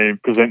how they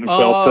present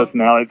themselves,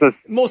 personality?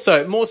 Just more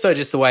so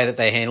just the way that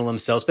they handle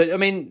themselves. But I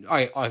mean,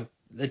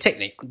 the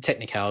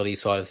technicality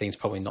side of things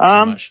probably not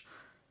so much.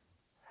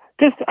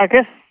 Just, I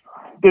guess,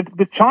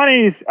 the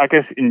Chinese, I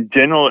guess in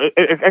general,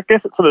 I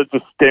guess it sort of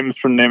just stems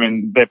from them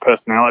and their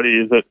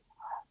personality. Is that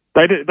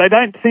they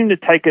don't seem to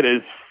take it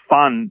as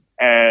fun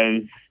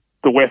as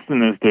the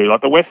Westerners do.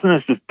 Like, the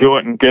Westerners just do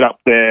it and get up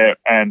there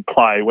and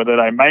play. Whether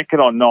they make it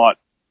or not,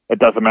 it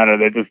doesn't matter.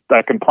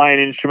 They can play an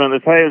instrument.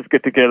 Let's, hey, let's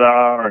get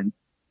together and,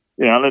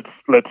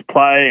 let's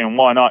play, and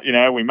why not?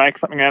 We make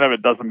something out of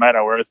it. Doesn't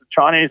matter. Whereas the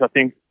Chinese, I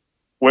think,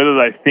 whether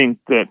they think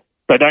that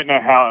they don't know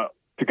how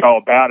to go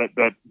about it,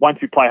 that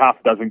once you play half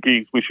a dozen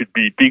gigs, we should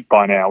be big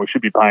by now. We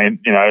should be playing,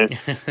 first,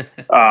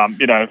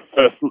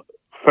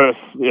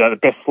 the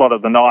best slot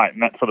of the night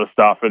and that sort of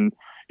stuff. And,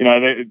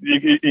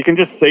 you can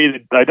just see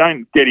that they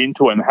don't get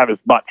into it and have as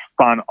much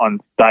fun on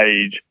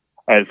stage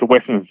as the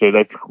Westerners do.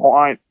 They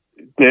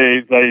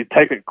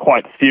take it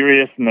quite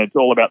serious, and it's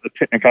all about the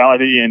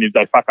technicality. And if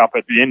they fuck up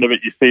at the end of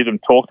it, you see them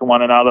talk to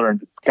one another and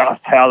discuss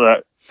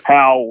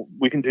how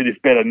we can do this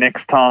better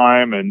next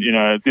time, and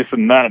this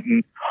and that.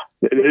 And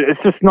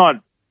it's just not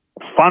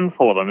fun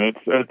for them. It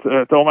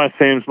almost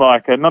seems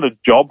like not a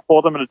job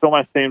for them, and it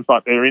almost seems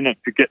like they're in it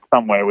to get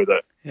somewhere with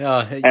it.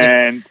 Yeah,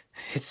 and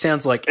it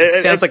sounds like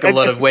a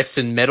lot of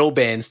Western metal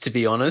bands, to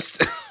be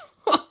honest.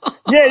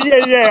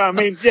 Yeah. I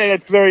mean,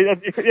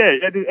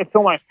 it's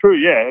almost true.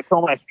 Yeah, it's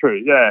almost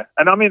true. Yeah,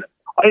 and I mean,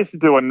 I used to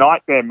do a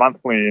night there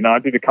monthly, I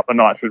did a couple of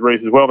nights with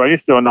Reese as well, but I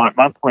used to do a night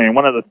monthly, and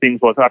one of the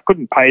things was I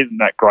couldn't pay them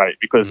that great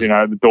because,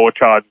 the door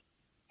charge.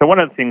 So one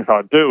of the things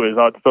I'd do is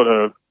I'd sort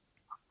of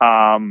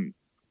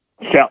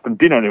shout them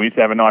dinner. We used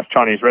to have a nice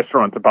Chinese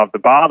restaurant above the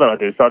bar that I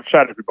do, so I'd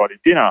shout everybody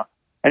dinner.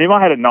 And if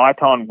I had a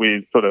night on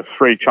with sort of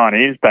 3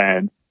 Chinese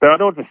bands,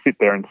 they'd all just sit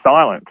there in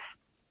silence.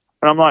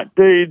 And I'm like,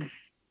 dudes,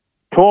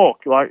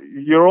 talk. Like,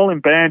 you're all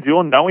in bands, you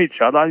all know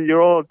each other,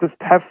 you're all just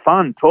have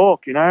fun,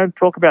 talk,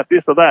 talk about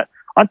this or that.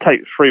 I'd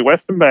take 3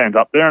 Western bands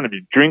up there and there'd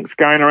be drinks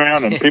going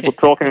around and people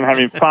talking and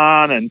having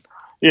fun, and,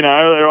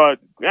 they're like,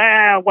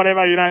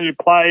 whatever, you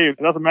play.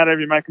 It doesn't matter if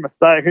you make a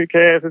mistake. Who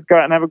cares? Let's go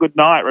out and have a good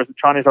night. Whereas the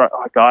Chinese are like,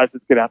 oh, guys,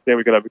 let's get out there.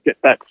 We've got to get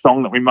that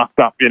song that we mucked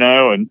up, and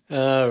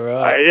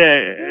right.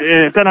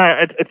 I don't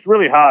know. It's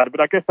really hard,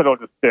 but I guess it all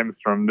just stems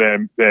from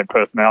their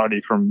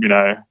personality, from,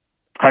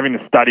 having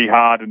to study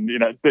hard, and,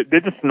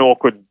 they're just an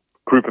awkward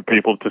group of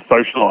people to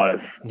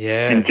socialize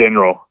in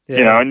general,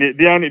 and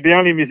the only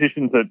Chinese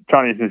musicians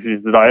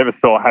that I ever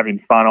saw having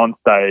fun on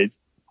stage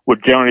were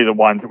generally the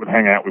ones that would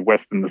hang out with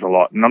Westerners a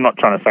lot. And I'm not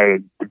trying to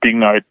say the big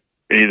note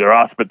either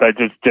us, but they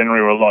just generally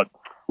were a lot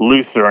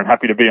looser and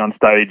happy to be on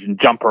stage and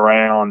jump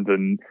around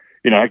and,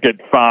 get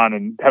fun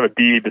and have a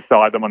beer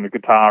beside them on the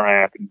guitar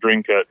amp and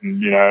drink it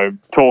and,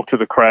 talk to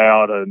the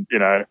crowd and,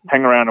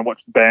 hang around and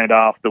watch the band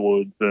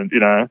afterwards and,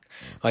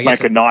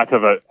 make a night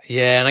of it.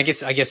 Yeah. And I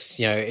guess,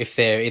 if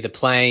they're either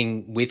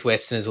playing with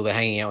Westerners or they're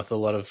hanging out with a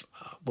lot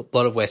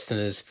of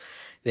Westerners,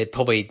 they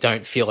probably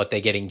don't feel like they're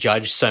getting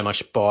judged so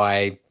much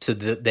by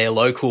their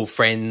local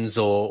friends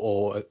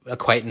or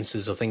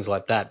acquaintances or things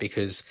like that,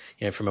 because,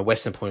 from a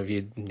Western point of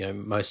view,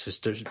 most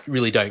of us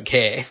really don't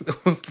care.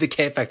 The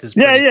care factor's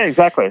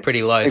exactly.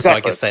 pretty low. Exactly. So I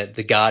guess that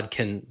the guard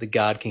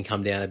can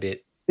come down a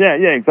bit. Yeah,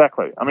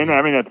 exactly. I mean,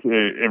 that's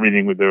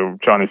everything with the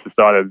Chinese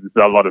society.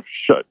 There's a lot of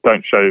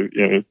don't show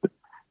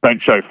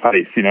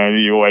face.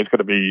 You always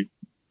got to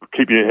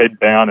keep your head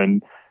down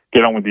and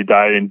get on with your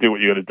day and do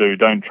what you got to do.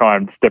 Don't try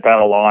and step out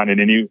of line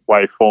in any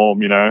way, form,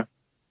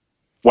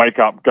 Wake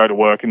up, go to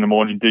work in the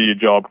morning, do your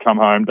job, come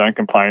home, don't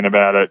complain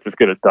about it, just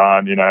get it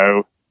done,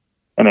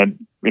 and then,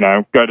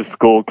 go to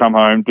school, come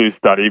home, do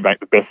study, make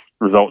the best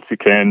results you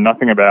can.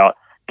 Nothing about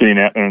getting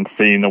out there and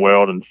seeing the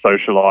world and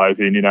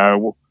socializing,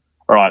 all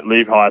right,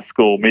 leave high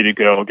school, meet a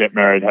girl, get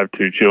married, have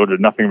 2 children.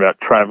 Nothing about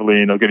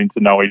traveling or getting to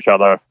know each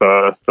other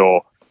first,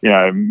 or,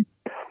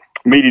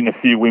 meeting a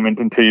few women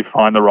until you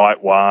find the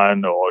right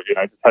one, or,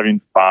 just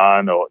having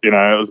fun, or, it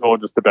was all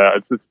just about,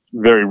 it's just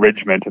very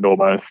regimented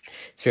almost.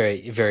 It's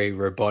very, very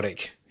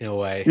robotic in a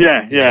way.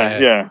 Yeah.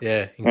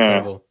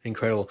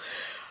 Incredible.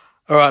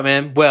 All right,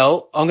 man.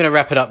 Well, I'm going to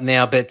wrap it up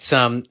now, but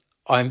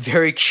I'm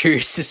very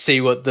curious to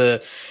see what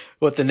the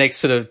next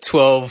sort of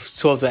 12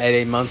 to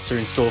 18 months are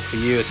in store for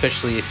you,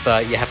 especially if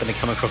you happen to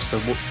come across the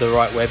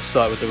right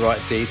website with the right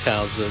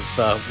details of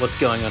what's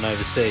going on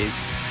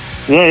overseas.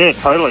 Yeah,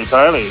 totally.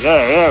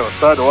 Yeah,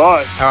 so do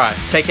I. All right,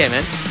 take care,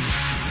 man.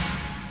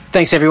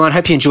 Thanks, everyone.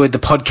 Hope you enjoyed the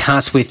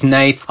podcast with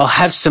Nath. I'll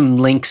have some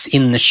links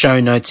in the show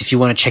notes if you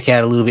want to check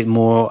out a little bit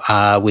more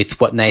with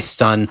what Nath's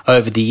done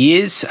over the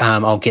years.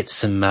 I'll get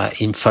some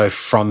info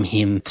from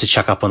him to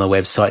chuck up on the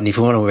website. And if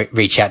you want to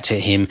reach out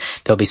to him,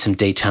 there'll be some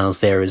details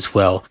there as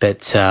well.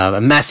 But a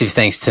massive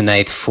thanks to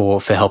Nath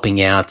for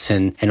helping out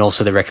and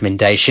also the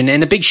recommendation.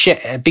 And a big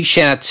shout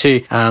out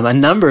to a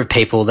number of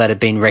people that have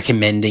been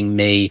recommending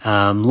me.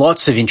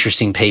 Lots of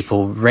interesting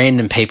people,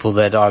 random people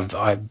that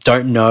I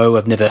don't know,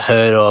 I've never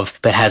heard of,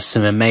 but have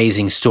some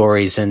amazing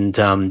stories. And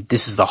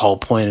this is the whole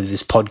point of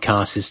this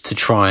podcast, is to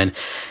try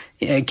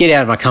and get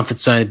out of my comfort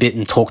zone a bit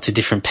and talk to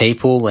different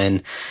people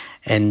and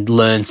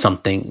learn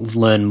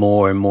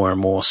more and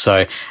more.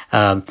 So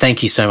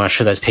thank you so much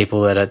for those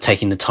people that are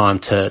taking the time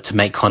to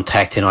make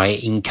contact, and I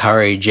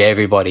encourage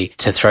everybody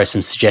to throw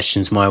some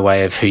suggestions my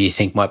way of who you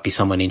think might be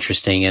someone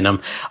interesting. And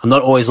I'm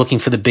not always looking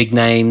for the big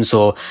names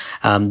or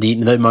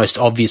the most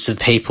obvious of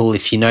people.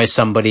 If you know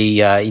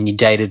somebody in your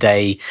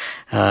day-to-day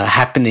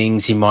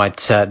happenings, there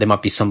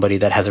might be somebody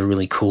that has a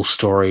really cool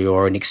story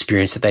or an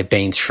experience that they've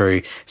been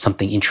through,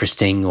 something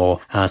interesting, or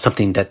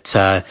something that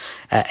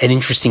an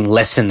interesting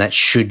lesson that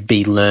should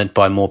be learnt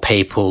by more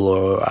people,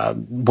 or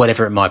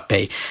whatever it might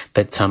be.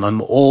 But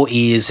I'm all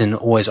ears and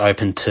always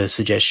open to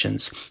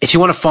suggestions. If you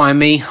want to find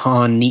me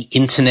on the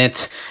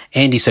internet,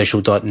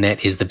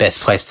 andysocial.net is the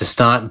best place to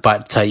start.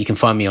 But you can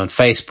find me on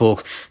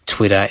Facebook,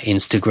 Twitter,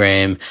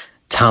 Instagram,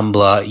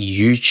 Tumblr,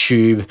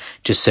 YouTube.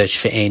 Just search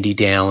for Andy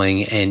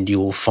Dowling and you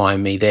will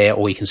find me there,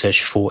 or you can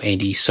search for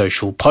Andy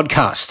Social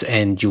Podcast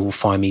and you will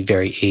find me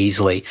very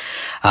easily.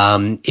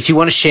 If you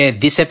want to share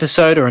this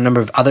episode or a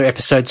number of other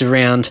episodes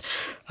around,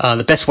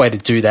 the best way to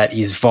do that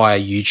is via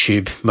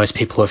YouTube. Most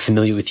people are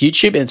familiar with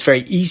YouTube, and it's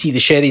very easy to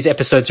share these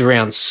episodes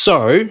around.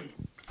 So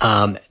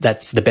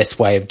that's the best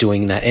way of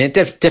doing that, and it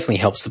definitely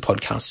helps the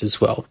podcast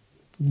as well.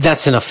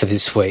 That's enough for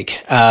this week.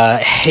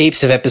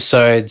 Heaps of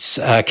episodes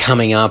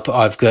coming up.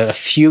 I've got a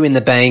few in the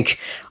bank.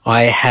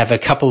 I have a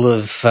couple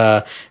of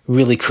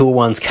really cool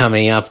ones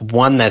coming up.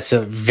 One that's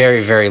a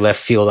very, very left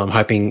field. I'm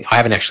hoping, I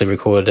haven't actually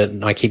recorded it,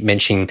 and I keep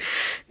mentioning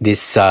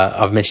this.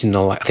 I've mentioned,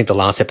 I think, the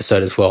last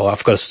episode as well.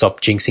 I've got to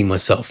stop jinxing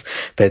myself.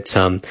 But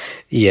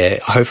yeah,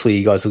 hopefully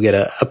you guys will get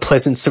a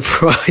pleasant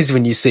surprise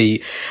when you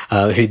see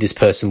who this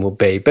person will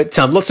be. But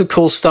lots of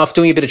cool stuff,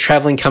 doing a bit of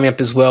traveling coming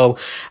up as well.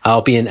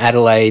 I'll be in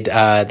Adelaide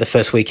the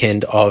first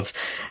weekend of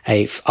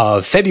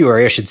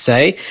February, I should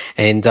say.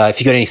 And if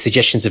you've got any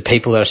suggestions of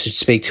people that I should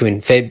speak to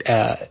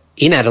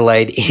in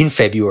Adelaide in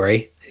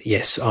February,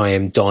 yes, I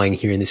am dying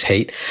here in this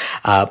heat,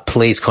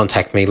 please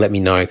contact me, let me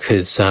know,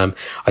 because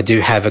I do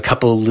have a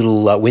couple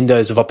little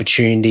windows of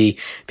opportunity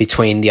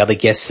between the other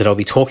guests that I'll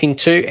be talking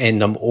to,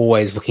 and I'm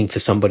always looking for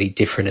somebody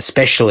different,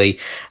 especially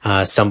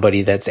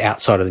somebody that's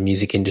outside of the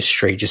music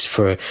industry, just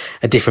for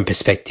a different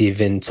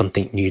perspective and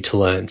something new to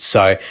learn.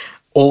 So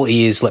all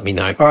ears, let me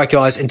know. All right,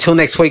 guys, until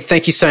next week,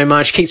 thank you so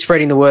much. Keep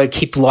spreading the word,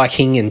 keep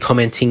liking and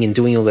commenting and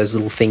doing all those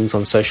little things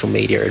on social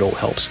media. It all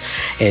helps.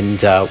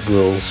 And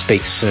we'll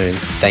speak soon.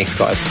 Thanks,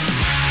 guys.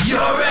 You're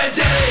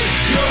ready.